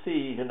have to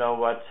see,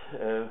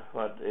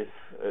 what if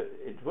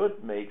it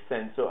would make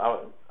sense. So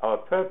our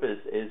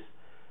purpose is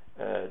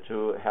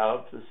to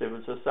help the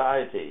civil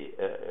society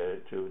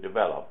to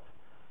develop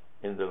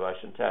in the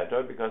Russian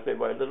territory, because they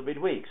were a little bit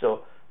weak.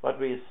 So what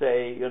we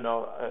say,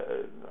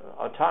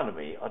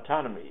 autonomy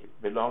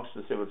belongs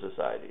to civil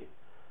society.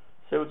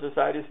 Civil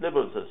society is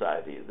liberal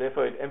society.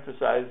 Therefore, it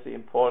emphasizes the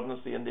importance,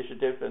 the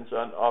initiative, and so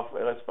on, of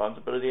a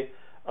responsibility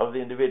of the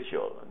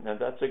individual, and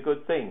that's a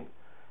good thing.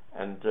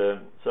 And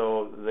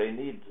so they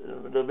need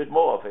a little bit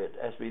more of it,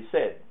 as we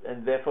said,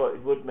 and therefore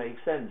it would make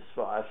sense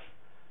for us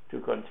to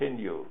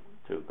continue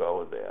to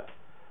go there.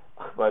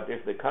 But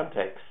if the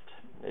context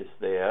is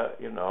there,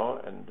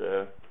 and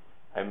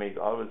I make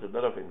always a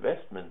lot of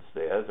investments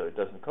there, so it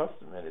doesn't cost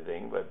them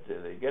anything, but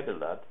they get a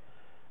lot.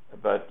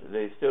 But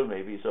they still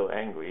may be so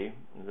angry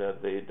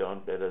that they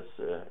don't let us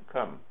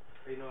come.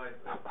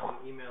 I'm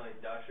emailing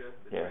Dasha,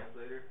 the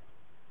translator,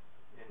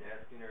 and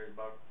asking her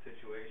about the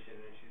situation,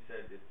 and she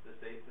said it's the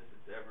safest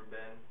it's ever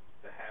been,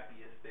 the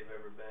happiest they've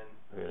ever been.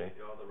 Really?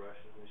 All the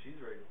Russians, and she's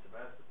ready to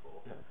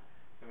Sebastopol. Yeah.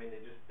 I mean,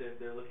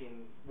 they're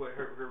looking. What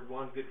her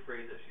one good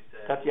phrase that she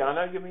said.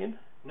 Tatiana, you mean?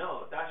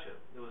 No, Dasha.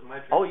 It was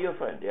my translator. Oh, your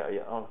friend. Yeah.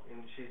 Oh.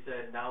 And she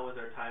said, "Now is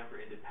our time for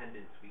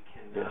independence. We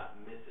cannot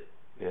miss it."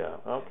 Yeah.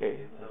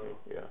 Okay. And so,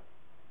 yeah.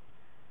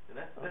 And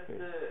that's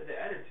the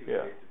attitude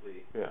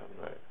basically. Yeah.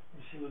 Right.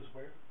 She was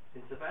where?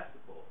 In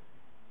Sebastopol,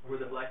 where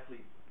the Black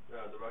Fleet,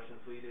 the Russian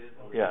fleet is.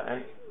 Yeah,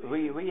 and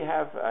we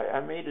have. I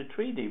made a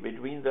treaty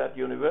between that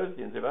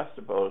university in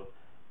Sebastopol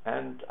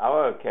and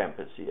our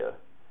campus here,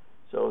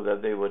 so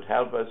that they would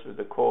help us with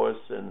the course,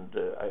 and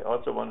I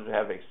also wanted to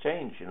have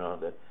exchange.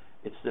 That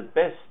it's the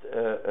best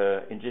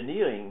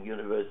engineering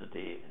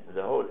university in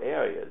the whole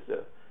area.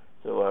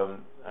 So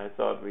I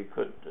thought we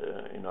could,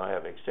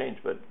 have exchange,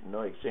 but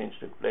no exchange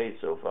took place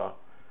so far.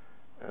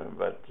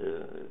 But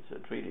the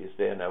treaty is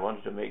there, and I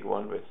wanted to make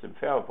one with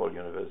Simferopol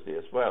University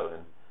as well,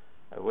 and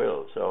I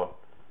will. So,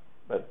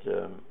 but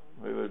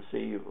we will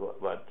see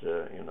what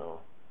you know.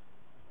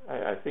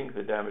 I think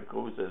the damaged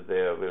cruiser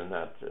there will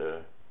not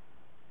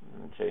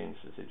change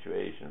the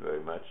situation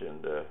very much,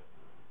 and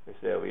if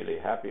they're really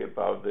happy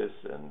about this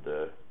and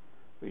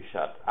we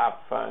shut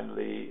up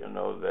finally, you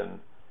know, then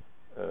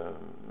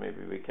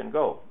maybe we can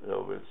go.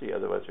 So we'll see.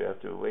 Otherwise, we have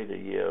to wait a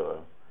year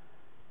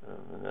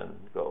and then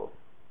go.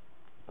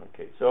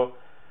 Okay. So,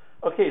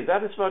 okay,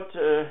 that is what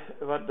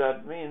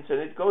that means, and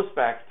it goes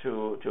back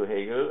to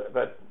Hegel.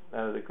 But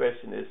the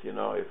question is, you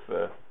know, if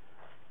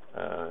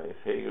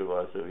Hegel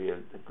was a real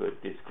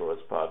good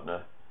discourse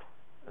partner.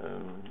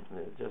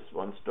 Just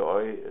one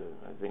story.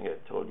 I think I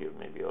told you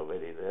maybe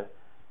already.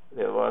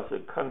 There was a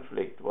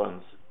conflict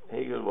once.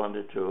 Hegel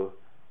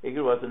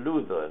was a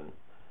Lutheran,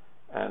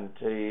 and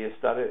he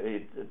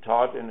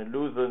taught in a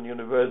Lutheran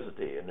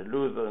university in a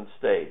Lutheran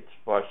state.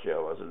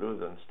 Prussia was a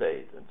Lutheran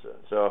state, and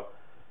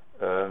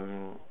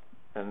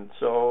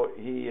so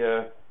he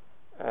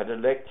had a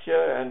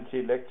lecture, and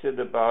he lectured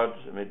about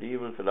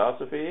medieval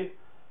philosophy,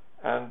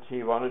 and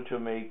he wanted to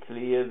make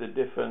clear the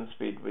difference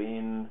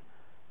between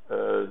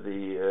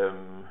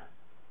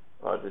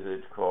what is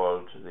it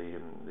called, the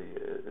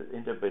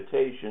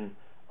interpretation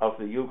of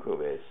the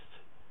Eucharist.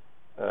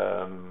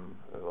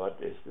 What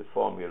is the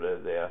formula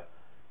there?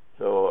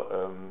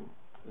 So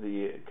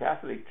the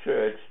Catholic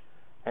Church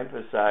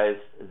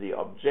emphasized the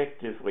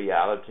objective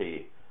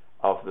reality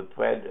of the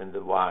bread and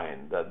the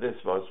wine, that this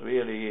was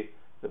really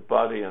the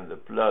body and the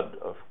blood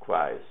of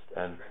Christ,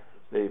 and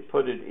they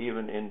put it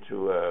even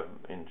into a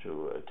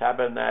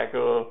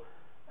tabernacle,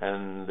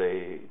 and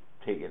they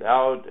take it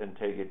out and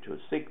take it to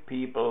sick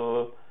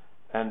people,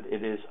 and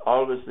it is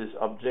always this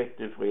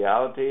objective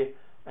reality,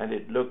 and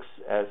it looks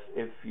as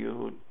if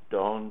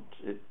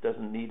it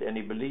doesn't need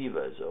any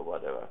believers or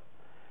whatever.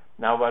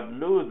 Now what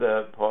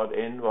Luther brought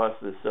in was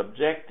the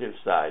subjective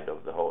side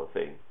of the whole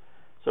thing.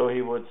 So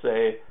he would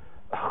say,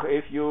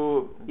 if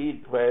you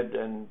eat bread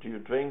and you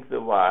drink the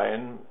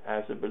wine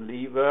as a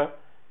believer,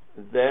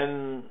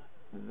 then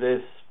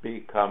this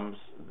becomes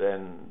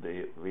then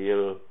the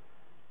real,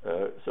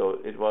 so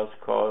it was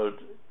called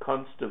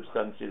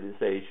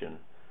consubstantialization,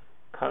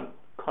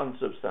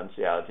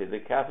 consubstantiality. The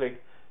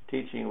Catholic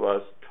teaching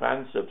was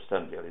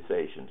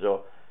transubstantialization.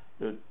 So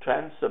to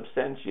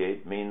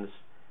transubstantiate means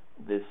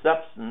the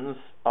substance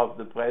of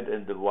the bread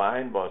and the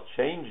wine was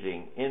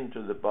changing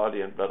into the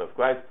body and blood of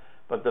Christ,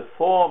 but the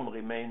form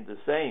remained the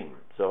same.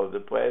 So the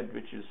bread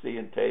which you see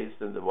and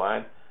taste and the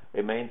wine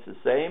remains the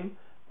same,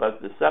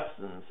 but the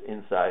substance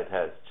inside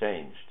has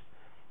changed.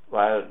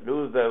 While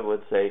Luther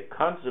would say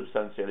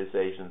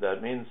consubstantialization,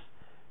 that means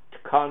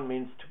con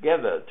means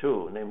together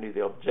too, namely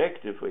the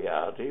objective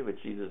reality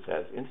which Jesus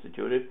has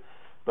instituted,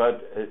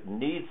 but it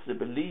needs the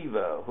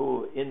believer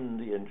who, in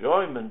the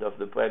enjoyment of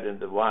the bread and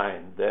the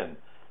wine, then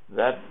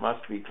that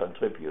must be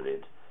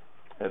contributed,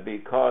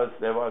 because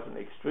there was an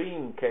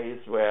extreme case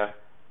where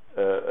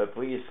a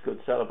priest could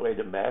celebrate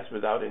a mass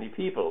without any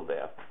people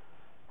there,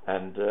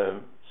 and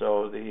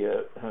so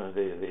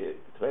the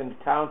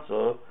Trent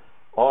Council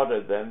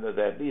ordered them that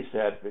there at least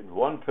had been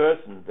one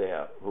person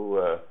there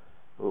who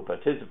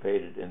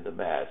participated in the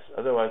mass.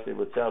 Otherwise, they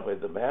would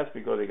celebrate the mass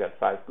because they got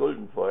 5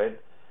 gulden for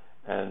it,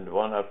 and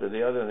one after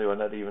the other, and there were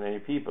not even any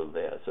people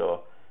there.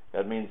 So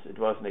that means it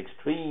was an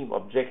extreme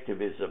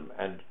objectivism,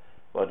 and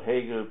what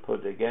Hegel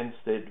put against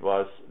it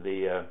was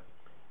the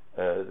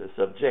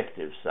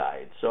subjective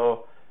side.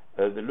 So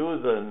the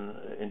Lutheran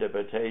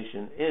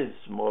interpretation is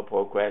more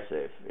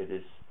progressive. It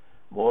is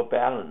more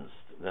balanced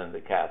than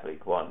the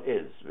Catholic one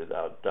is,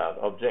 without doubt,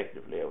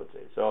 objectively, I would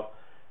say. So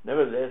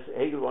nevertheless,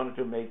 Hegel wanted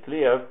to make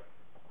clear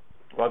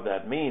what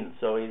that means.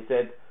 So he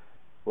said,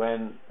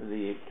 when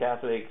the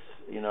Catholics,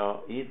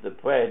 eat the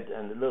bread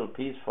and a little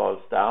piece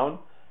falls down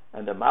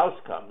and a mouse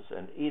comes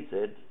and eats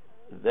it,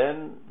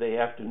 then they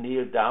have to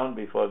kneel down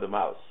before the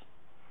mouse.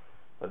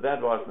 But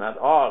that was not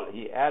all.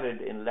 He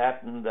added in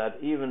Latin that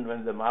even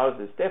when the mouse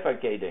is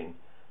defecating,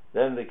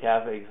 then the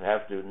Catholics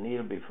have to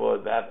kneel before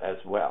that as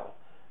well.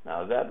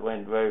 Now that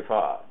went very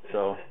far.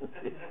 So,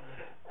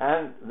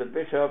 and the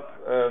bishop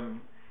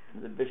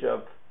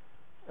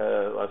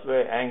was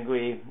very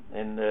angry,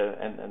 and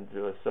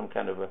there was some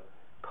kind of a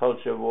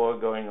culture war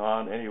going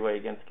on anyway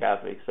against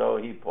Catholics. So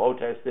he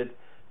protested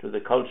to the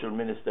cultural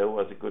minister, who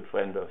was a good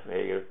friend of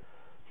Hegel,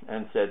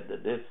 and said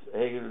that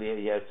Hegel,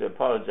 he has to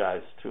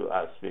apologize to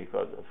us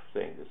because of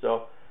saying this.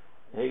 So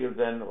Hegel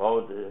then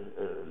wrote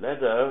a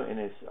letter in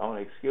his own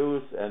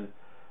excuse, and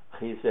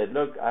he said,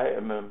 look, I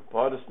am a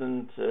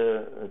Protestant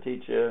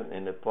teacher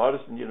in a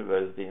Protestant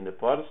university in a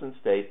Protestant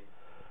state,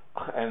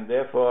 and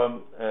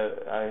therefore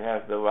I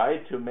have the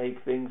right to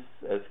make things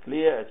as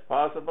clear as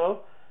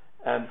possible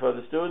and for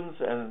the students,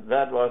 and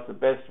that was the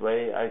best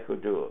way I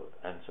could do it.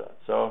 And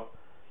so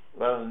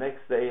well, the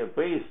next day a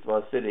priest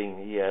was sitting.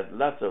 He had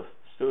lots of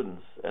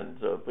students, and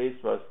so a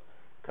priest was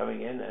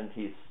coming in, and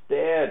he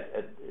stared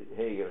at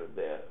Hegel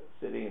there,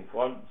 sitting in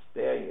front,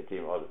 staring at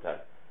him all the time.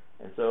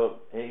 And so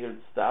Hegel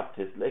stopped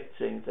his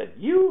lecturing and said,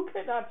 "You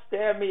cannot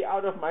stare me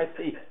out of my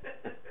seat."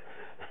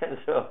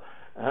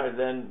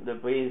 then the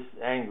priest,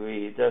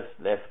 angry, just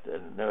left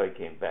and never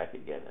came back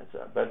again and so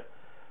on. But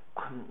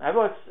I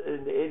was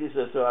in the 80s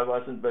or so. I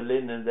was in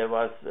Berlin, and there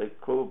was a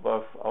group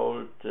of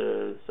old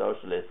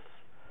socialist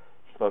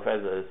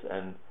professors,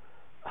 and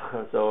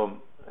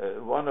so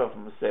one of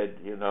them said,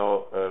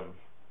 Hegel,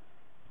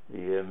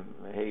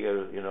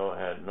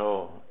 had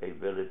no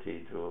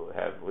ability to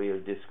have real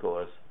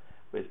discourse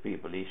with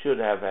people. He should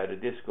have had a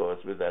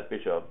discourse with that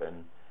bishop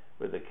and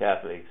with the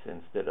Catholics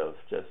instead of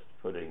just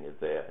putting it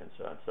there and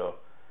so on. So,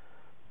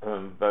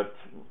 but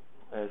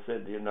I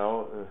said,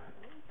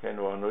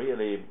 can one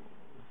really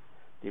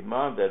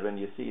demand that when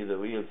you see the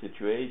real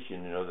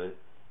situation, the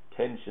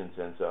tensions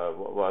and so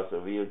on, was a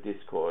real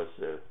discourse,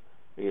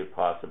 real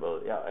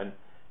possible? Yeah,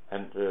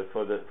 and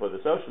for the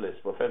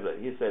socialist professor,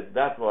 he said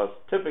that was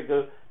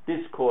typical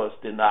discourse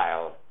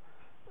denial,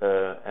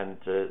 and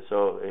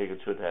so Hegel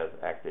should have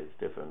acted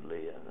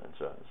differently and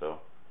so on. So,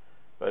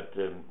 but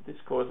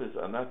discourses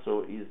are not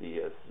so easy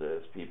as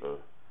people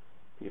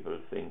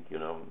think.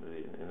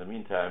 In the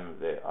meantime,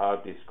 there are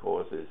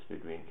discourses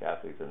between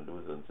Catholics and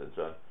Lutherans and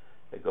so on.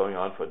 They're going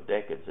on for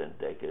decades and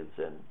decades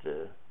and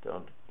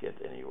don't get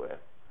anywhere.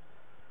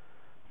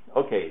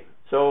 Okay,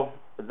 so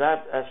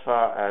that as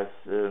far as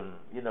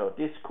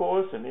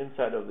discourse, and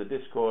inside of the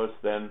discourse,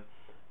 then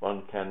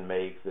one can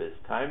make this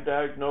time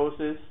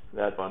diagnosis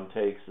that one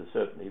takes a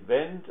certain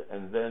event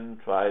and then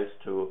tries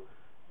to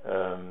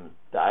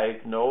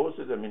diagnose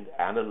it.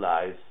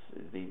 Analyze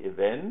the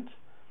event,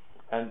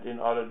 and in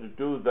order to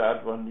do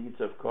that, one needs,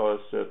 of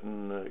course,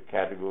 certain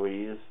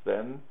categories.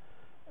 Then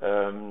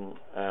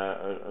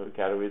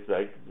categories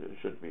like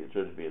should be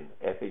an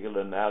ethical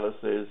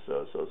analysis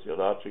or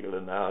sociological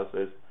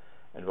analysis,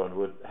 and one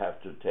would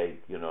have to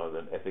take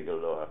an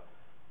ethical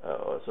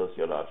or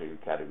sociological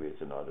categories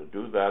in order to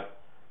do that,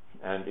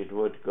 and it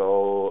would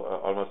go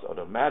almost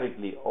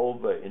automatically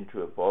over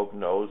into a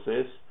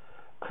prognosis,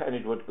 and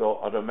it would go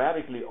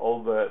automatically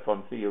over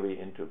from theory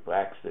into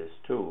praxis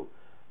too.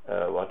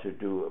 What to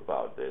do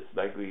about this?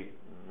 Like we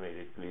made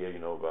it clear,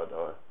 about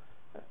our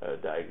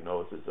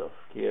diagnosis of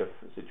Kiev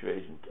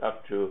situation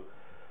up to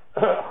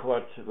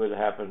what will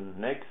happen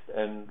next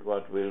and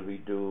what will we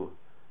do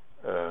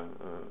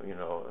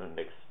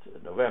next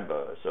November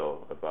or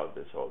so about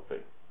this whole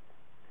thing.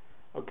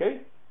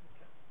 Okay?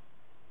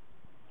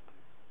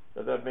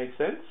 Does that make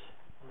sense?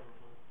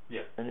 Mm-hmm.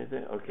 Yeah.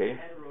 Anything? Okay.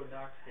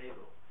 Heterodox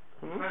Hegel.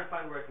 I'm trying to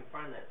find where I can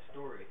find that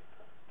story.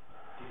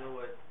 Do you know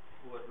what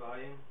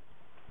volume?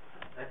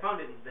 I found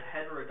it in the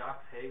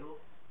Heterodox Hegel,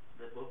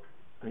 the book.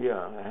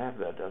 Yeah, I have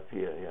that up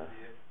here. Yeah.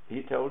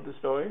 He told the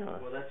story? Or?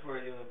 Well, that's where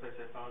the only place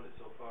I found it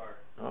so far.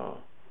 Oh.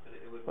 But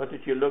it would, What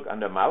did you look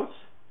under mouse?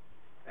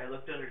 I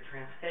looked under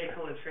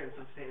Hegel and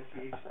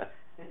transubstantiation.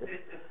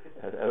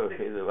 That would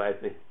be the right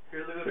thing.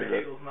 Here, look under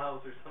Hegel's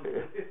mouse or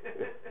something.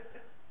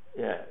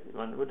 Yeah,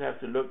 one would have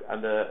to look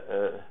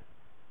under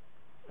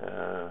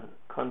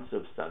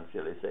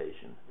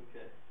consubstantialization.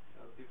 Okay,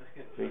 I'll see if I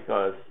can.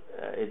 Because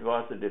it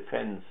was a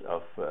defense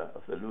of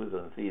the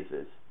Lutheran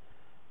thesis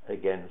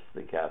against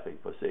the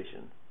Catholic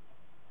position.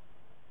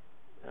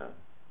 Yeah.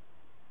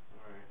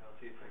 All right, I'll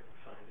see if I can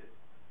find it.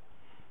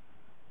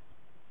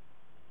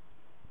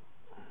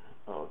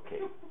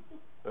 Okay.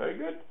 Very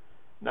good.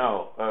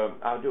 Now,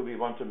 do we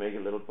want to make a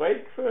little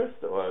break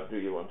first, or do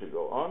you want to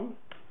go on?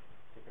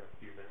 Take a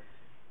few minutes.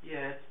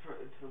 Yeah,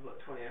 it's about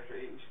 20 after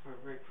 8. We should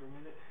probably break for a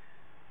minute.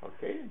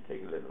 Okay,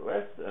 take a little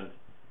rest and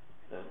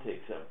then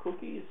take some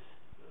cookies.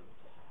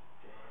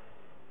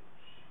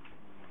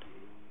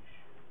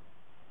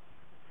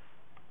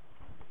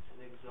 It's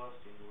an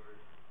exhausting word.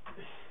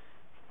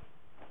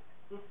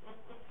 For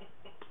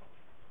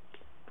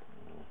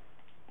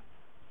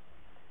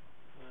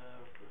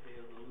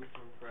Hegel, the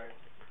Lutheran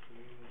practice of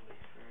communion with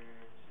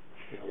friends.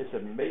 It is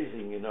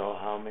amazing,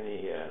 how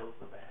many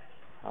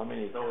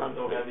So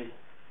conflicts. heavy.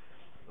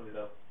 Look it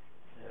up.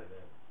 Yeah,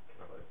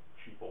 kind of a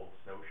cheap old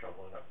snow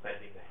shovel, and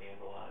bending the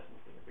handle on it and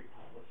making a big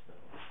pile of snow.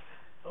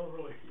 Oh,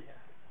 really? Yeah.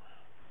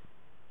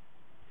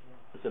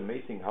 It's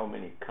amazing how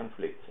many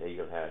conflicts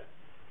Hegel had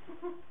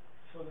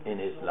So in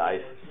his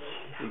life,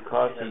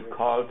 because he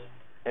called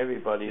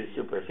everybody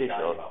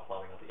superficial. About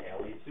plowing up the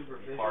alleys.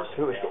 Superficial. Off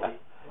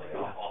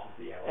of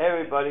the alley.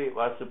 Everybody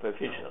was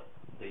superficial.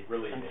 They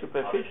really And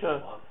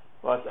superficial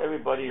was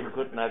everybody who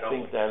could not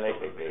think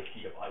dialectically.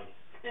 Sheet of ice.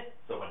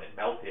 So when it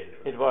melted,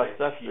 It was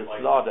just a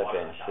slaughter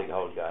bench, the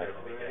whole guy.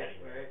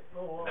 Right.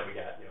 And then we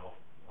got,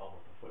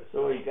 almost a foot of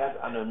So snow. he got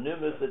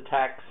anonymous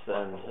attacks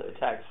and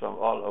attacks from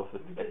all over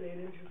the We place. did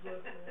 8 inches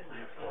last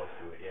night. Close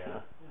to it,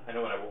 yeah. I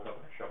know when I woke up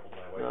and I shoveled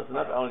my way. No, it's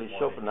not only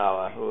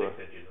Schopenhauer who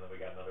 6 inches, and then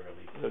we got another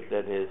release. looked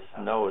at his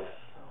nose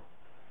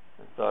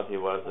and thought he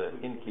was an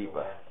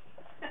innkeeper.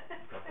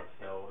 Dump of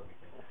snow, and we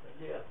can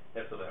Yeah,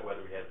 have some of that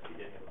weather we had at the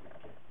beginning of the week.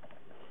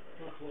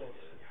 we're close.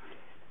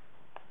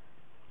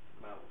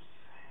 Mouse.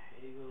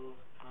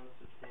 Hegel's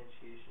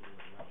consubstantiation of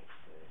the mouse.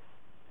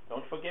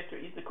 Don't forget to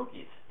eat the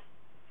cookies.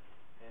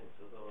 And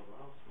so though a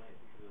mouse might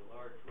be a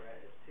large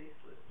rat, it's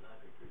tasteless, not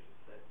nutritious.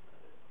 That's not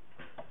it.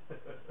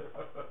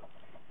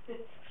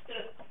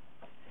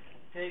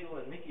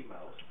 Hegel and Mickey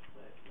Mouse.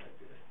 That's not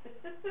good.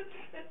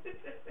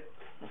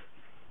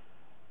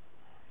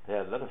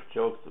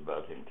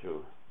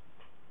 to.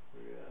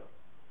 Yeah.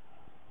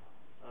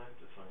 I have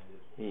to find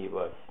it. He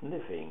was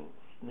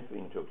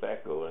sniffing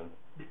tobacco and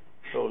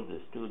told the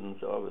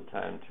students all the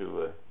time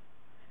to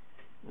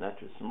not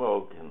to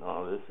smoke and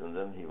all this, and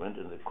then he went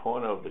in the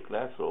corner of the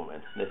classroom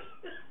and sniffed.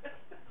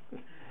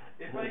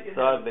 If I could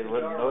Thought have they a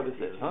wouldn't cigar notice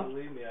it, huh?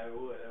 believe me, I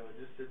would. I would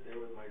just sit there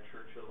with my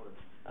Churchill and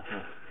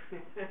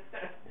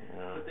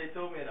Yeah. But they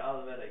told me at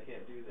Olivet I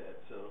can't do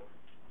that, so.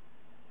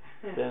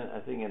 Then I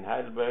think in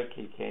Heidelberg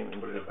he came into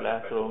Put in the a better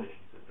classroom.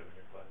 ventilation system in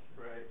your classroom.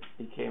 Right.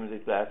 He came into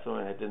the classroom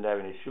and I didn't have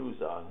any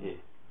shoes on. He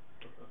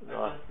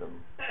lost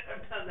them.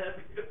 I've done that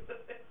before.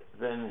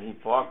 Then he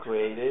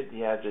procreated.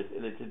 He had this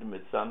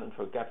illegitimate son and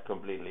forgot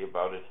completely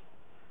about it.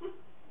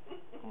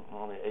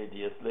 Only 8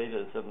 years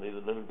later, suddenly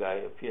the little guy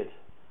appeared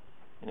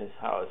in his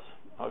house.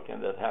 How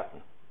can that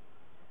happen?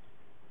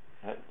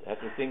 Had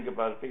to think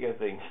about bigger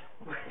things.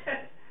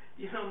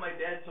 You know, my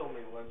dad told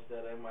me once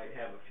that I might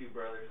have a few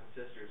brothers and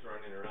sisters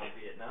running around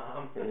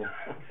Vietnam. Yeah.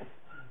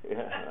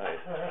 Yeah,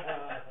 right.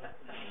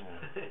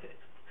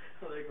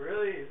 I'm like,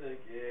 really? He's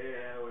like,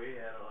 yeah, we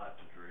had a lot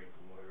to drink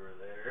when we were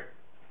there.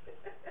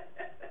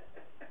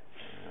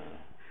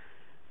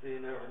 So you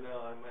never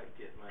know, I might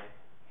get my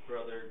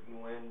brother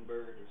Nguyen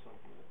Bird or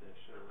something like that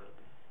show up.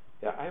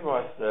 Yeah,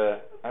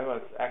 I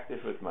was active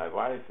with my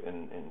wife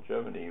in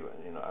Germany,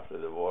 you know, after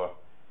the war.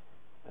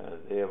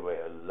 There were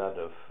a lot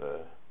of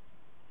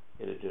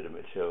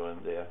illegitimate children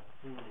there.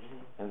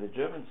 Mm-hmm. And the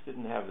Germans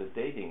didn't have the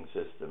dating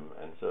system,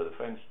 and so the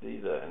French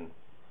neither, and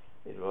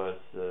it was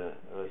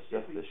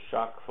just a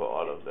shock for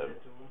all of them.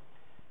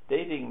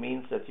 Dating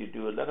means that you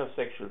do a lot of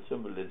sexual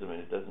symbolism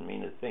and it doesn't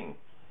mean a thing.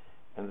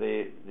 And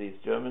these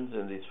Germans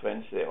and these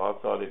French, they all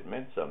thought it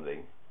meant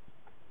something.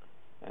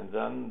 And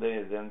then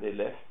they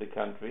left the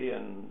country,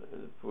 and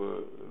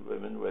poor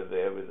women were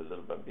there with the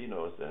little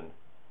bambinos,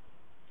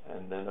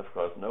 and then of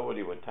course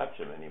nobody would touch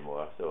them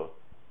anymore. So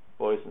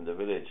boys in the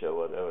village or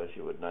whatever,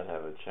 she would not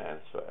have a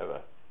chance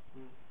forever.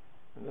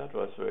 And that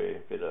was very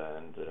bitter.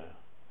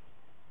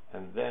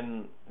 And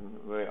then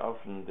very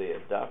often they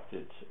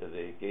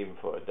gave them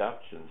for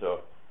adoption.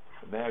 So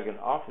American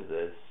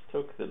officers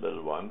took the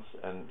little ones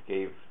and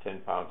gave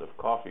 10 pounds of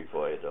coffee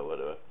for it or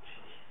whatever.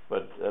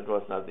 But that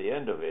was not the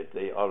end of it.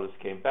 They always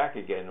came back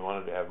again and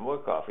wanted to have more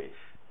coffee.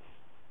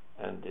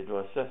 And it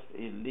was just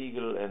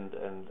illegal and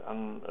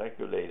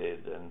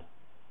unregulated. And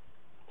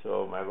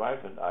so my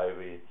wife and I,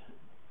 we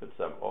put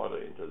some order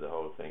into the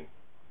whole thing.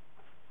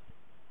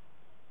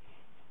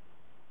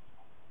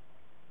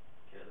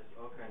 Yeah, there's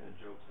all kinds of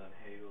jokes on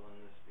Hegel in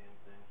this damn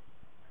thing.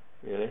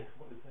 Really?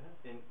 What is that?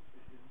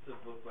 It's a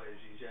book by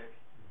Zizek.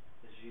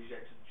 It's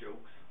Zizek's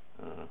jokes.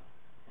 Uh-huh.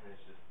 And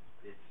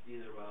it's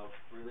either about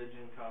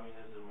religion,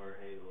 communism, or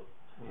Hegel.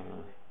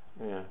 Usually.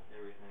 Yeah.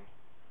 Everything.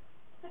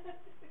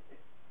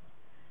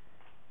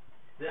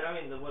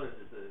 What is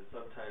it? The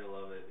subtitle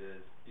of it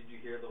is, did you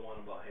hear the one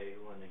about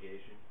Hegel and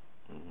negation?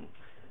 Mm-hmm.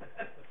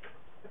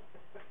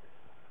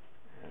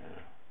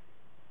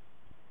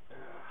 Yeah.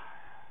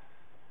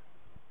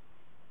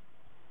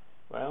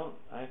 Well,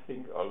 I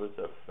think always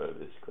of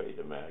this great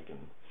American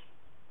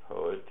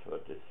poet,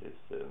 what is his,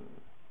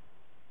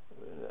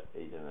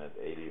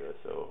 1880 or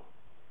so,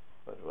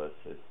 what was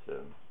his,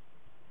 The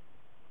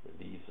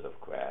Leaves of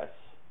Grass?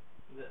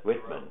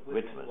 Whitman.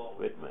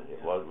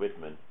 Walt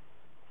Whitman.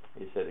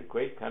 He said a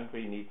great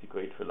country needs a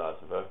great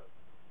philosopher,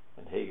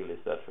 and Hegel is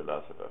that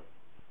philosopher.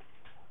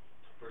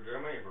 For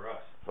Germany or for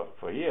us?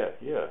 For here.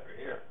 For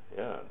here?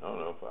 Yeah,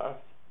 no, for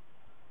us.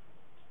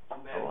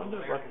 I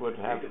wonder what would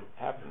happen.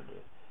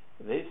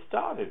 They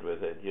started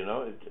with it, you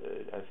know.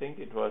 I think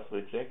it was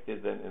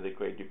rejected then in the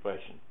Great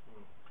Depression.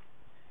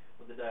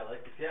 With the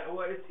dialectics, yeah.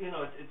 Well,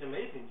 it's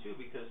amazing too,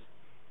 because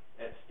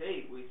at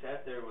State we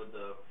sat there with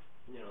the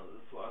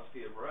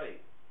philosophy of right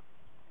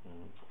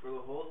for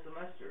the whole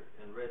semester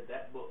and read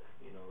that book.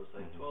 It was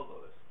like 12 of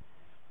us,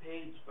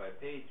 page by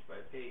page by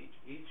page,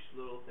 each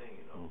little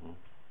thing,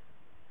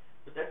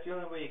 But that's the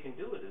only way you can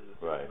do it, is a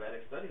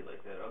systematic study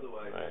like that.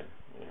 Otherwise,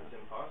 it's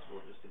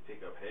impossible just to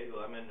pick up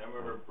Hegel. I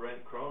remember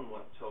Brent Krohn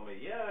once told me,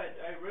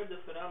 I read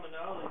the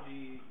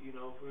phenomenology,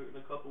 for in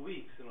a couple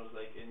weeks, and I was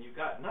like, and you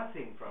got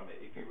nothing from it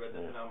if you read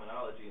the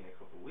phenomenology in a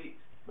couple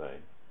weeks.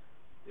 Right.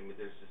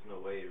 There's just no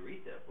way to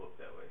read that book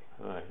that way.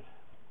 Right.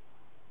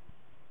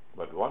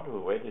 But one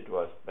who read it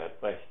was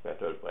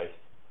Bertolt Brecht.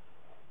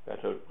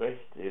 Bertolt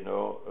Brecht, in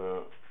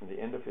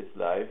the end of his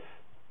life,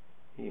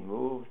 he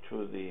moved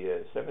to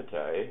the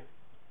cemetery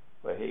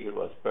where Hegel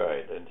was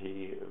buried, and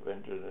he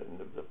went to an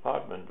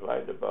apartment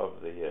right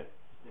above the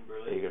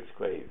Hegel's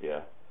grave.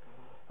 Yeah.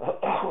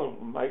 Oh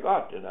my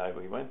God! And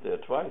we went there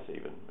twice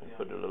even, and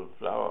put a little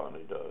flower on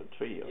it, or a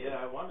tree.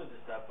 I wanted to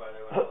stop by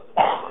there when I was in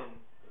Berlin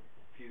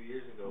a few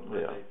years ago,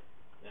 but I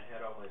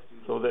had all my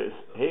students.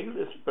 So Hegel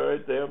is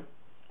buried there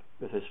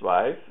with his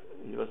wife.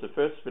 He was the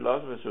first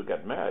philosopher who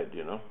got married.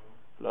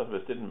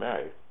 Philosophers didn't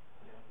marry.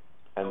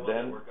 Yeah. And How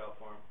then that work out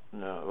for him?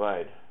 no,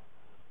 right.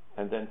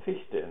 And then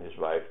Fichte and his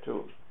wife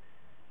too.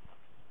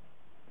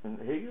 And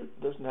Hegel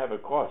doesn't have a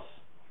cross.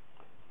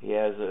 He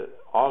has an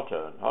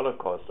altar, an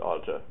Holocaust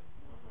altar.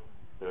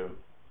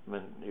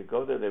 when you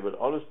go there, there will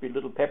always be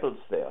little pebbles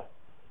there.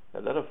 A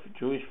lot of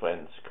Jewish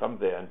friends come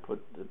there and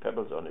put the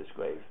pebbles on his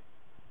grave.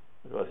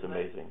 It was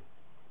amazing.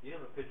 You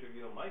have a picture of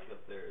you and Mike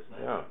up there, isn't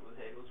that Yeah. with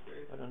Hegel's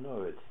grave? I don't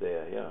know, it's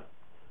there, yeah.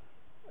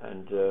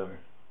 And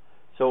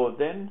so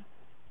then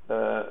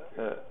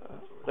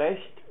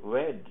Brecht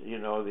read, you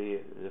know,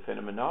 the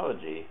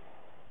phenomenology.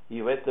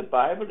 He read the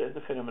Bible and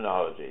the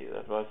phenomenology.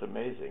 That was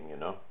amazing, you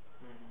know.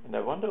 And I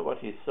wonder what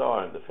he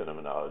saw in the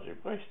phenomenology.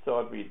 Brecht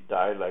thought we'd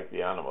die like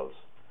the animals.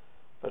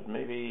 But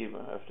maybe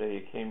after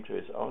he came to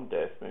his own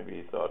death, maybe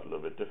he thought a little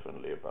bit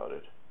differently about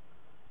it.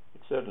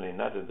 It's certainly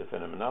not in the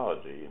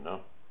phenomenology, you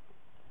know.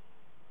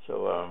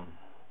 So,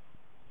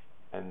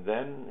 and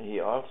then he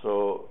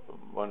also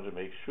wanted to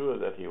make sure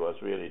that he was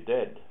really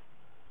dead.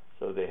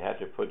 So they had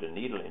to put a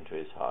needle into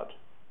his heart.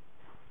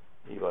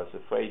 He was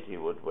afraid he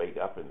would wake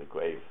up in the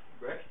grave.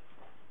 Brecht?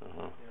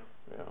 Uh-huh.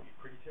 Yeah.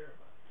 Pretty terrifying.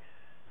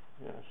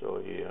 Yeah,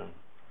 so he...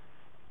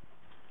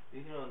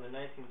 You know, in the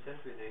 19th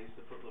century, they used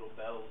to put little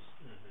bells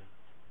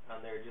on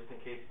there just in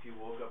case if you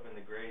woke up in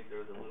the grave, there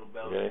was a little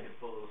bell Okay. you could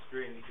pull a little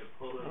string, you could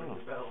pull it with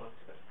the bell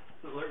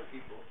to alert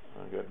people.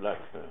 good luck.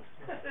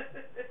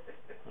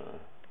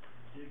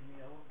 Dig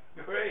me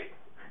out. Great.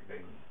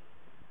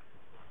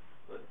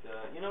 But,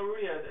 you know,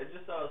 Rudy, I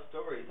just saw a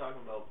story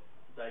talking about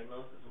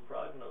diagnosis and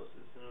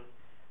prognosis, and I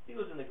think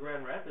it was in the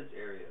Grand Rapids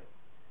area,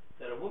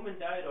 that a woman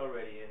died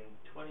already in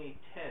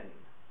 2010,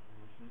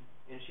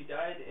 and she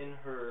died in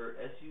her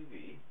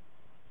SUV,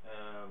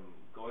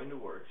 going to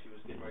work. She was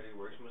getting ready to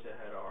work. She must have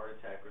had a heart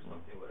attack or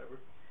something, whatever.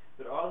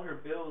 But all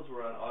her bills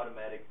were on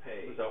automatic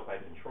pay. It was out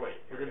by Detroit.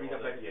 Was it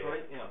out by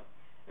Detroit? Yeah.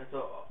 And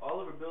so all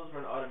of her bills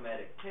were on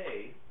automatic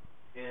pay,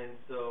 and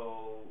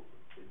so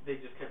they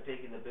just kept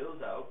taking the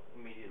bills out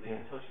immediately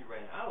until she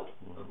ran out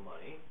of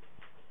money.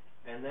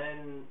 And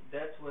then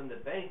that's when the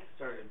bank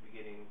started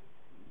getting,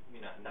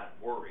 you know, not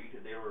worried.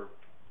 They were,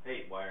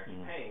 hey, why aren't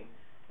you paying?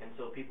 And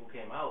so people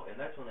came out, and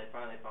that's when they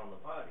finally found the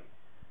body.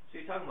 So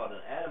you're talking about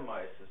an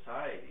atomized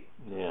society.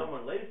 Yeah.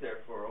 Someone lays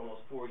there for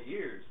almost 4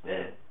 years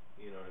dead,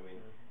 you know what I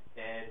mean?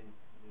 And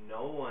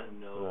no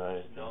one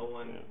knows, no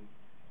one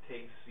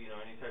takes, you know,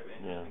 any type of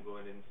interest in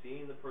going and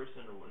seeing the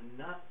person or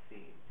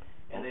nothing.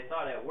 And they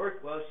thought at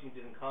work, well, she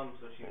didn't come,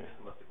 so she just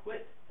must have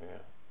quit.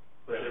 Yeah.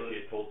 But she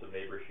had told some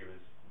neighbors she was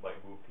like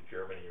moved to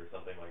Germany or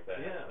something like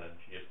that, Yeah. and then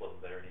she just wasn't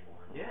there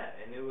anymore. Yeah,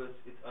 and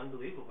it's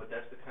unbelievable, but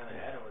that's the kind of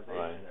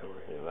atomization that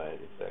we're in. Right,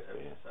 in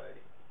exactly. this type of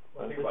society.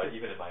 Well, I think about it,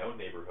 even in my own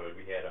neighborhood,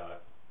 we had an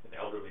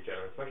elderly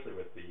gentleman, especially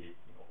with the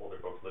older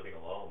folks living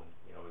alone.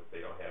 You know, if they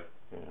don't have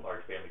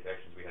large family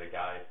connections. We had a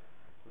guy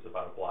who was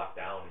about a block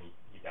down.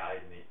 He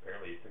died, and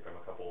apparently it took him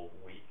a couple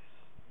weeks,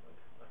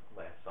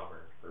 like last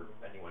summer, for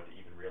anyone to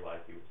even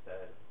realize he was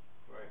dead.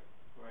 Right.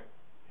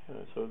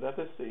 Yeah, so that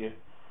is the...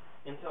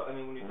 And so, I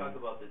mean, when you talk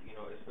about the, you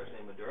know,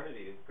 especially in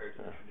modernity, compared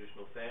to the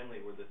traditional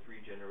family, where the 3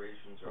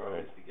 generations are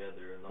always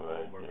together and the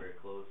home are very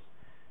close,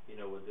 you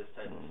know, with this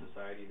type of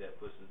society that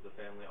pushes the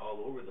family all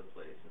over the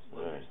place and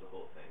splinters the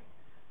whole thing,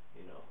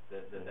 you know,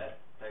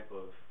 that type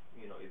of,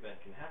 you know, event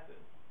can happen.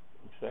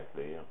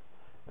 Exactly, yeah.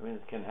 I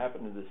mean, it can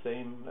happen in the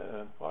same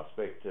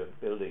prospect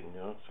building, you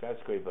know,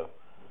 skyscraper.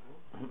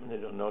 They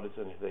don't notice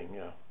anything,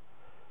 yeah.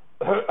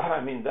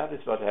 I mean, that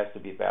is what has to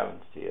be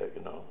balanced here,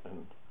 you know,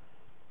 and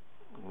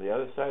on the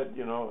other side,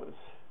 you know,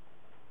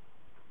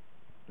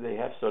 they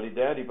have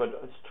solidarity, but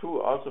it's true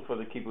also for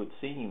the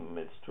kibbutzim.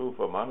 It's true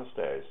for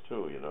monasteries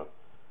too, you know.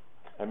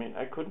 I mean,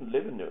 I couldn't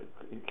live in a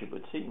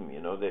kibbutzim, you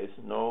know. There is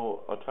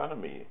no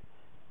autonomy,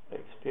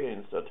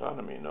 experienced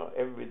autonomy, you know.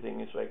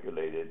 Everything is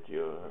regulated.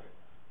 You,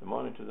 the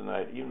morning to the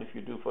night, even if you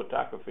do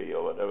photography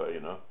or whatever,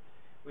 you know.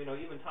 Well, you know,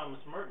 even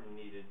Thomas Merton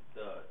needed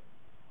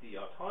the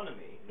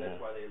autonomy, and that's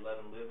why they let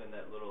him live in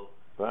that little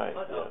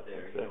hut out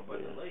there, you know, by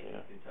the lake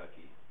in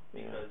Kentucky,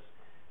 because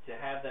to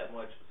have that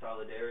much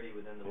solidarity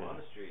within the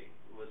monastery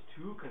was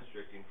too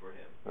constricting for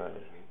him. You know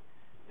what I mean?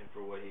 And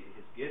for what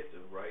his gift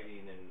of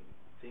writing and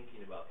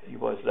thinking about things. He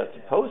was not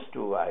supposed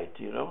to write,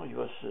 you know. He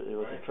was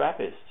a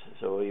Trappist,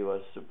 so he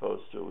was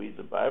supposed to read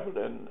the Bible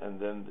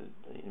and then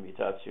the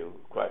Imitatio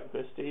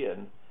Christi,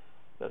 and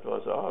that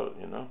was all,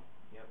 you know.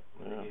 Yep.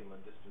 When they gave him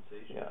a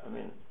dispensation. Yeah, I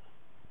mean.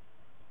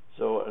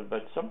 So,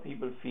 but some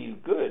people feel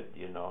good,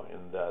 you know,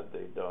 in that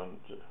they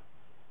don't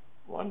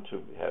want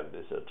to have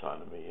this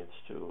autonomy. It's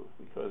too,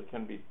 because it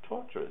can be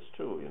torturous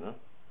too, you know,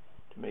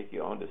 to make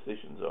your own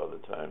decisions all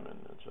the time and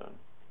so on.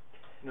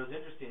 You know, it's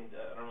interesting.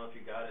 I don't know if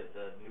you got it.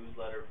 The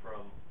newsletter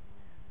from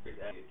it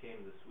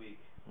came this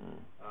week.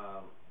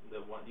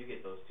 The one you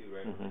get those too,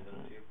 right? Send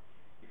them to you.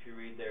 If you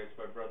read there, it's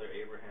by Brother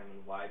Abraham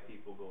and why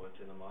people go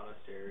into the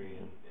monastery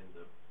and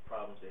the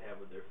problems they have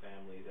with their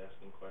families,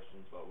 asking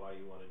questions about why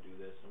you want to do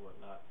this and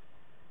whatnot.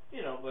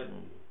 You know, but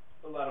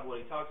a lot of what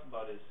he talks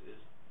about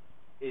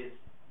is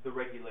the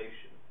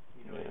regulation.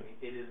 You know what I mean?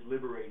 It is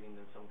liberating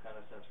in some kind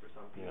of sense for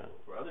some people.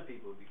 For other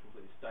people, it would be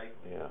completely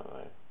stifling. Yeah,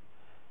 right.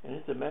 And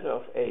it's a matter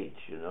of age,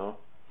 you know.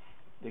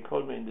 They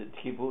called me in the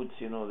kibbutz,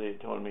 you know. They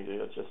told me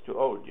you're just too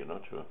old, you know,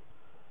 to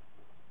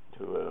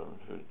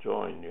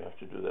join. You have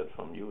to do that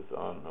from youth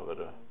on or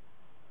whatever.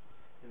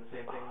 And the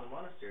same thing in the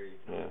monastery. You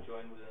can only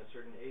join within a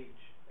certain age.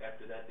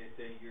 After that, they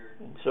say you're.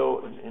 And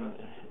so in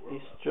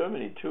East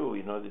Germany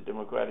too, the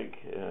Democratic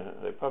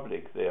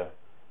Republic there,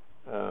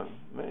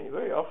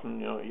 very often,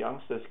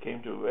 youngsters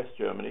came to West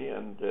Germany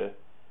and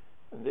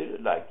they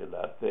liked a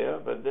lot there,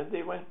 but then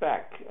they went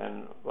back,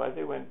 and why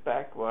they went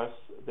back was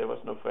there was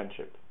no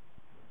friendship.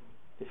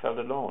 They felt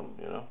alone,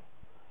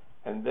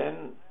 And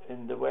then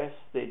in the West,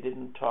 they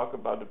didn't talk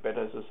about a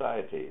better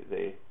society.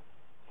 They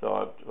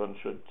thought one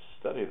should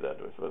study that.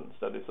 If one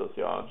studies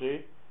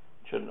sociology,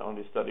 shouldn't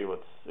only study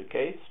what's the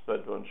case,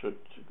 but one should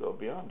go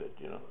beyond it,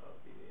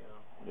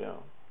 Yeah.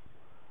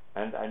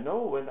 And I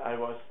know when I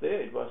was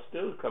there, it was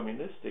still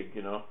communistic,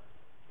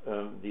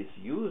 these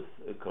youth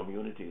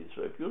communities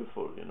were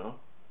beautiful,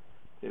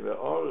 They were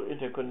all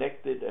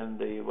interconnected, and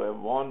they were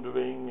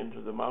wandering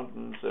into the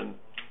mountains,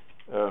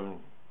 and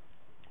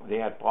they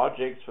had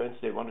projects. For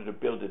instance, they wanted to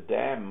build a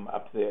dam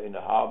up there in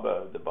the harbor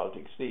of the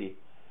Baltic Sea.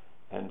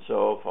 And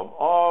so from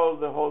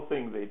the whole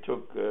thing, they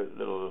took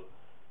little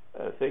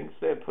things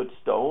there, put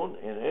stone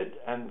in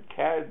it, and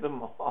carried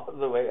them all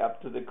the way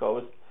up to the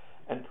coast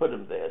and put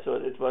them there. So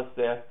it was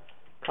their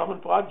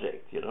common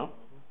project,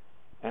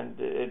 And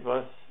it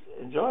was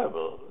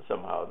enjoyable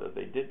somehow that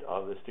they did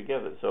all this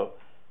together. So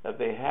that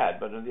they had.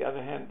 But on the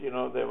other hand,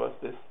 there was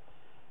this,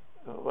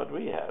 what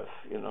we have,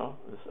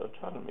 this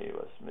autonomy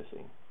was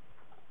missing.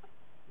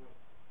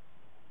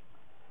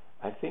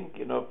 I think,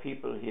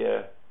 people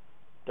here,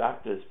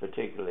 doctors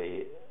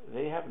particularly,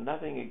 they have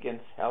nothing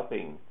against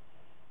helping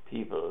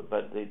people,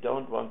 but they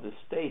don't want the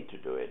state to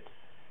do it.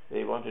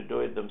 They want to do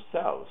it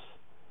themselves.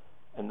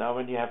 And now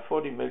when you have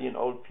 40 million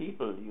old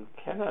people, you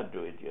cannot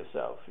do it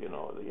yourself,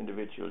 the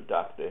individual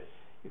doctor.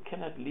 You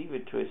cannot leave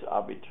it to his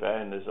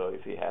arbitrariness, or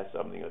if he has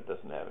something or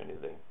doesn't have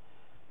anything.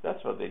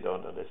 That's what they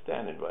don't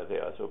understand, and why they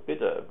are so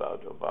bitter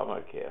about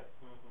Obamacare.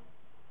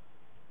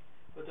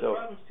 But the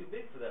problem's too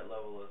big for that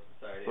level of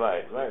society.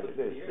 Right, it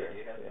is.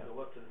 It has to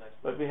go up to the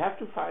next But we have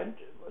to find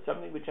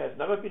something which has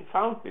never been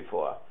found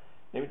before,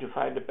 maybe to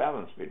find a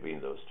balance between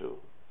those two.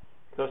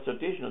 Because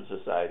traditional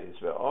societies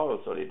were all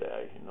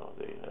solidary,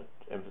 they had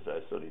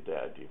emphasized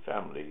solidarity,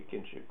 family,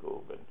 kinship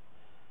group, and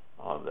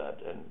all that.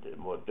 And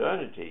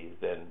modernity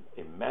then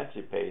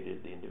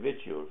emancipated the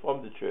individual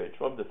from the church,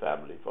 from the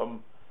family,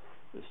 from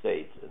the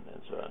state,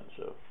 and so on.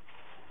 So.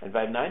 And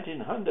by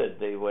 1900,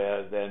 they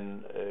were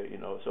then,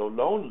 so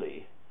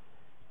lonely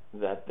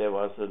that there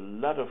was a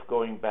lot of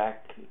going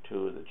back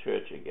to the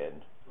church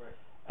again.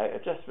 Right. I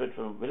just read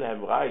from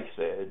Wilhelm Reich,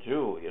 a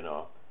Jew,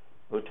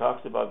 who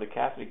talks about the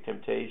Catholic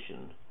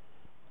temptation.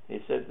 He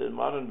said the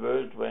modern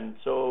world went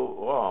so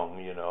wrong,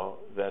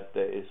 that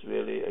there is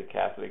really a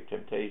Catholic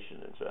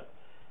temptation and so on.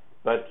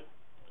 But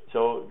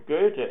so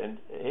Goethe and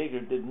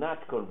Hegel did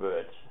not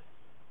convert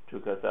to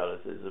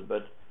Catholicism,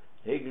 but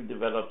Hegel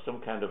developed some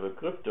kind of a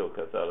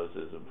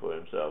crypto-Catholicism for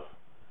himself.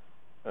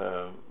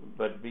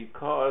 But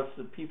because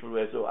the people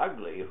were so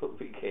ugly who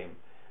became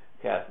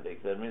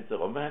Catholics, that means the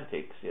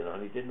Romantics,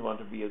 and he didn't want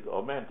to be a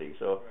Romantic,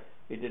 so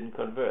he didn't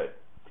convert.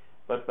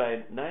 But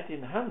by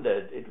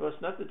 1900, it was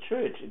not the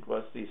church, it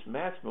was these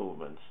mass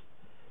movements,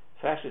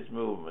 fascist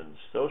movements,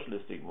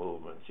 socialistic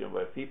movements,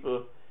 where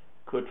people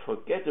could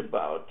forget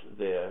about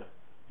their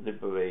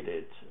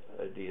liberated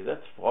idea.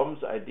 That's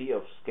Fromm's idea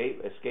of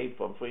escape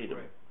from freedom.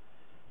 Right.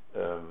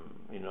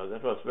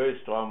 That was very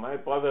strong. My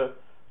brother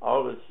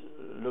always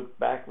looked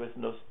back with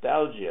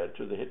nostalgia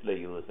to the Hitler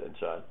Youth and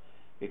so on,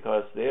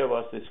 because there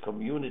was this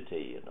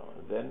community,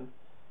 And then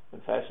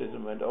when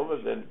fascism went over,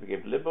 then it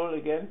became liberal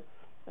again,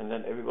 and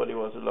then everybody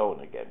was alone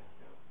again.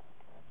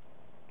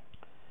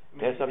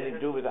 It has something to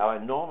do with our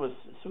enormous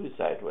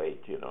suicide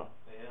rate,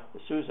 The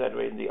suicide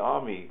rate in the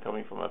army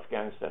coming from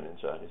Afghanistan and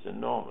so on is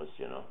enormous,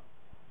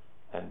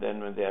 And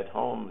then when they're at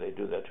home, they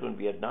do that too. In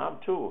Vietnam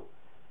too.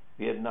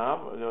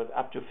 Vietnam, there was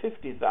up to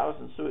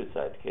 50,000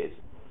 suicide cases.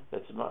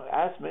 That's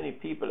as many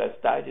people as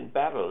died in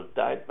battle,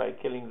 died by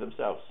killing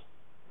themselves.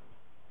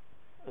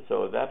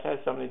 So that has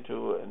something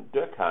to, and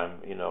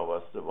Durkheim,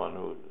 was the one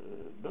who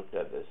looked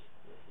at this.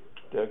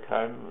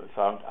 Durkheim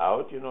found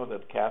out,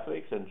 that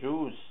Catholics and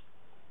Jews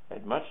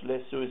had much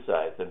less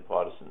suicide than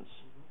Protestants.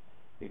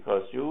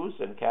 Because Jews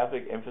and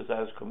Catholic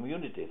emphasize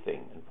community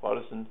thing, and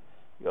Protestant,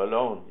 you're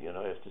alone, you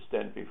have to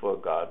stand before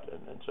God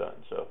and so on.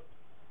 So,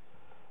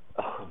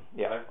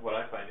 What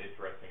I find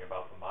interesting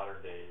about the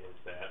modern day is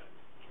that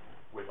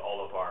with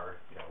all of our,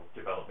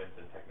 developments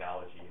in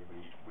technology,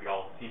 we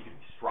all seem to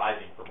be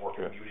striving for more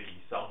community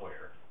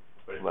somewhere,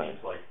 but it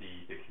seems like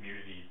the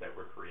communities that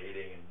we're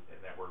creating and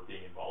that we're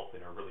being involved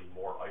in are really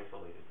more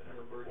isolated than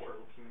ever before.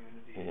 Virtual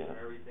communities where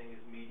everything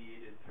is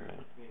mediated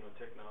through,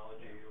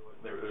 technology or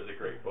whatever. There's a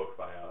great book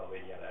by a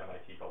lady out of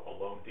MIT called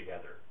Alone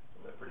Together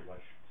that pretty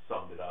much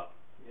summed it up.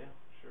 Yeah,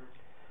 sure.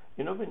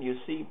 When you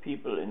see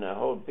people in a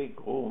whole big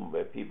room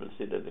where people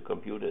sit at the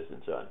computers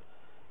and so on,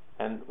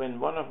 and when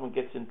one of them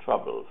gets in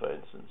trouble, for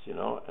instance,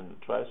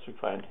 and tries to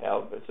find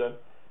help, and so on,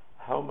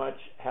 how much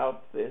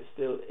help there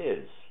still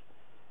is.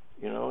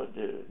 In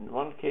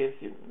one case,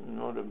 in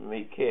order to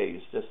make care,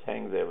 you just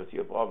hang there with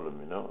your problem,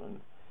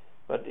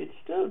 but it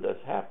still does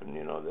happen,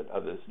 that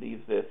others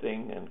leave their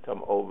thing and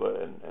come over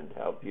and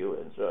help you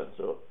and so on.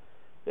 So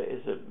there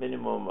is a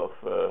minimum of,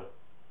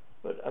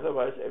 but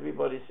otherwise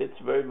everybody sits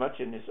very much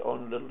in his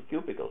own little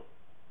cubicle.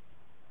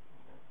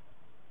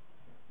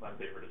 My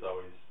favorite is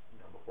always,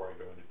 before I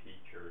go in to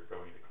teach or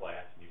going into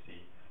class, and you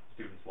see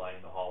students lining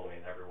the hallway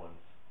and everyone's,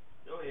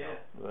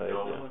 Right,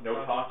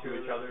 no talk to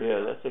each other.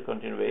 Yeah, that's a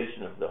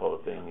continuation of the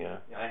whole thing. Yeah.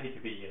 I hate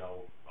to be,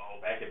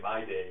 back in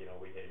my day,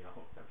 we had,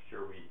 I'm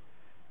sure we,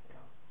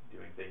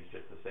 doing things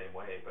just the same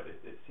way, but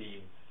it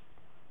seems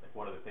like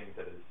one of the things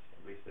that has,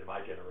 at least in my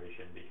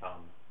generation,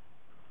 become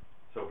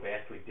so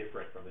vastly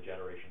different from the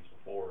generations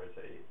before is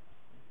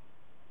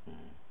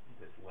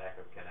this lack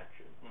of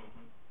connection.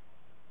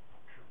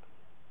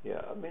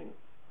 Yeah, I mean,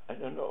 I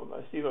don't know.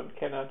 I see one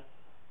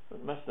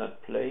must not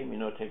blame,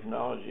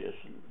 technology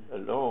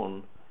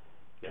alone.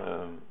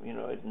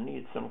 It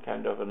needs some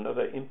kind of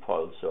another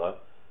impulse or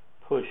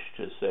push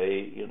to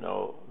say,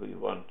 we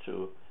want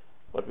to,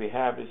 what we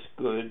have is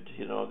good,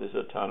 this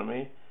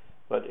autonomy,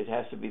 but it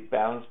has to be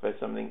balanced by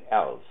something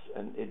else.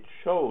 And it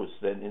shows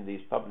then in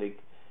these public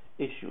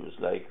issues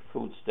like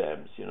food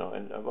stamps,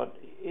 and what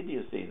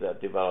idiocy that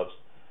develops.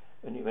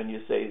 And when you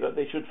say that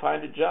they should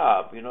find a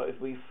job,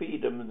 if we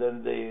feed them,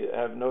 then they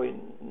have no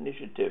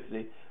initiative.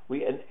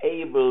 We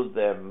enable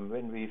them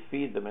when we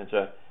feed them, and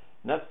so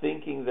not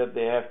thinking that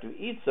they have to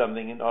eat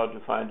something in order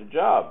to find a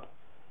job,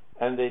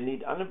 and they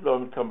need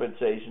unemployment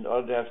compensation in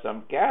order to have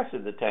some gas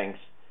in the tanks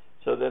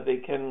so that they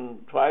can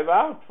drive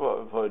out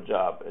for a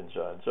job and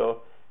so on.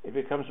 So it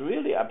becomes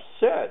really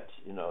absurd,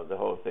 the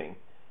whole thing.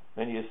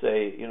 When you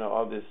say,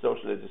 all this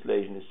social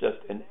legislation is just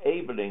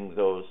enabling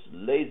those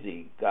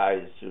lazy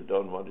guys who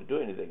don't want to do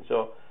anything.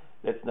 So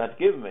let's not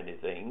give them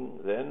anything.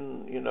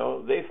 Then,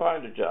 they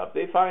find a job.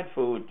 They find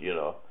food,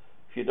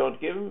 If you don't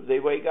give them, they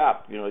wake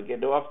up,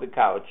 get off the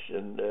couch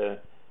and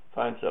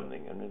find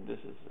something. I mean, this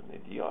is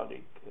an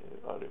idiotic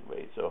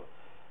way. So,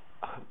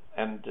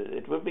 and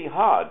it will be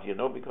hard,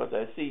 because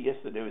I see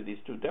yesterday with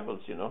these two devils,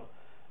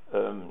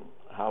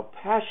 how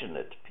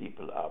passionate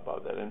people are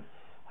about that. And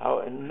how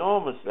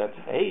enormous that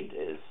hate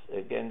is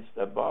against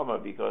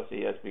Obama, because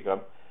he has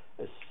become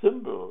a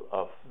symbol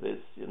of this,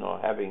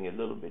 having a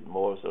little bit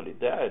more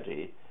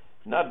solidarity.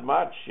 Not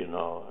much,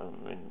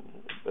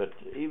 but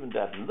even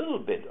that little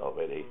bit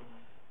already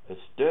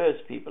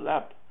stirs people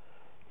up.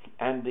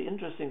 And the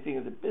interesting thing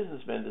is, the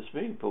businessman, the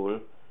swimming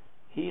pool,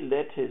 he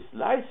let his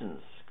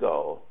license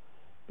go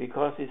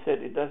because he said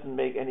it doesn't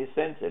make any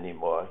sense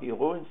anymore. He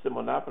ruins the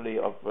monopoly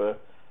of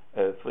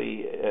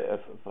free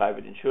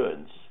private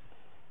insurance.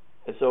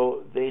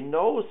 So they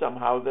know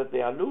somehow that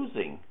they are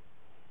losing,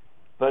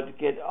 but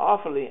get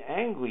awfully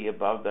angry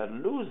about that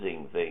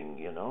losing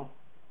thing,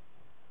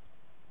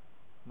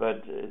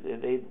 But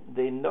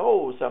they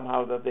know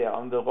somehow that they are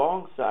on the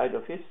wrong side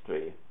of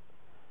history.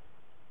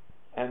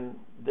 And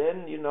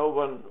then,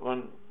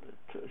 one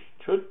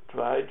should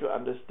try to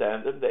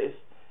understand that there is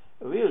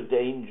a real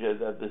danger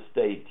that the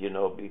state,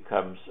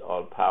 becomes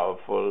all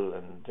powerful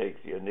and takes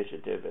the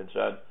initiative and so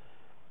on.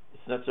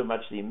 It's not so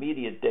much the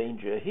immediate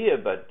danger here,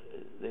 but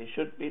they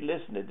should be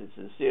listened. It's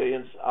a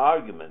serious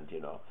argument,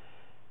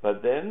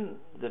 But then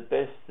the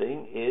best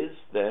thing is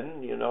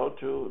then,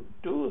 to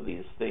do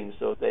these things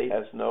so they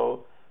has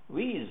no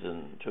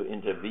reason to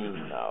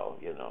intervene now,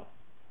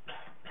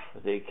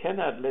 They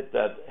cannot let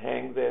that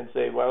hang there and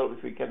say, well,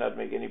 if we cannot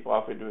make any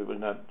profit, we will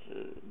not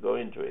go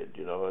into it,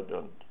 or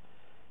don't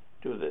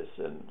do this,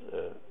 and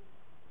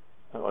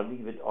or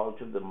leave it all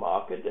to the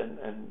market,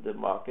 and the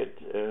market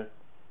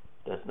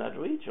does not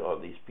reach all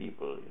these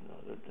people,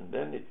 and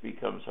then it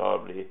becomes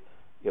horribly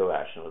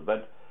irrational.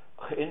 But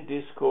in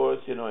discourse,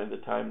 in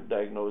the time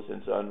diagnosis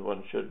and so on,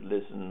 one should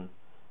listen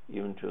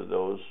even to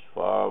those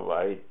far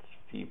right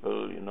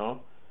people,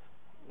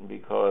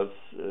 because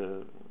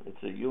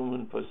it's a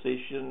human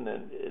position,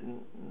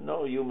 and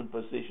no human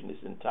position is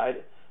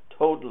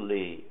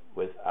totally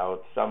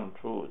without some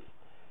truth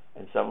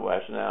and some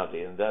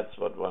rationality, and that's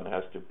what one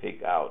has to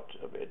pick out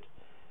of it.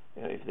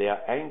 If they are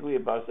angry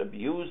about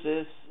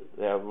abuses,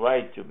 they are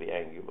right to be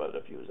angry about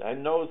abuse. I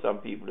know some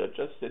people are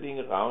just sitting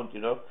around,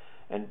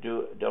 and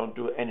don't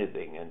do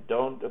anything and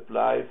don't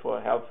apply for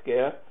health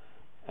care.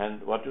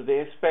 And what do they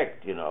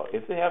expect?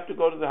 If they have to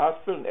go to the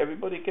hospital, and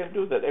everybody can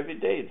do that, every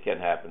day it can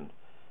happen,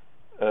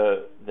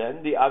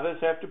 then the others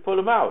have to pull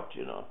them out,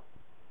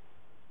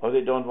 or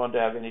they don't want to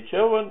have any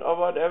children or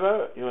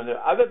whatever.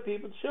 The other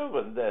people's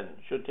children then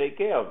should take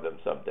care of them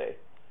someday.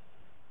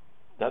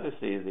 That is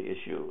the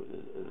issue,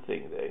 the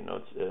thing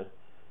there,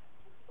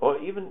 or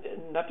even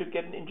not to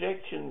get an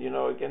injection,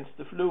 against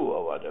the flu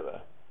or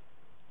whatever.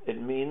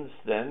 It means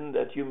then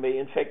that you may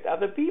infect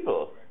other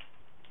people.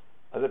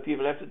 Other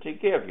people have to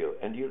take care of you,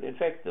 and you'll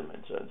infect them,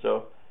 and so on.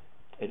 So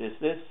it is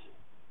this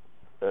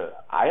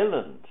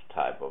island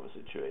type of a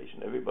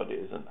situation. Everybody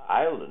is an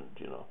island,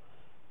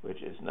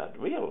 which is not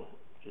real,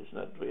 which is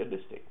not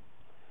realistic.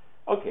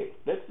 Okay,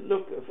 let's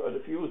look at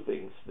a few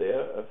things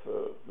there.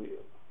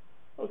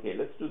 Okay,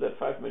 let's do that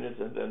 5 minutes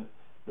and then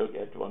look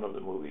at one of the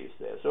movies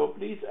there. So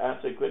please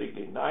answer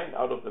critically. 9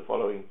 out of the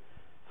following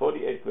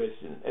 48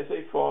 questions in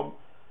essay form.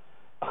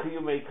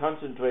 You may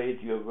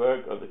concentrate your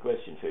work on the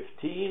question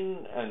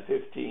 15, and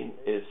 15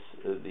 is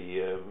it's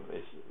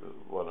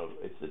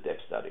the depth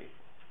study.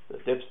 The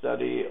depth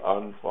study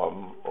on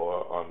Fromm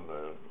or on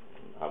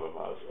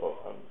Habermas or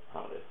on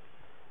Harness.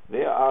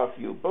 There are a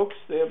few books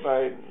there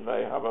by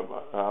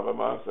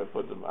Habermas. I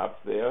put them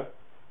up there,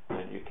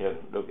 and you can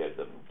look at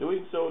them.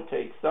 Doing so,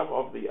 take some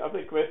of the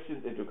other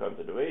questions into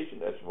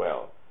consideration as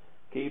well.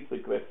 Keep the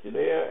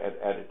questionnaire and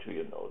add it to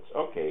your notes.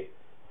 Okay.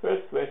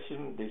 First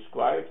question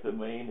describes the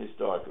main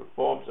historical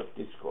forms of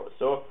discourse.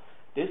 So,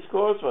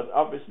 discourse was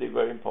obviously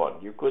very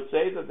important. You could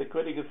say that the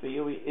critical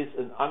theory is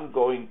an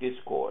ongoing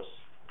discourse.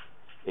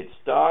 It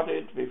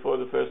started before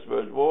the First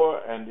World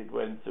War, and it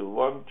went through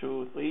 1,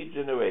 2, 3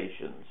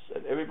 generations,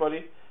 and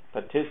everybody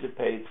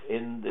participates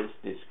in this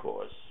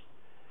discourse.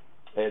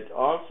 And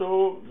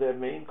also, their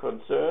main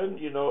concern,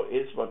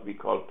 is what we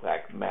call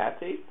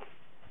pragmatic.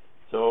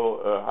 So,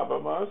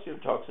 Habermas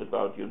talks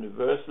about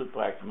universal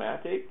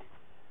pragmatic.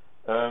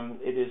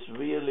 It is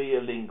really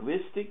a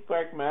linguistic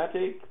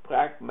pragmatic.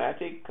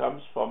 Pragmatic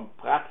comes from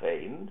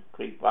pratein,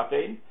 Greek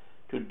pratein,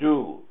 to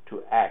do,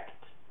 to act.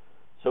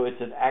 So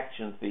it's an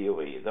action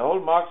theory. The whole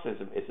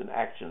Marxism is an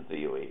action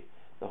theory.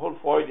 The whole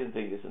Freudian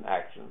thing is an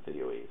action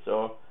theory.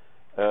 So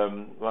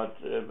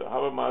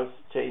Habermas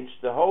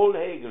changed the whole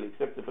Hegel,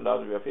 except the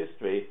philosophy of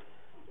history,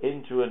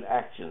 into an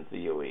action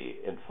theory,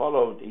 and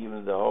followed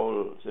even the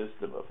whole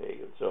system of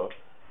Hegel.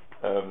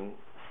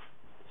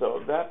 So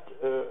that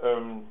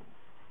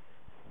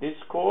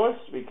discourse,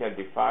 we can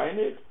define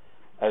it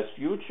as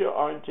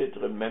future-oriented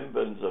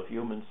remembrance of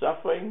human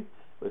suffering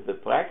with the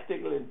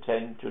practical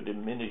intent to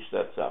diminish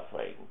that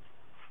suffering.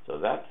 So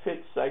that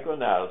fits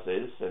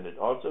psychoanalysis, and it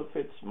also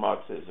fits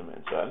Marxism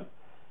and so on.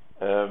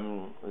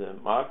 The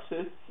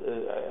Marxists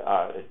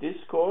are a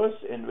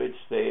discourse in which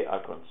they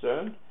are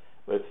concerned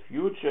with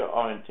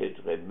future-oriented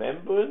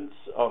remembrance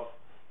of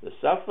the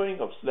suffering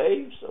of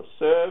slaves, of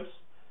serfs,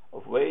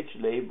 of wage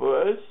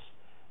laborers,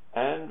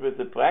 and with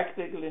the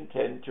practical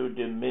intent to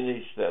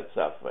diminish that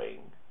suffering.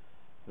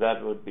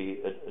 That would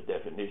be a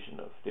definition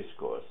of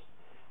discourse.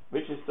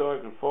 Which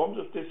historical forms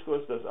of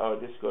discourse does our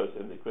discourse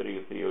in the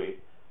critical theory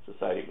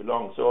society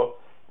belong? So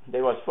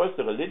there was first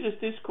a religious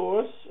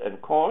discourse,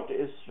 and Kant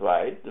is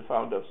right, the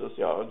founder of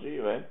sociology,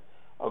 right?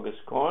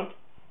 Auguste Kant.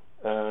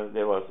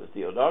 There was a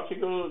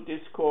theological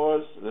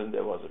discourse, then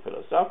there was a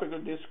philosophical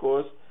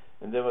discourse,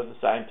 and there was a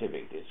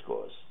scientific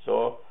discourse.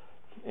 So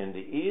in the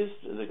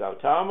East, the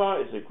Gautama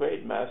is a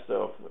great master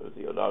of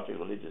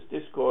theological religious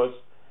discourse.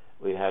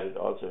 We had it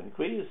also in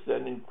Greece.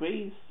 Then in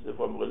Greece,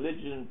 from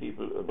religion,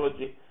 people,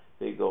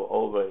 they go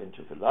over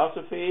into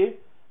philosophy.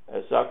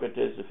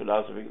 Socrates, the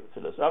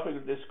philosophical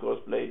discourse,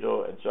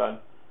 Plato, and so on,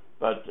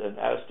 and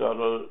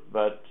Aristotle,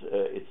 but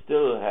it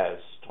still has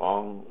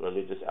strong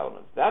religious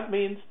elements. That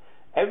means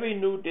every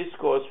new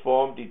discourse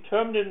form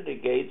determinately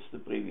negates the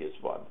previous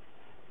one.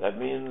 That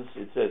means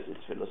it says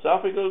it's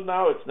philosophical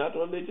now, it's not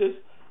religious,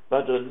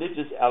 but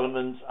religious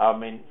elements are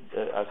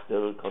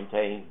still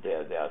contained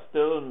there. There are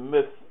still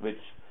myths which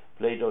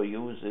Plato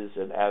uses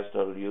and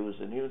Aristotle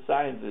uses, and even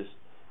scientists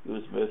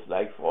use myths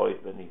like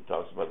Freud when he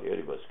talks about the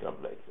Oedipus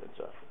complex and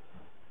so on.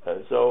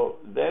 So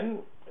then,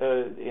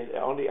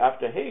 only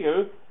after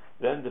Hegel,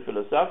 then the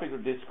philosophical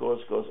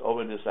discourse goes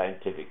over to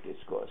scientific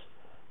discourse.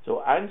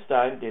 So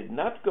Einstein did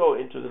not go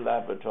into the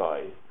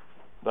laboratory,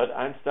 but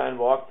Einstein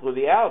walked through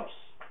the Alps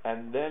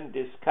and then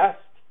discussed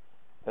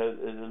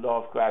the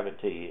law of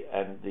gravity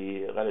and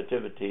the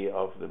relativity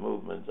of the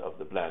movements of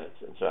the planets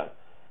and so on.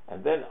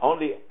 And then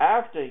only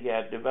after he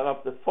had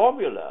developed the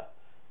formula,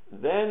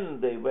 then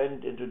they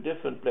went into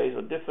different places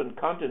or different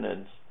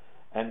continents,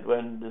 and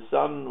when the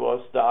sun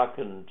was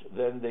darkened,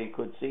 then they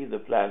could see the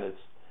planets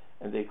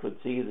and they could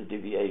see the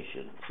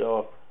deviation.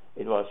 So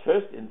it was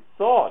first in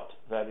thought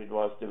that it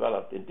was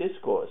developed in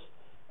discourse,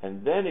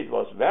 and then it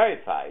was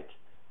verified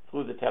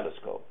through the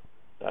telescope.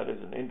 That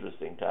is an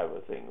interesting type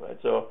of thing,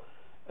 right? So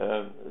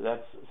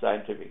that's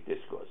scientific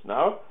discourse.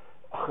 Now,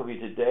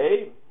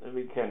 today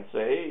we can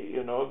say,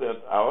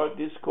 that our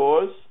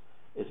discourse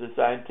is a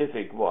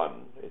scientific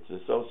one, it's a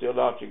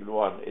sociological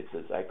one, it's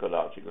a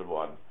psychological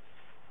one.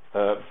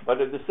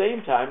 But at the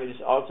same time, it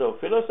is also a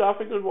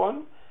philosophical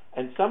one,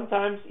 and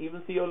sometimes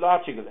even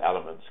theological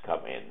elements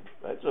come in.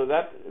 Right? So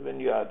that when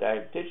you are a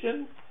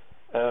dialectician,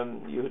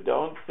 you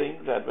don't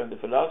think that when the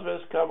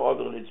philosophers come, all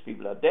the religious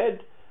people are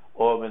dead,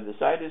 or when the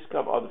scientists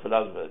come, all the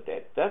philosophers are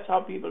dead. That's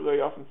how people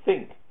very often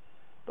think.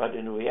 But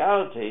in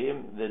reality,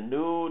 the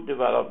new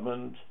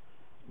development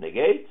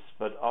negates,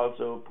 but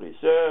also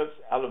preserves,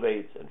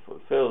 elevates, and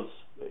fulfills,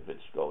 if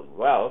it's going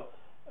well,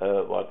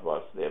 what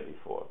was there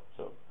before.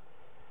 So,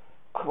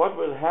 what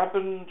will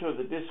happen to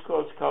the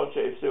discourse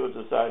culture if civil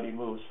society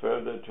moves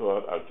further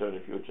toward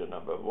alternative future?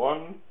 Number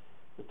one,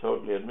 the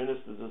totally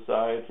administered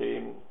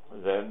society,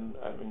 then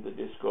the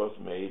discourse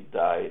may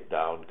die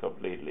down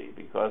completely,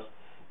 because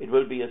it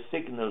will be a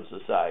signal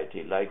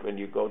society, like when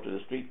you go to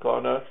the street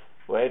corner,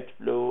 red,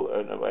 blue,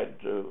 and red,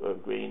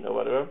 green, or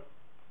whatever.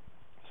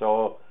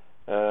 So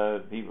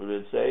people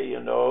will say,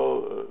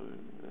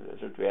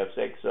 should we have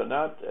sex or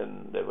not,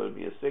 and there will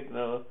be a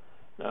signal.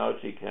 Now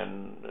she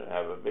can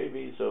have a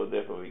baby, so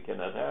therefore we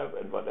cannot have,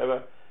 and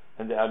whatever.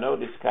 And there are no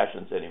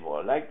discussions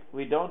anymore. Like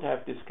we don't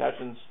have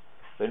discussions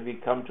when we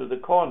come to the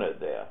corner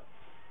there,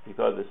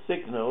 because the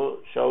signal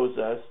shows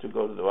us to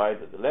go to the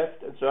right or the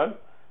left and so on.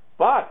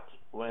 But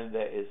when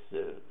there is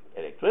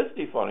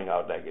electricity falling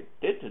out like it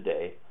did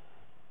today,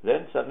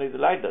 then suddenly the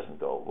light doesn't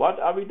go. What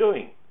are we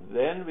doing?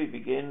 Then we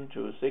begin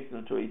to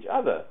signal to each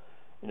other.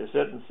 In a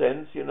certain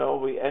sense,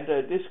 we enter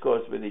a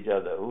discourse with each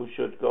other, who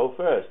should go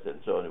first, and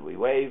so on. We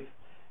wave,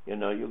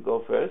 you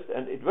go first,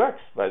 and it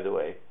works, by the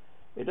way.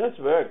 It does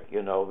work,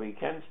 we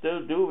can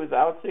still do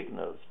without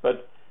signals,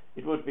 but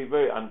it would be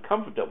very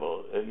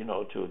uncomfortable,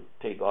 to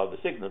take all the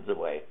signals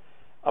away.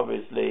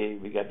 Obviously,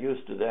 we got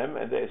used to them,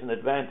 and there is an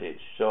advantage.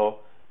 So,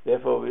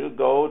 therefore, we'll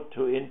go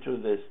into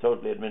this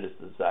totally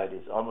administered society.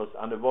 It's almost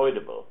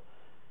unavoidable.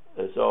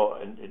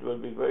 And it will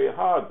be very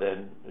hard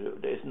then.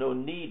 There's no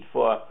need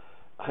for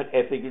an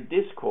ethical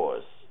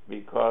discourse,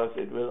 because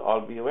it will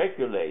all be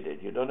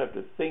regulated. You don't have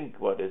to think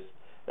what is,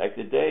 like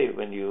today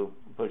when you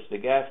push the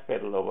gas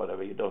pedal or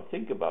whatever, you don't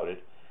think about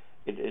it.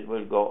 It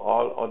will go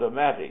all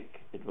automatic.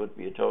 It would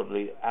be a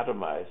totally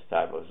atomized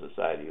type of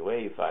society, a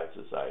reified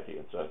society,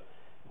 and so on.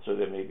 So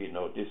there may be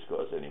no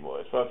discourse anymore.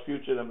 As far as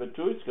future number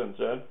 2 is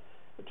concerned,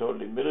 a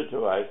totally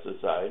militarized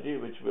society,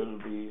 which will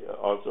be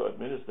also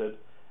administered,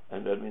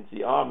 and that means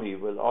the army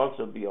will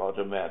also be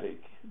automatic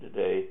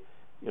today,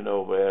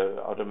 where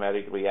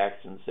automatic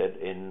reactions set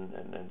in,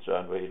 and so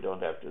on, where you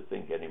don't have to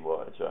think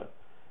anymore, and so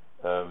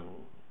on.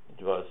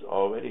 It was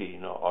already,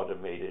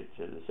 automated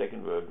to the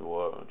Second World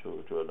War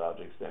to a large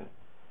extent.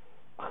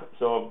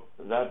 So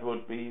that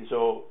would be,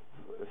 so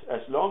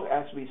as long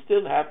as we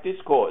still have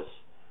discourse,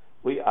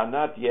 we are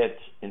not yet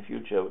in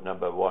future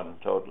number 1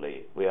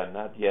 totally. We are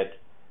not yet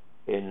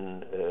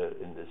in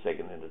the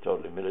second, in the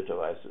totally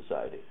militarized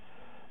society.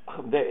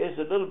 There is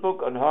a little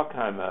book on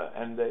Horkheimer,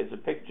 and there is a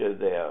picture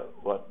there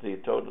what the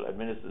total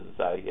administered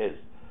society is,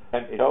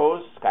 and it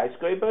shows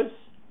skyscrapers,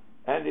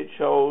 and it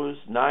shows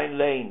 9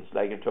 lanes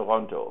like in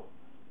Toronto,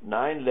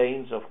 9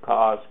 lanes of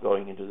cars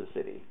going into the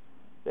city.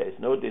 There is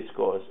no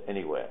discourse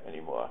anywhere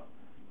anymore.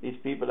 These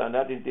people are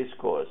not in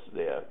discourse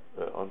there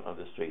on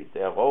the street.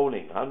 They are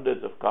rolling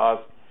hundreds of cars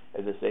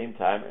at the same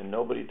time, and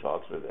nobody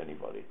talks with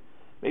anybody.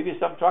 Maybe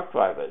some truck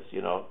drivers,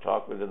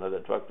 talk with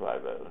another truck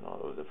driver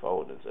over the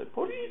phone and say,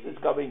 "Police is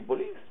coming,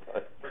 police."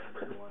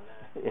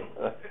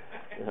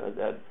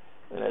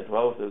 When I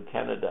drove to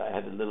Canada, I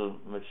had a little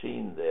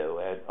machine there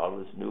where I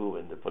always knew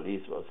when the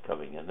police was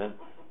coming, and then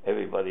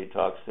everybody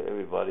talks to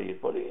everybody.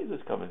 Police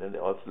is coming, then they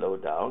all slow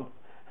down,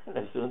 and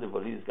as soon as the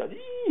police come,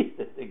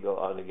 they go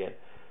on again.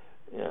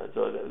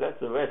 So that's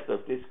the rest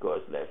of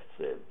discourse left.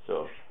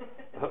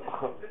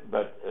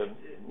 But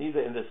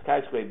neither in the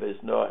skyscrapers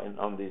nor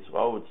on these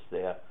roads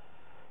there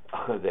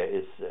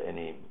is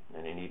any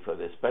need for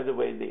this. By the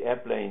way, the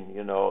airplane,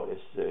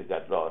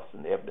 got lost.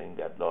 An airplane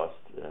got lost,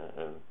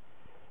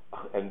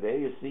 and there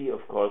you see,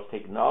 of course,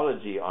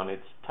 technology on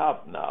its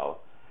top now.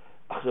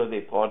 So they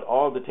brought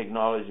all the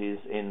technologies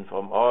in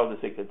from all the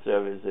secret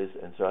services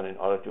and so on in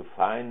order to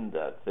find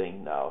that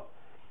thing now.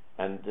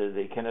 And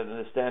they cannot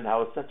understand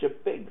how such a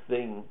big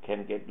thing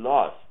can get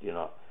lost,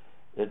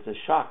 It's a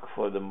shock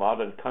for the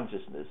modern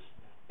consciousness.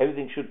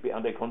 Everything should be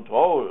under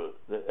control.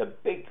 A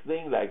big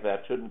thing like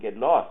that shouldn't get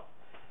lost.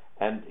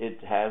 And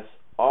it has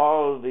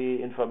all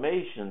the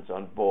informations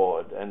on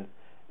board, and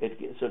it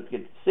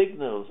gets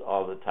signals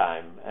all the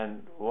time.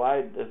 And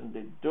why doesn't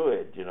it do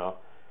it,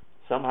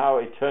 Somehow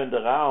it turned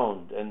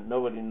around, and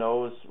nobody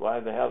knows why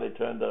the hell it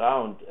turned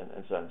around,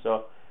 and so on.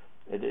 So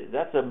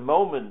that's a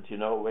moment,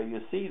 where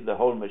you see the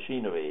whole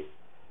machinery,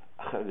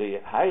 the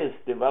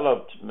highest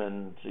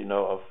development,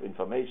 of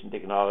information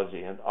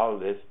technology and all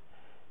this,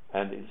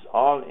 and it's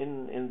all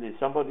in the,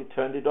 somebody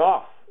turned it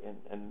off,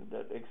 and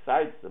that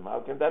excites them.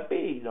 How can that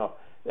be?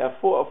 There are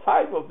 4 or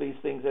 5 of these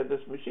things at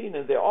this machine,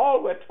 and they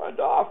all were turned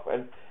off,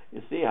 and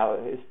you see how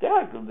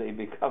hysterical they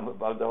become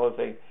about the whole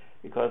thing,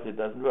 because it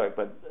doesn't work.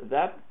 But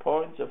that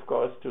points, of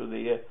course, to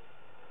the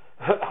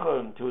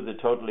to the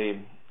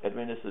totally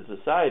administered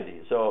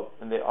society. So,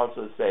 and they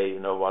also say,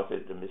 was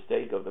it a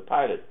mistake of the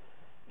pilot?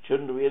 It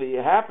shouldn't really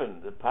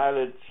happen. The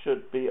pilot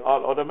should be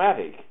all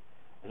automatic.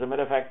 As a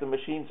matter of fact, the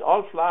machines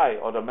all fly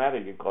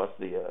automatic across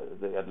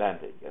the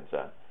Atlantic and so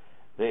on.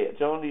 They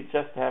only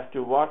just have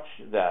to watch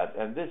that,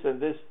 and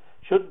this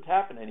shouldn't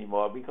happen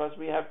anymore, because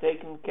we have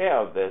taken care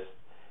of this.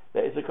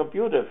 There is a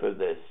computer for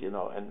this, and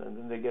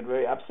then they get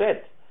very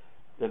upset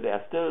that there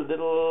are still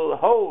little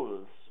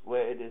holes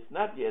where it is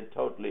not yet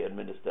totally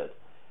administered.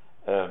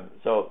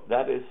 So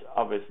that is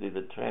obviously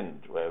the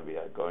trend where we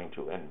are going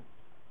to end.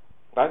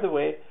 By the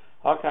way,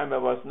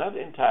 Horkheimer was not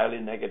entirely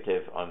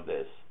negative on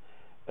this.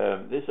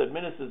 This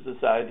administered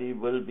society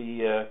will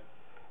be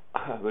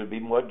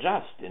more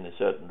just in a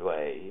certain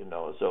way,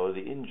 So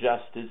the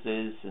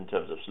injustices in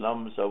terms of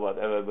slums or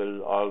whatever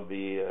will all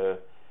be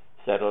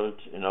settled,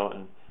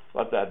 And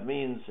what that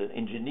means,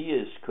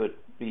 engineers could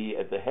be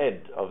at the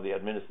head of the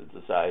administered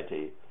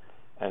society.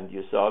 And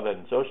you saw that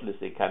in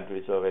socialistic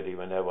countries already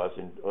when I was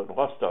in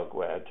Rostock,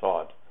 where I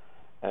taught,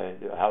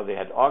 how they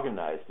had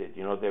organized it.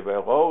 You know, there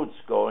were roads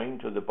going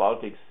to the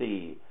Baltic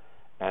Sea,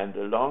 and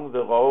along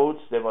the roads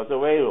there was a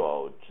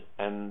railroad,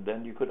 and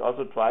then you could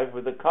also drive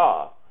with a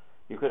car.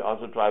 You could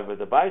also drive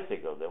with a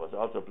bicycle. There was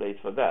also a place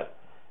for that.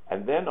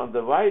 And then on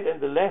the right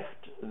and the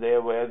left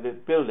there were the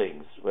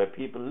buildings where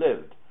people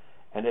lived.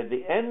 And at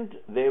the end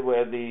there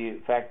were the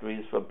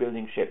factories for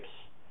building ships.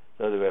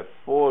 So there were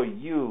 4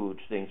 huge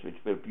things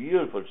which built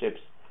beautiful ships,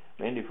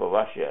 mainly for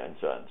Russia and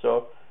so on.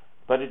 So,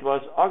 but it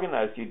was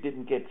organized. You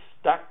didn't get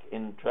stuck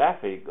in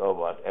traffic or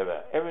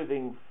whatever.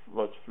 Everything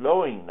was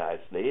flowing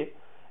nicely,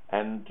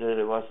 and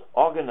it was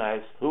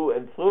organized through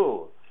and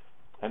through.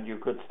 And you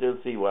could still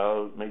see,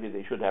 well, maybe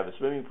they should have a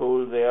swimming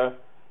pool there,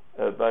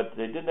 but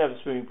they didn't have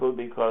a swimming pool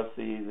because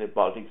the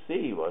Baltic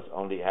Sea was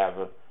only half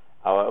an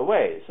hour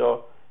away.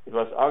 So it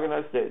was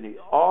organized. They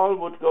all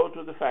would go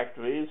to the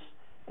factories,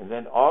 and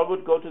then all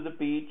would go to the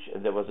beach,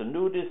 and there was a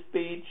nudist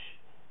beach,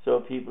 so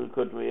people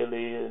could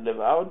really live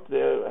out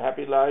their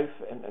happy life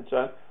and so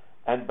on.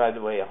 And by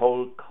the way, a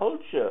whole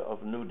culture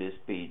of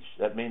nudist beach.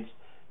 That means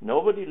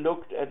nobody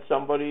looked at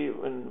somebody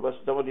when was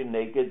somebody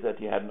naked, that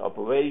he had an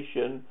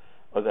operation,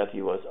 or that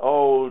he was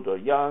old or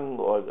young,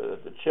 or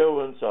the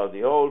children saw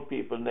the old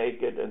people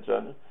naked and so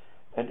on.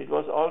 And it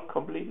was all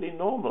completely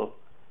normal.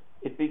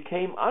 It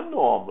became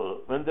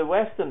unnormal when the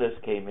Westerners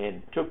came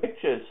in, took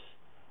pictures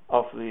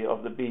of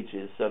the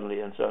beaches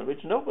suddenly and so on, which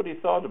nobody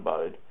thought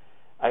about it.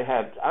 I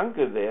had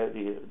Anke there,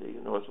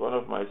 was one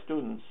of my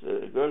students'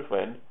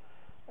 girlfriend,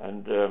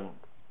 and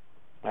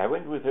I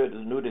went with her to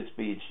the nudist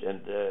beach,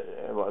 and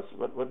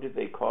what did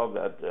they call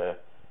that?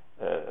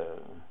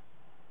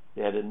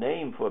 They had a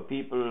name for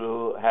people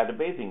who had a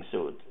bathing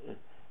suit.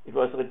 It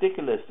was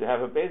ridiculous to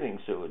have a bathing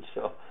suit,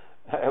 so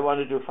I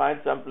wanted to find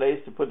some place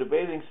to put a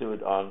bathing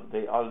suit on.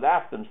 They all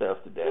laughed themselves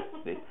to death.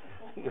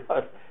 It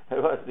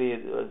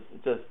was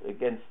just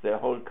against their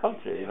whole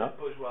culture, you know.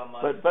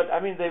 But I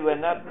mean, they were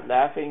not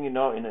laughing, you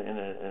know, in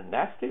a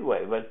nasty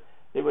way, but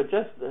they were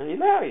just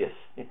hilarious.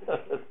 You know,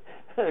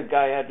 the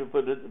guy had to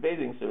put a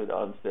bathing suit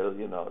on still,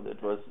 you know.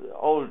 It was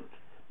old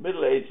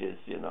Middle Ages,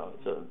 you know,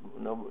 so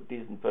no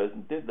decent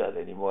person did that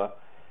anymore.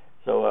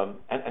 So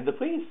and the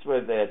priests were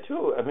there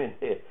too. I mean,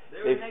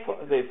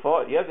 they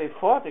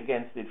fought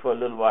against it for a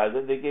little while,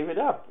 then they gave it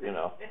up, you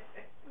know.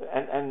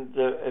 And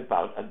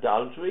about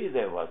adultery,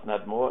 there was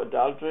not more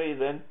adultery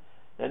than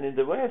in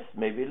the West,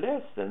 maybe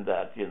less than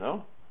that, you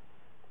know.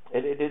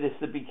 It is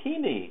the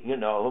bikini, you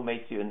know, who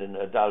makes you an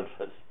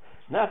adulteress,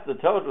 not the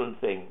total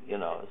thing, you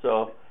know.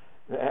 So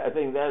I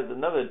think there's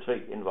another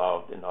trick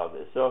involved in all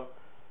this. So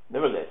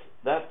nevertheless,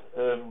 that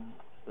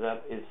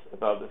is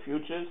about the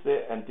futures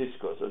there and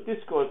discourse. So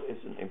discourse is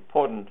an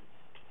important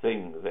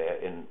thing there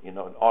in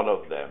all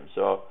of them.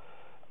 So,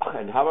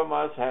 and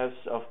Habermas has,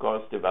 of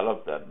course,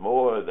 developed that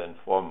more than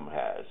Fromm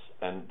has,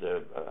 and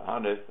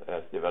Harnett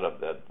has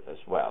developed that as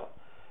well.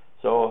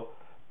 So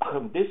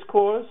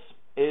discourse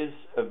is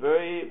a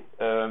very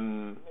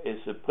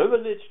is a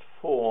privileged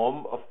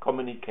form of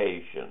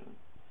communication.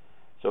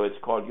 So it's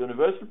called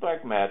universal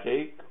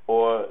pragmatic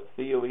or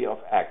theory of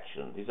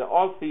action. These are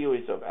all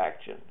theories of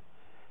action.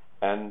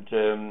 And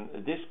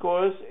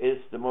discourse is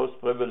the most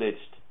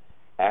privileged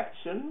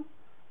action,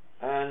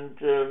 and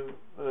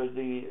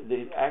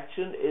the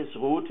action is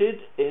rooted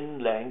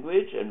in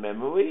language and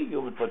memory,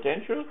 human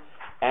potential,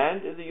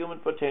 and in the human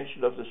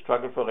potential of the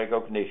struggle for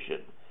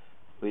recognition.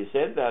 We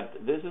said that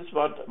this is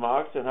what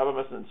Marx and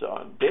Habermas and so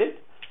on did.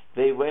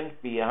 They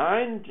went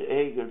behind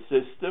Hegel's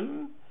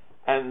system,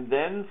 and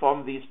then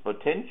from these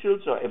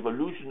potentials or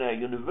evolutionary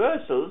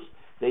universals,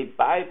 they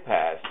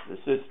bypassed the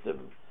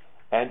system.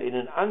 And in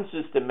an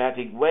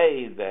unsystematic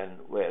way, then,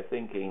 were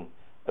thinking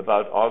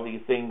about all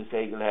these things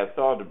Hegel had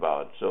thought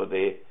about. So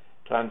they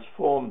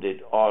transformed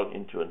it all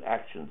into an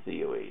action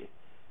theory.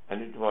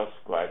 And it was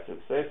quite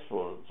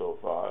successful so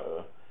far,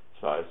 as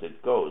far as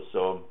it goes.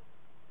 So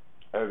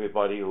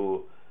everybody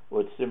who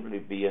would simply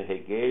be a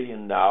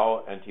Hegelian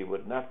now, and he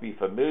would not be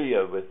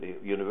familiar with the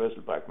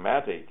universal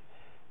pragmatic,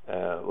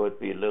 would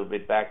be a little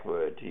bit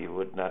backward. He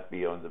would not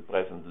be on the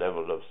present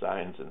level of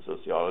science and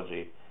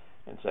sociology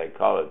and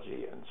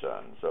psychology and so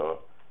on. So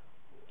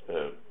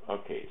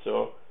okay,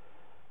 so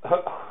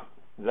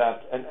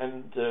that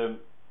and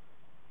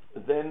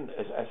then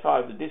as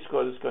far as the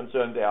discourse is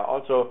concerned, there are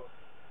also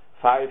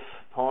 5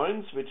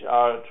 points which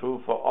are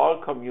true for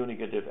all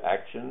communicative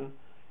action,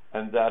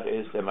 and that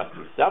is there must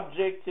be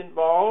subjects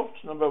involved,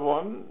 number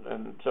 1,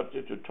 and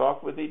subject to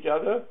talk with each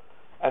other.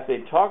 As they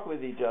talk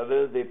with each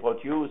other, they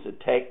produce a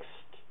text,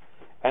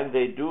 and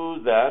they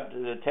do that.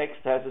 The text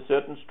has a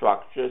certain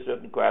structure, a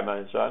certain grammar,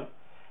 and so on.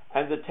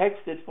 And the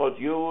text is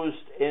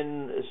produced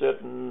in a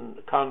certain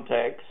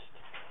context,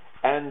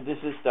 and this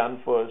is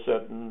done for a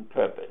certain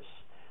purpose.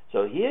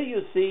 So here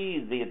you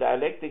see the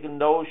dialectical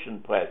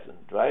notion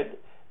present, right?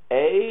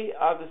 A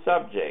are the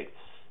subjects,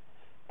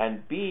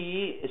 and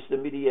B is the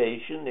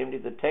mediation, namely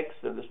the text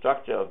and the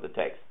structure of the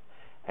text,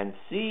 and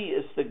C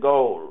is the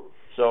goal.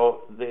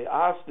 So they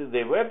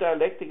were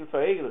dialectical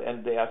for Hegel,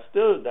 and they are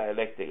still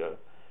dialectical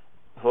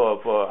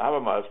for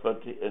Habermas,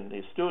 but and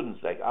the students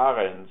like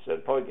Arendt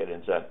and Poincaré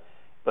and so on,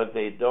 but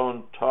they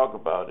don't talk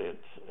about it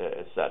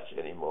as such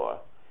anymore.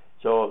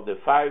 So the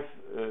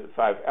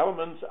five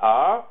elements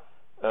are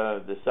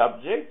the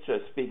subjects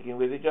speaking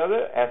with each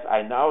other. As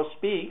I now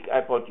speak,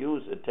 I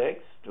produce a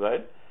text,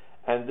 right?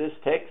 And this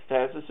text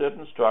has a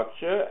certain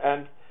structure,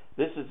 and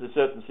this is a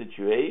certain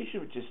situation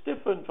which is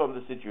different from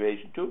the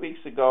situation 2 weeks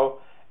ago,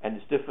 and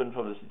it's different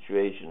from the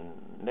situation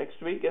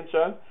next week, and so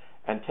on.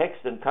 And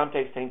text and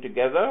context hang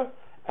together,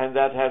 and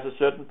that has a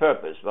certain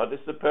purpose. What is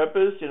the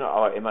purpose?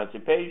 Our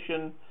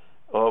emancipation,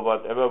 or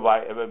whatever,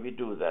 why ever we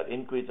do that.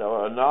 Increase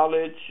our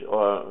knowledge,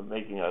 or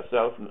making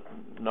ourselves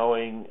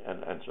knowing,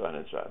 and so on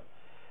and so on.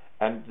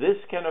 And this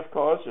can, of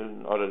course,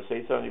 in order to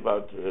say something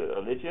about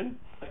religion,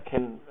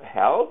 can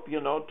help,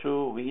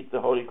 to read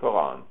the Holy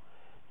Quran.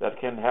 That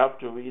can help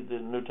to read the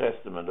New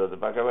Testament or the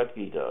Bhagavad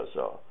Gita or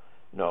so.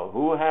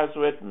 Who has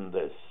written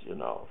this,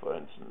 for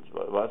instance?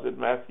 Was it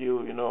Matthew,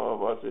 or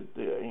was it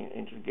the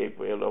Angel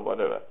Gabriel or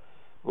whatever?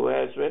 Who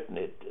has written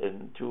it,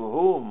 and to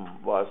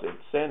whom was it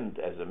sent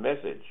as a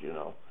message,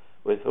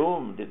 With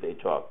whom did they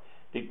talk?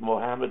 Did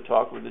Muhammad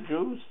talk with the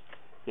Jews?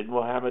 Did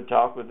Muhammad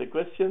talk with the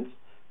Christians?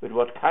 With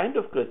what kind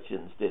of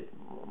Christians did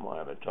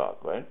Muhammad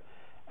talk, right?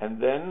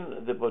 And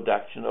then the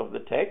production of the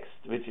text,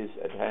 which is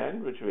at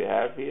hand, which we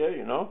have here,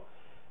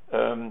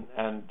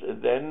 and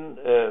then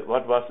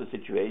what was the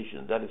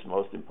situation? That is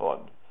most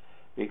important.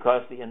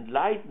 Because the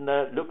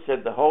enlightener looks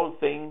at the whole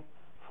thing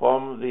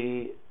from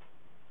the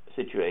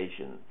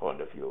situation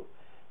point of view.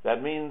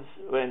 That means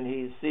when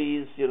he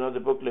sees, the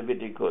book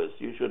Leviticus,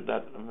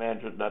 a man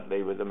should not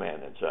lay with a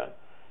man, and so on.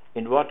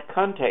 In what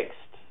context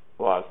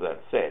was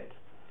that said?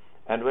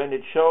 And when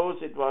it shows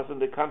it was in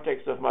the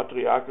context of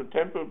matriarchal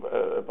temple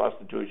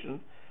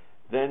prostitution,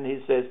 then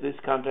he says this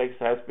context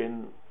has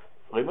been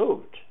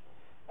removed,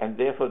 and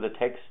therefore the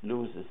text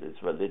loses its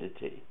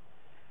validity.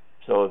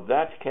 So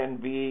that can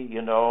be,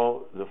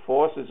 the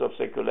forces of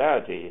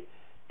secularity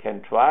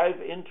can drive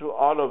into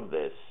all of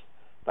this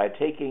by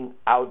taking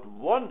out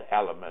one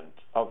element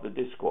of the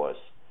discourse,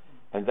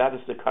 and that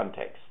is the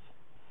context.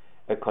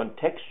 A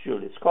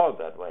contextual, it's called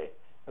that way,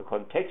 a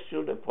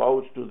contextual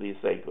approach to the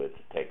sacred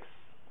text.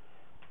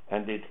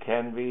 And it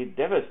can be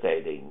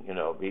devastating,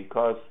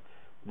 because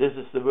this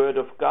is the word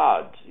of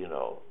God,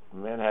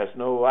 Man has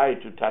no right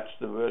to touch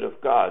the word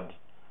of God.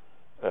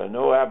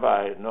 No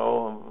rabbi,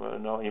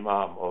 no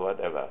imam or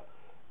whatever.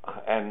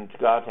 And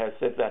God has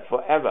said that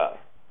forever.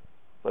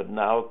 But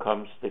now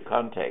comes the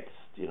context,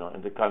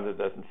 and the context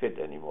doesn't fit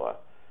anymore.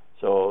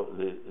 So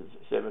the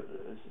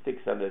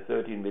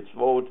 613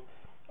 mitzvot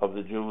of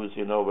the Jews,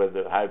 where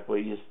the high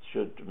priest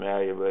should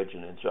marry a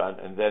virgin and so on,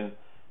 and then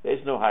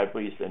there's no high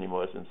priest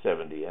anymore since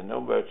 70, and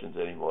no virgins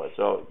anymore.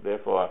 So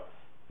therefore,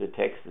 the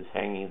text is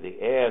hanging in the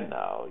air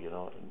now,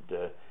 and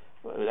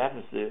that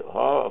is the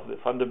horror of the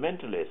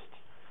fundamentalist.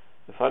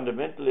 The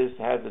fundamentalist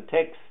has a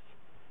text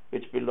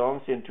which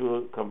belongs into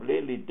a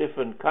completely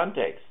different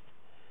context,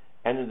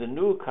 and in the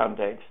new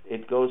context,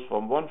 it goes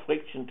from one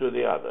friction to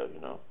the other,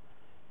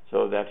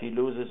 so that he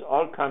loses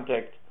all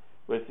contact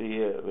with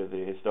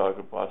the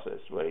historical process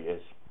where he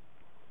is,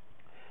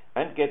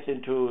 and gets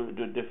into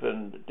the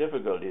different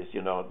difficulties,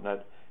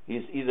 that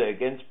he's either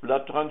against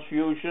blood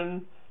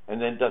transfusion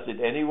and then does it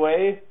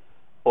anyway,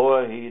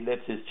 or he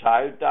lets his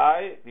child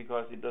die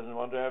because he doesn't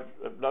want to have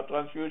a blood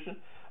transfusion,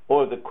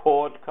 or the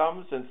court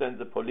comes and sends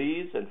the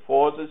police and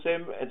forces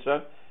him, and so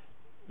on.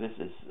 This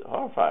is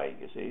horrifying,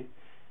 you see.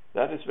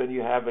 That is when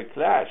you have a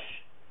clash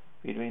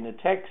between a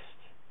text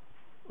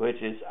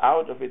which is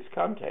out of its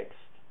context.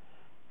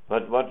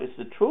 But what is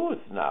the truth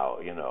now,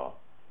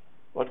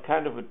 What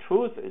kind of a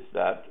truth is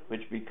that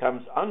which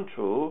becomes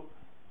untrue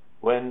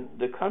when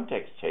the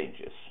context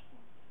changes?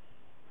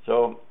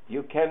 So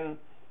you can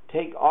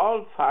take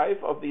all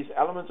 5 of these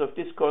elements of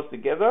discourse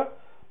together,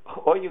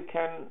 or you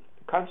can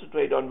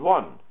concentrate on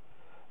one.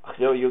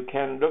 So you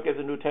can look at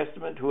the New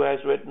Testament, who has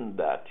written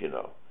that,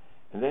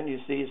 And then you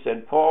see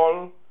St.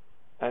 Paul,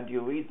 and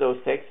you read those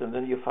texts, and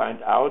then you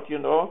find out,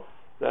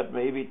 that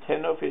maybe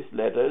 10 of his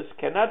letters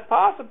cannot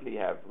possibly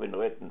have been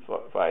written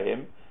by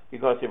him,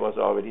 because he was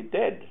already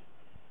dead.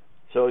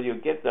 So you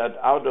get that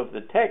out of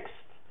the text,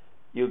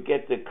 you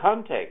get the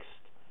context,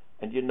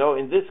 and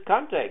in this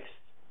context,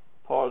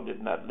 Paul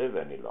did not live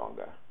any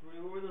longer.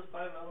 What were those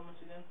 5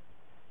 elements again?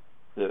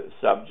 The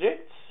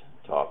subjects,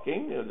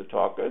 talking, the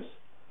talkers,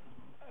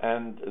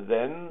 and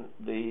then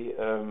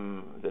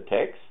the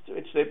text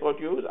which they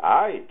produce.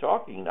 I,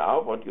 talking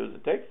now, produce the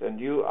text, and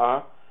you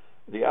are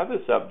the other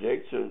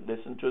subjects who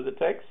listen to the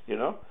text,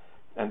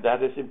 and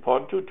that is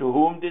important too. To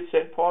whom did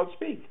St. Paul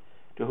speak?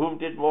 To whom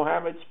did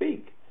Muhammad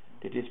speak?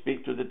 Did he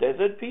speak to the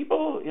desert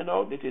people?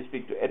 Did he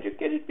speak to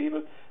educated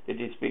people? Did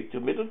he speak to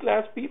middle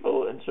class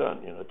people, and so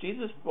on?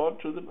 Jesus spoke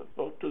to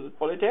the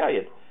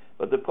proletariat,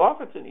 but the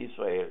prophets in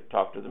Israel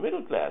talked to the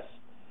middle class.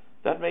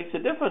 That makes a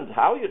difference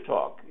how you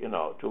talk,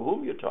 to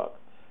whom you talk.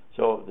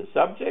 So the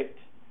subject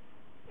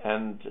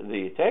and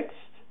the text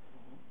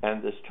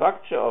and the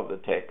structure of the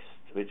text,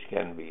 which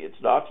can be its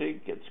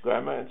logic, its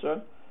grammar, and so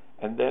on,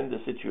 and then the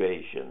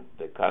situation,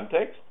 the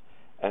context,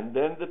 and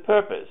then the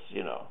purpose,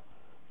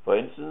 For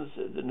instance,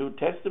 the New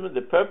Testament,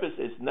 the purpose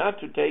is not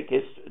to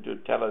to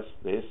tell us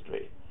the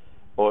history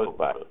or the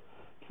Bible.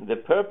 The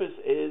purpose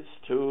is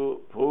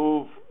to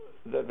prove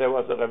that there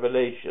was a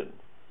revelation,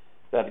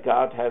 that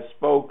God has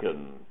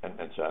spoken,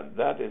 and so on.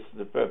 That is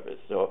the purpose.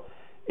 So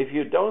if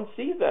you don't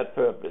see that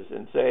purpose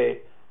and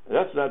say,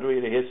 that's not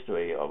really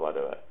history or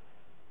whatever,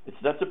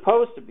 it's not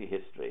supposed to be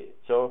history.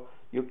 So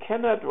you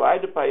cannot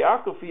write a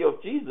biography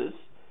of Jesus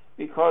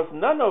because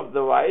none of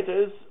the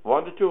writers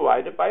wanted to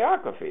write a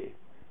biography.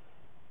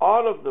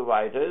 All of the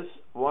writers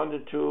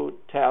wanted to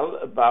tell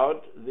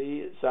about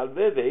the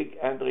salvific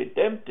and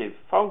redemptive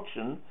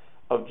function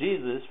of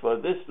Jesus for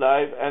this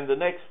life and the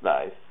next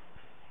life.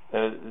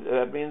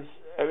 That means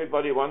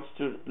everybody wants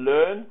to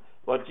learn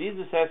what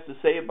Jesus has to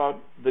say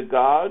about the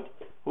God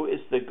who is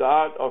the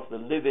God of the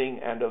living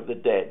and of the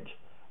dead,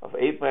 of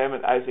Abraham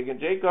and Isaac and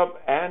Jacob,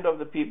 and of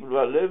the people who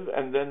will live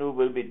and then who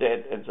will be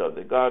dead, and so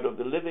the God of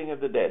the living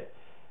and the dead.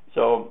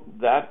 So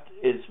that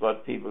is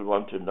what people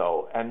want to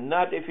know, and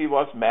not if he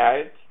was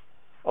married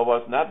or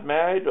was not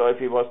married, or if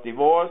he was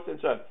divorced and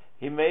so on.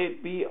 He may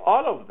be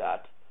all of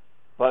that,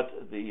 but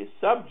the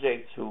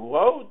subjects who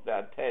wrote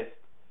that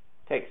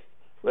text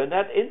were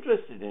not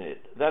interested in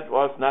it. That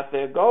was not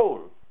their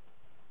goal.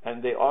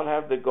 And they all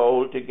have the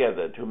goal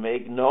together, to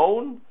make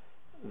known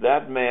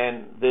that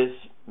man, this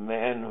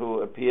man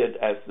who appeared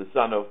as the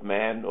Son of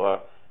Man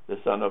or the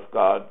Son of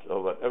God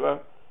or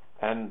whatever.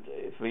 And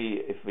if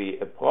we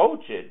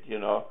approach it,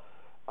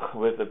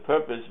 with the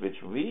purpose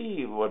which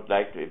we would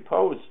like to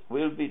impose,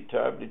 we'll be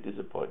terribly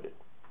disappointed.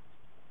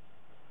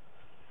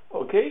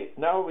 Okay,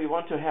 now we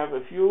want to have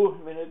a few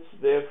minutes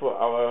there for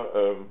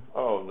our,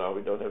 no,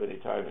 we don't have any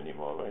time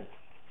anymore, right?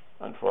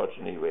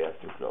 Unfortunately, we have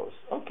to close.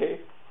 Okay,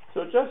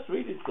 so just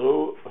read it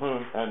through,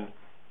 and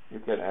you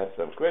can ask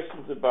some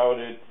questions about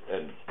it,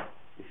 and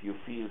if you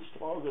feel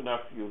strong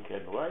enough, you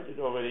can write it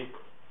already.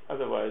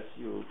 Otherwise,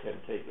 you can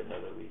take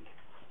another week.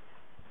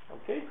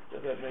 Okay,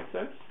 does that make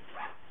sense?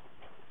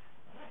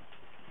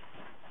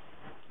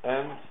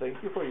 And thank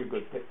you for your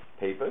good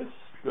papers.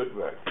 Good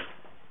work.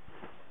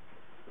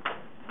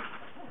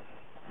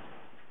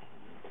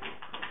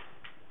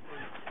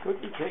 Could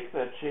you take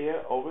that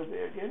chair over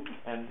there again,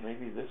 and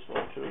maybe this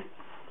one too?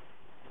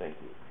 Thank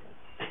you.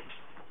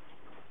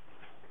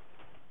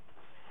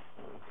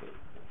 Okay,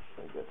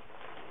 very good.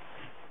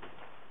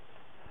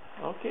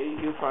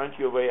 Okay, you find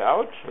your way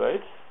out, right?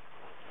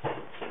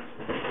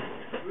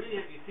 Rudy,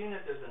 have you seen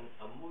that there's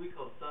a movie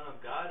called Son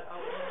of God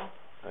out now?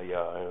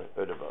 Yeah, I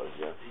heard about it,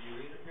 yeah. Did you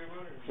hear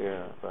about it?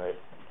 Yeah, right.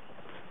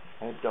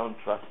 I don't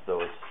trust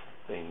those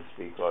things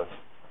because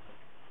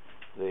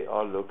they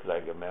all look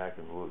like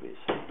American movies.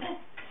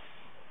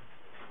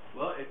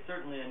 Well, it's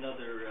certainly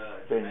another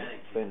dramatic.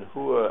 Ben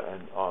Hur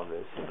and all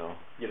this,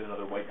 Yet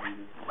another white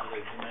Jesus.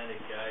 Another dramatic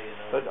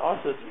guy, But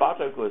also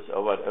Spartacus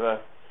or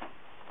whatever.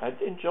 I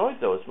enjoyed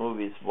those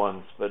movies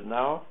once, but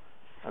now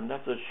I'm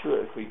not so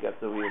sure if we get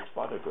the real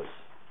Spartacus.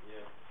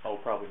 Yeah. Oh,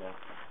 probably not.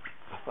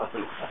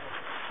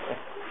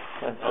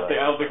 That's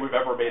I don't think we've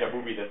ever made a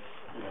movie that's,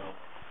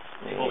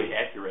 fully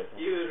Yeah. accurate.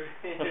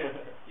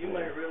 You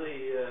might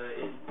really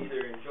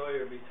either enjoy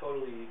or be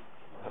totally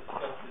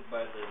disgusted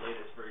by the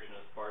latest version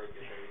of Spartacus.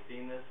 Have you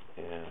seen this?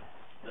 Yeah.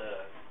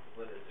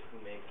 What is it?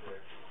 Who makes it?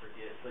 I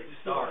forget. It's like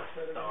Stars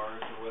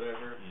or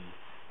whatever.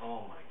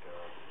 Oh my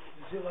God. Did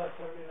you see it last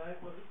Saturday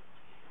night, was it?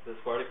 The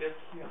Spartacus?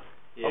 Yeah.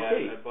 Yeah.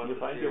 Okay, I bought you the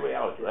find series. your way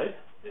out, right?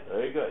 Yeah.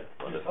 Very good.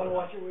 Did you want to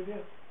watch it with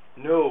you?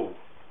 No.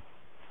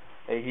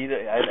 Hey,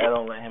 I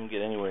don't let him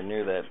get anywhere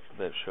near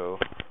that show.